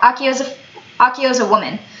forget, Akio's a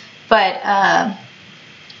woman. But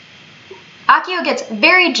Akio gets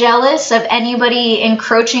very jealous of anybody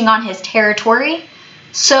encroaching on his territory.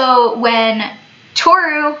 So when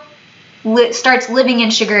Toru starts living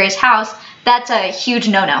in Shigure's house, that's a huge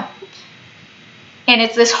no-no. And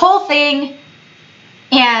it's this whole thing,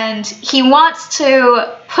 and he wants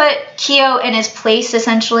to put Kyo in his place,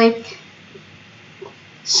 essentially.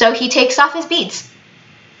 So he takes off his beads.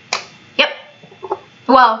 Yep.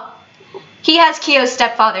 Well, he has Kyo's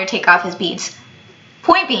stepfather take off his beads.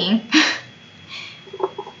 Point being,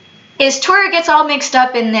 is Toru gets all mixed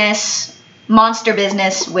up in this monster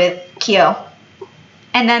business with Kyo.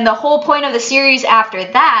 And then the whole point of the series after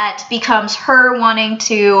that becomes her wanting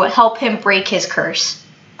to help him break his curse.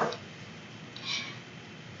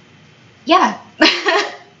 Yeah.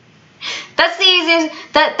 That's the easiest.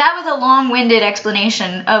 That was a long-winded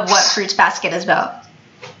explanation of what Fruits Basket is about.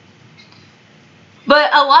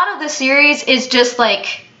 But a lot of the series is just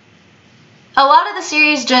like,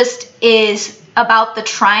 is about the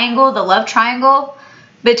triangle, the love triangle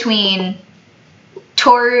between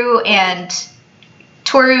Toru, Kyo,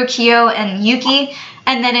 and Yuki.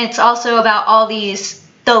 And then it's also about all the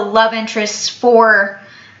love interests for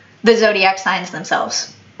the zodiac signs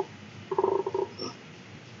themselves.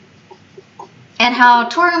 And how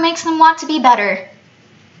Toru makes them want to be better.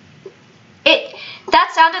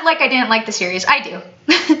 That sounded like I didn't like the series. I do.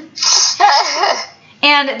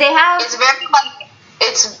 And they have... It's very like...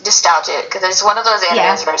 It's nostalgic, because it's one of those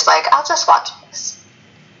animes where it's like, I'll just watch this.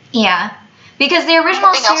 Yeah. Because the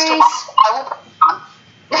original series... I will put it on.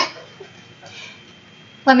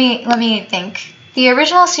 Let me think. The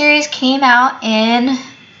original series came out in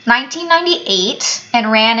 1998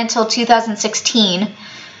 and ran until 2016.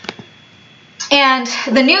 And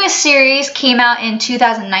the newest series came out in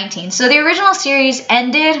 2019. So the original series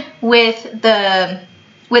ended with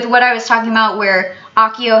what I was talking about, where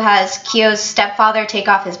Akio has Kyo's stepfather take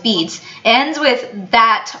off his beads. It ends with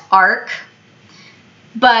that arc.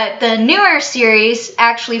 But the newer series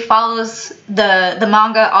actually follows the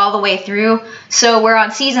manga all the way through. So we're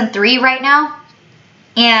on season 3 right now.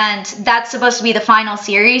 And that's supposed to be the final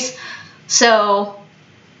series. So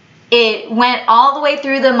it went all the way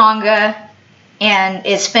through the manga and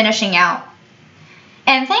is finishing out.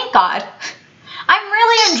 And thank God. I'm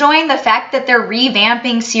really enjoying the fact that they're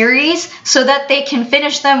revamping series so that they can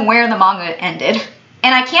finish them where the manga ended.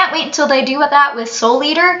 And I can't wait until they do that with Soul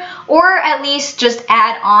Eater, or at least just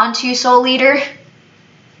add on to Soul Eater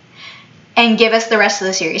and give us the rest of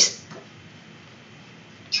the series.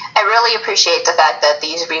 I really appreciate the fact that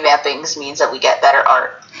these revampings means that we get better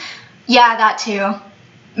art. Yeah, that too.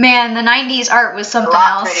 Man, the 90s art was something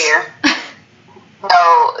else. Prettier.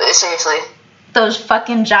 No, seriously. Those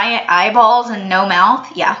fucking giant eyeballs and no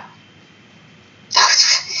mouth? Yeah.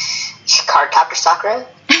 Cardcaptor Sakura?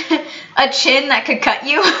 A chin that could cut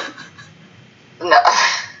you? No.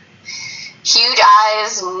 Huge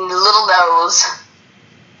eyes, little nose,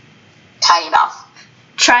 tiny mouth.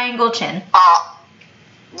 Triangle chin.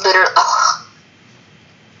 Literally.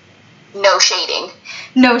 No shading.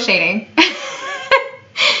 No shading.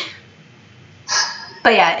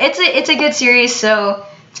 But yeah, it's a good series. So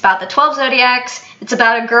it's about the 12 Zodiacs. It's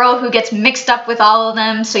about a girl who gets mixed up with all of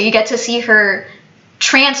them. So you get to see her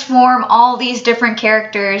transform all these different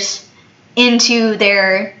characters into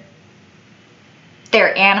their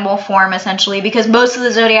animal form, essentially, because most of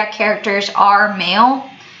the Zodiac characters are male.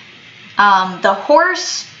 The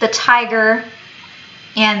horse, the tiger,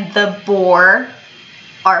 and the boar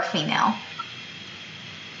are female.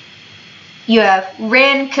 You have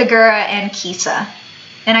Rin, Kagura, and Kisa.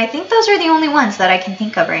 And I think those are the only ones that I can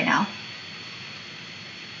think of right now.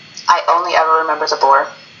 I only ever remember the boar.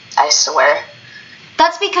 I swear.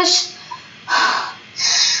 That's because she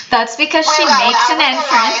makes an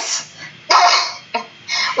entrance.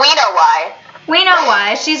 We know why. We know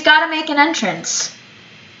why. She's got to make an entrance.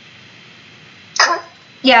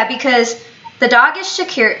 Yeah, because the dog is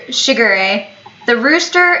Shigure. The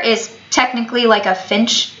rooster is technically like a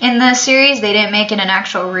finch in the series. They didn't make it an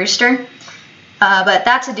actual rooster. But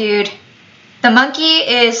that's a dude. The monkey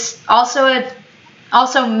is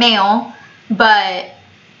also male, but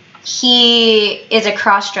he is a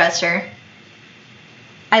cross-dresser.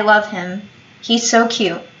 I love him. He's so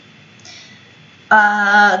cute.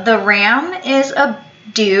 The ram is a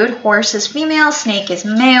dude. Horse is female. Snake is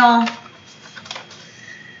male.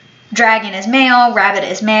 Dragon is male. Rabbit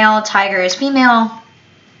is male. Tiger is female.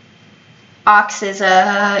 Ox is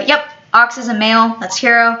a male. That's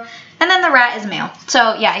Hero. And then the rat is male.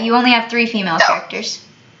 So yeah, you only have 3 female characters.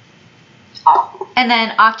 Oh. And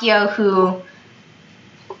then Akio, who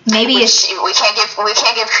maybe we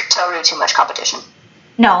can't give Toru too much competition.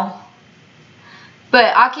 No.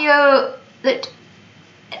 But Akio,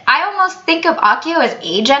 I almost think of Akio as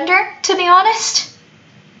agender, to be honest.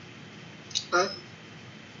 Mm.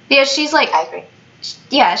 Yeah, she's like. I agree.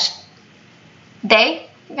 Yeah, they.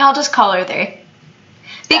 I'll just call her they.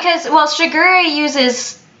 Because Shigure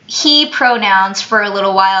uses he pronouns for a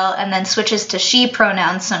little while and then switches to she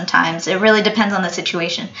pronouns sometimes. It really depends on the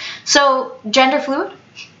situation. So, gender fluid.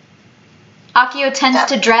 Akio tends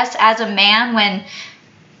to dress as a man when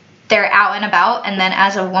they're out and about, and then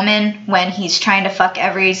as a woman when he's trying to fuck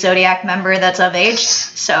every Zodiac member that's of age.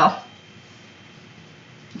 So,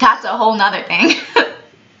 that's a whole nother thing.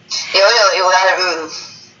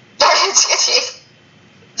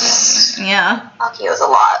 Yeah. Akio's a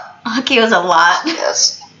lot. Akio's a lot.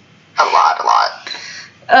 Yes. A lot.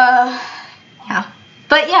 Yeah.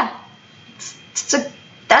 But yeah,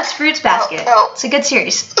 that's Fruits Basket. It's a good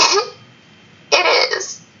series. It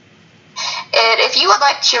is. And if you would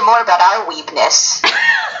like to hear more about our weebness,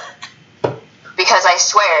 because I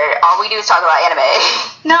swear, all we do is talk about anime.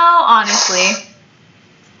 No, honestly.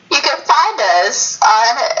 You can find us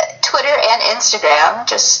on Twitter and Instagram,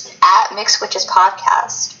 just at Mixed Witches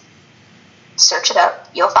Podcast. Search it up,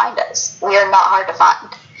 you'll find us. We are not hard to find.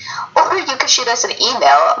 Or you can shoot us an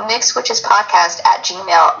email,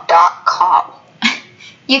 mixedwitchespodcast@gmail.com.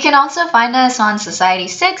 You can also find us on Society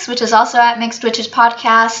 6, which is also at Mixed Witches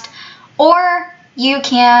Podcast. Or you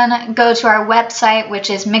can go to our website, which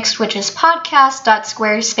is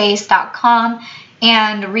mixedwitchespodcast.squarespace.com,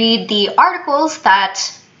 and read the articles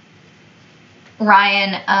that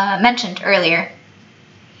Ryan mentioned earlier.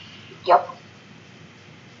 Yep.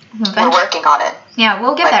 We're working on it. Yeah,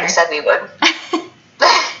 we'll get better. Like we said we would.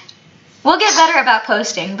 We'll get better about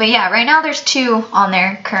posting. But yeah, right now there's 2 on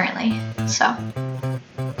there currently. So.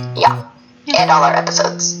 Yeah. And all our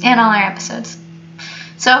episodes.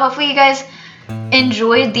 So hopefully you guys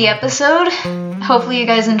enjoyed the episode. Hopefully you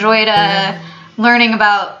guys enjoyed learning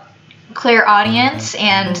about Clairaudience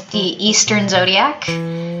and the Eastern Zodiac.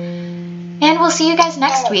 And we'll see you guys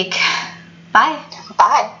next week. Bye.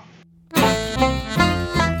 Bye.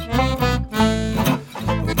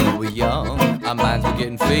 When we were young, our minds were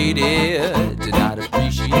getting faded. Did not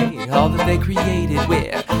appreciate all that they created.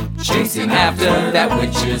 We're chasing after that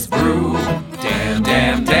witch's brew. Damn,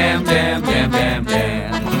 damn, damn, damn, damn, damn,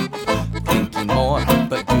 damn. Thinking more,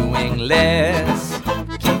 but doing less.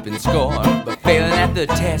 Keeping score, but failing at the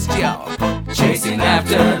test, y'all. Chasing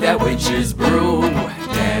after that witch's brew.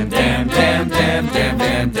 Damn, damn, damn, damn, damn,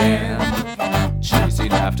 damn, damn.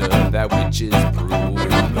 Chasing after that witch's brew.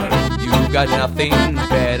 You got nothing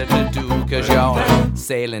better to do, 'cause you're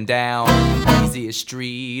sailing down the easiest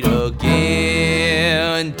street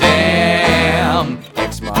again. Damn,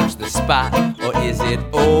 X marks the spot, or is it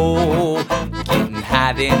O? Getting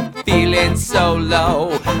high then feeling so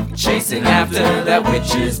low. Chasing after that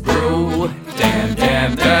witch's brew. Damn,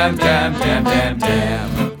 damn, damn, damn, damn, damn,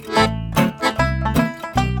 damn.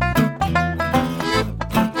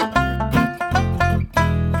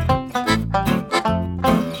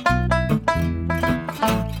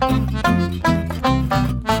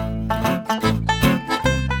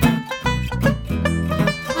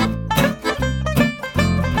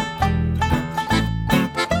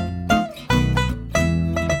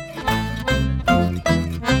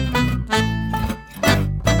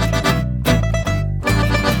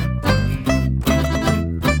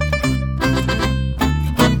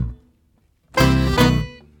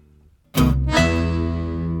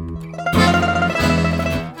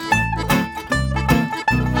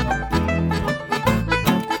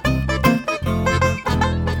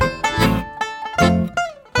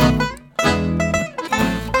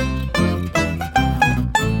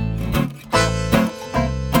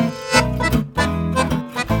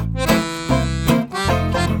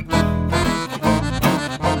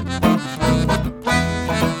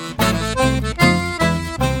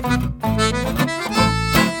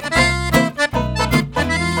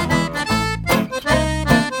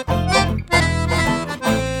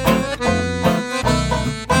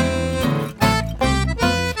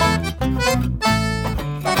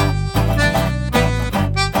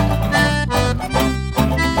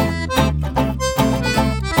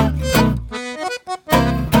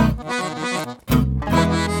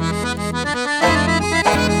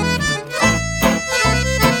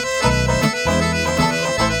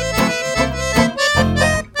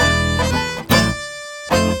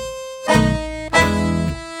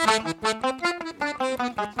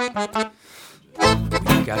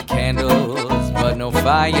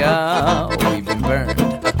 We've been burned,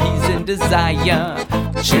 appeasing desire,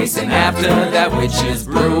 chasing after that witch's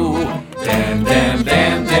brew. Damn, damn,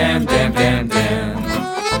 damn, damn, damn, damn, damn.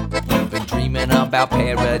 Been dreaming about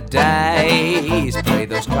paradise. Play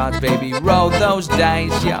those cards, baby, roll those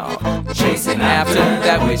dice, y'all. Chasing after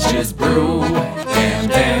that witch's brew. Damn,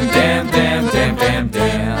 damn, damn, damn, damn, damn,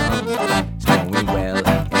 damn. It's going well,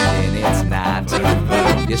 and then it's not.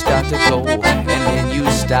 You start to go, and then you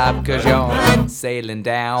stop, 'cause you're sailing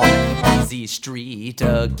down easy street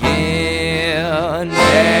again.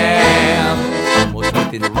 Damn, almost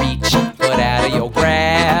within reach, but out of your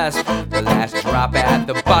grasp. The last drop at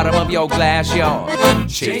the bottom of your glass, you're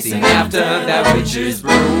chasing after that witch's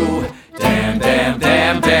brew. Damn, damn,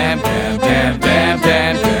 damn, damn, damn.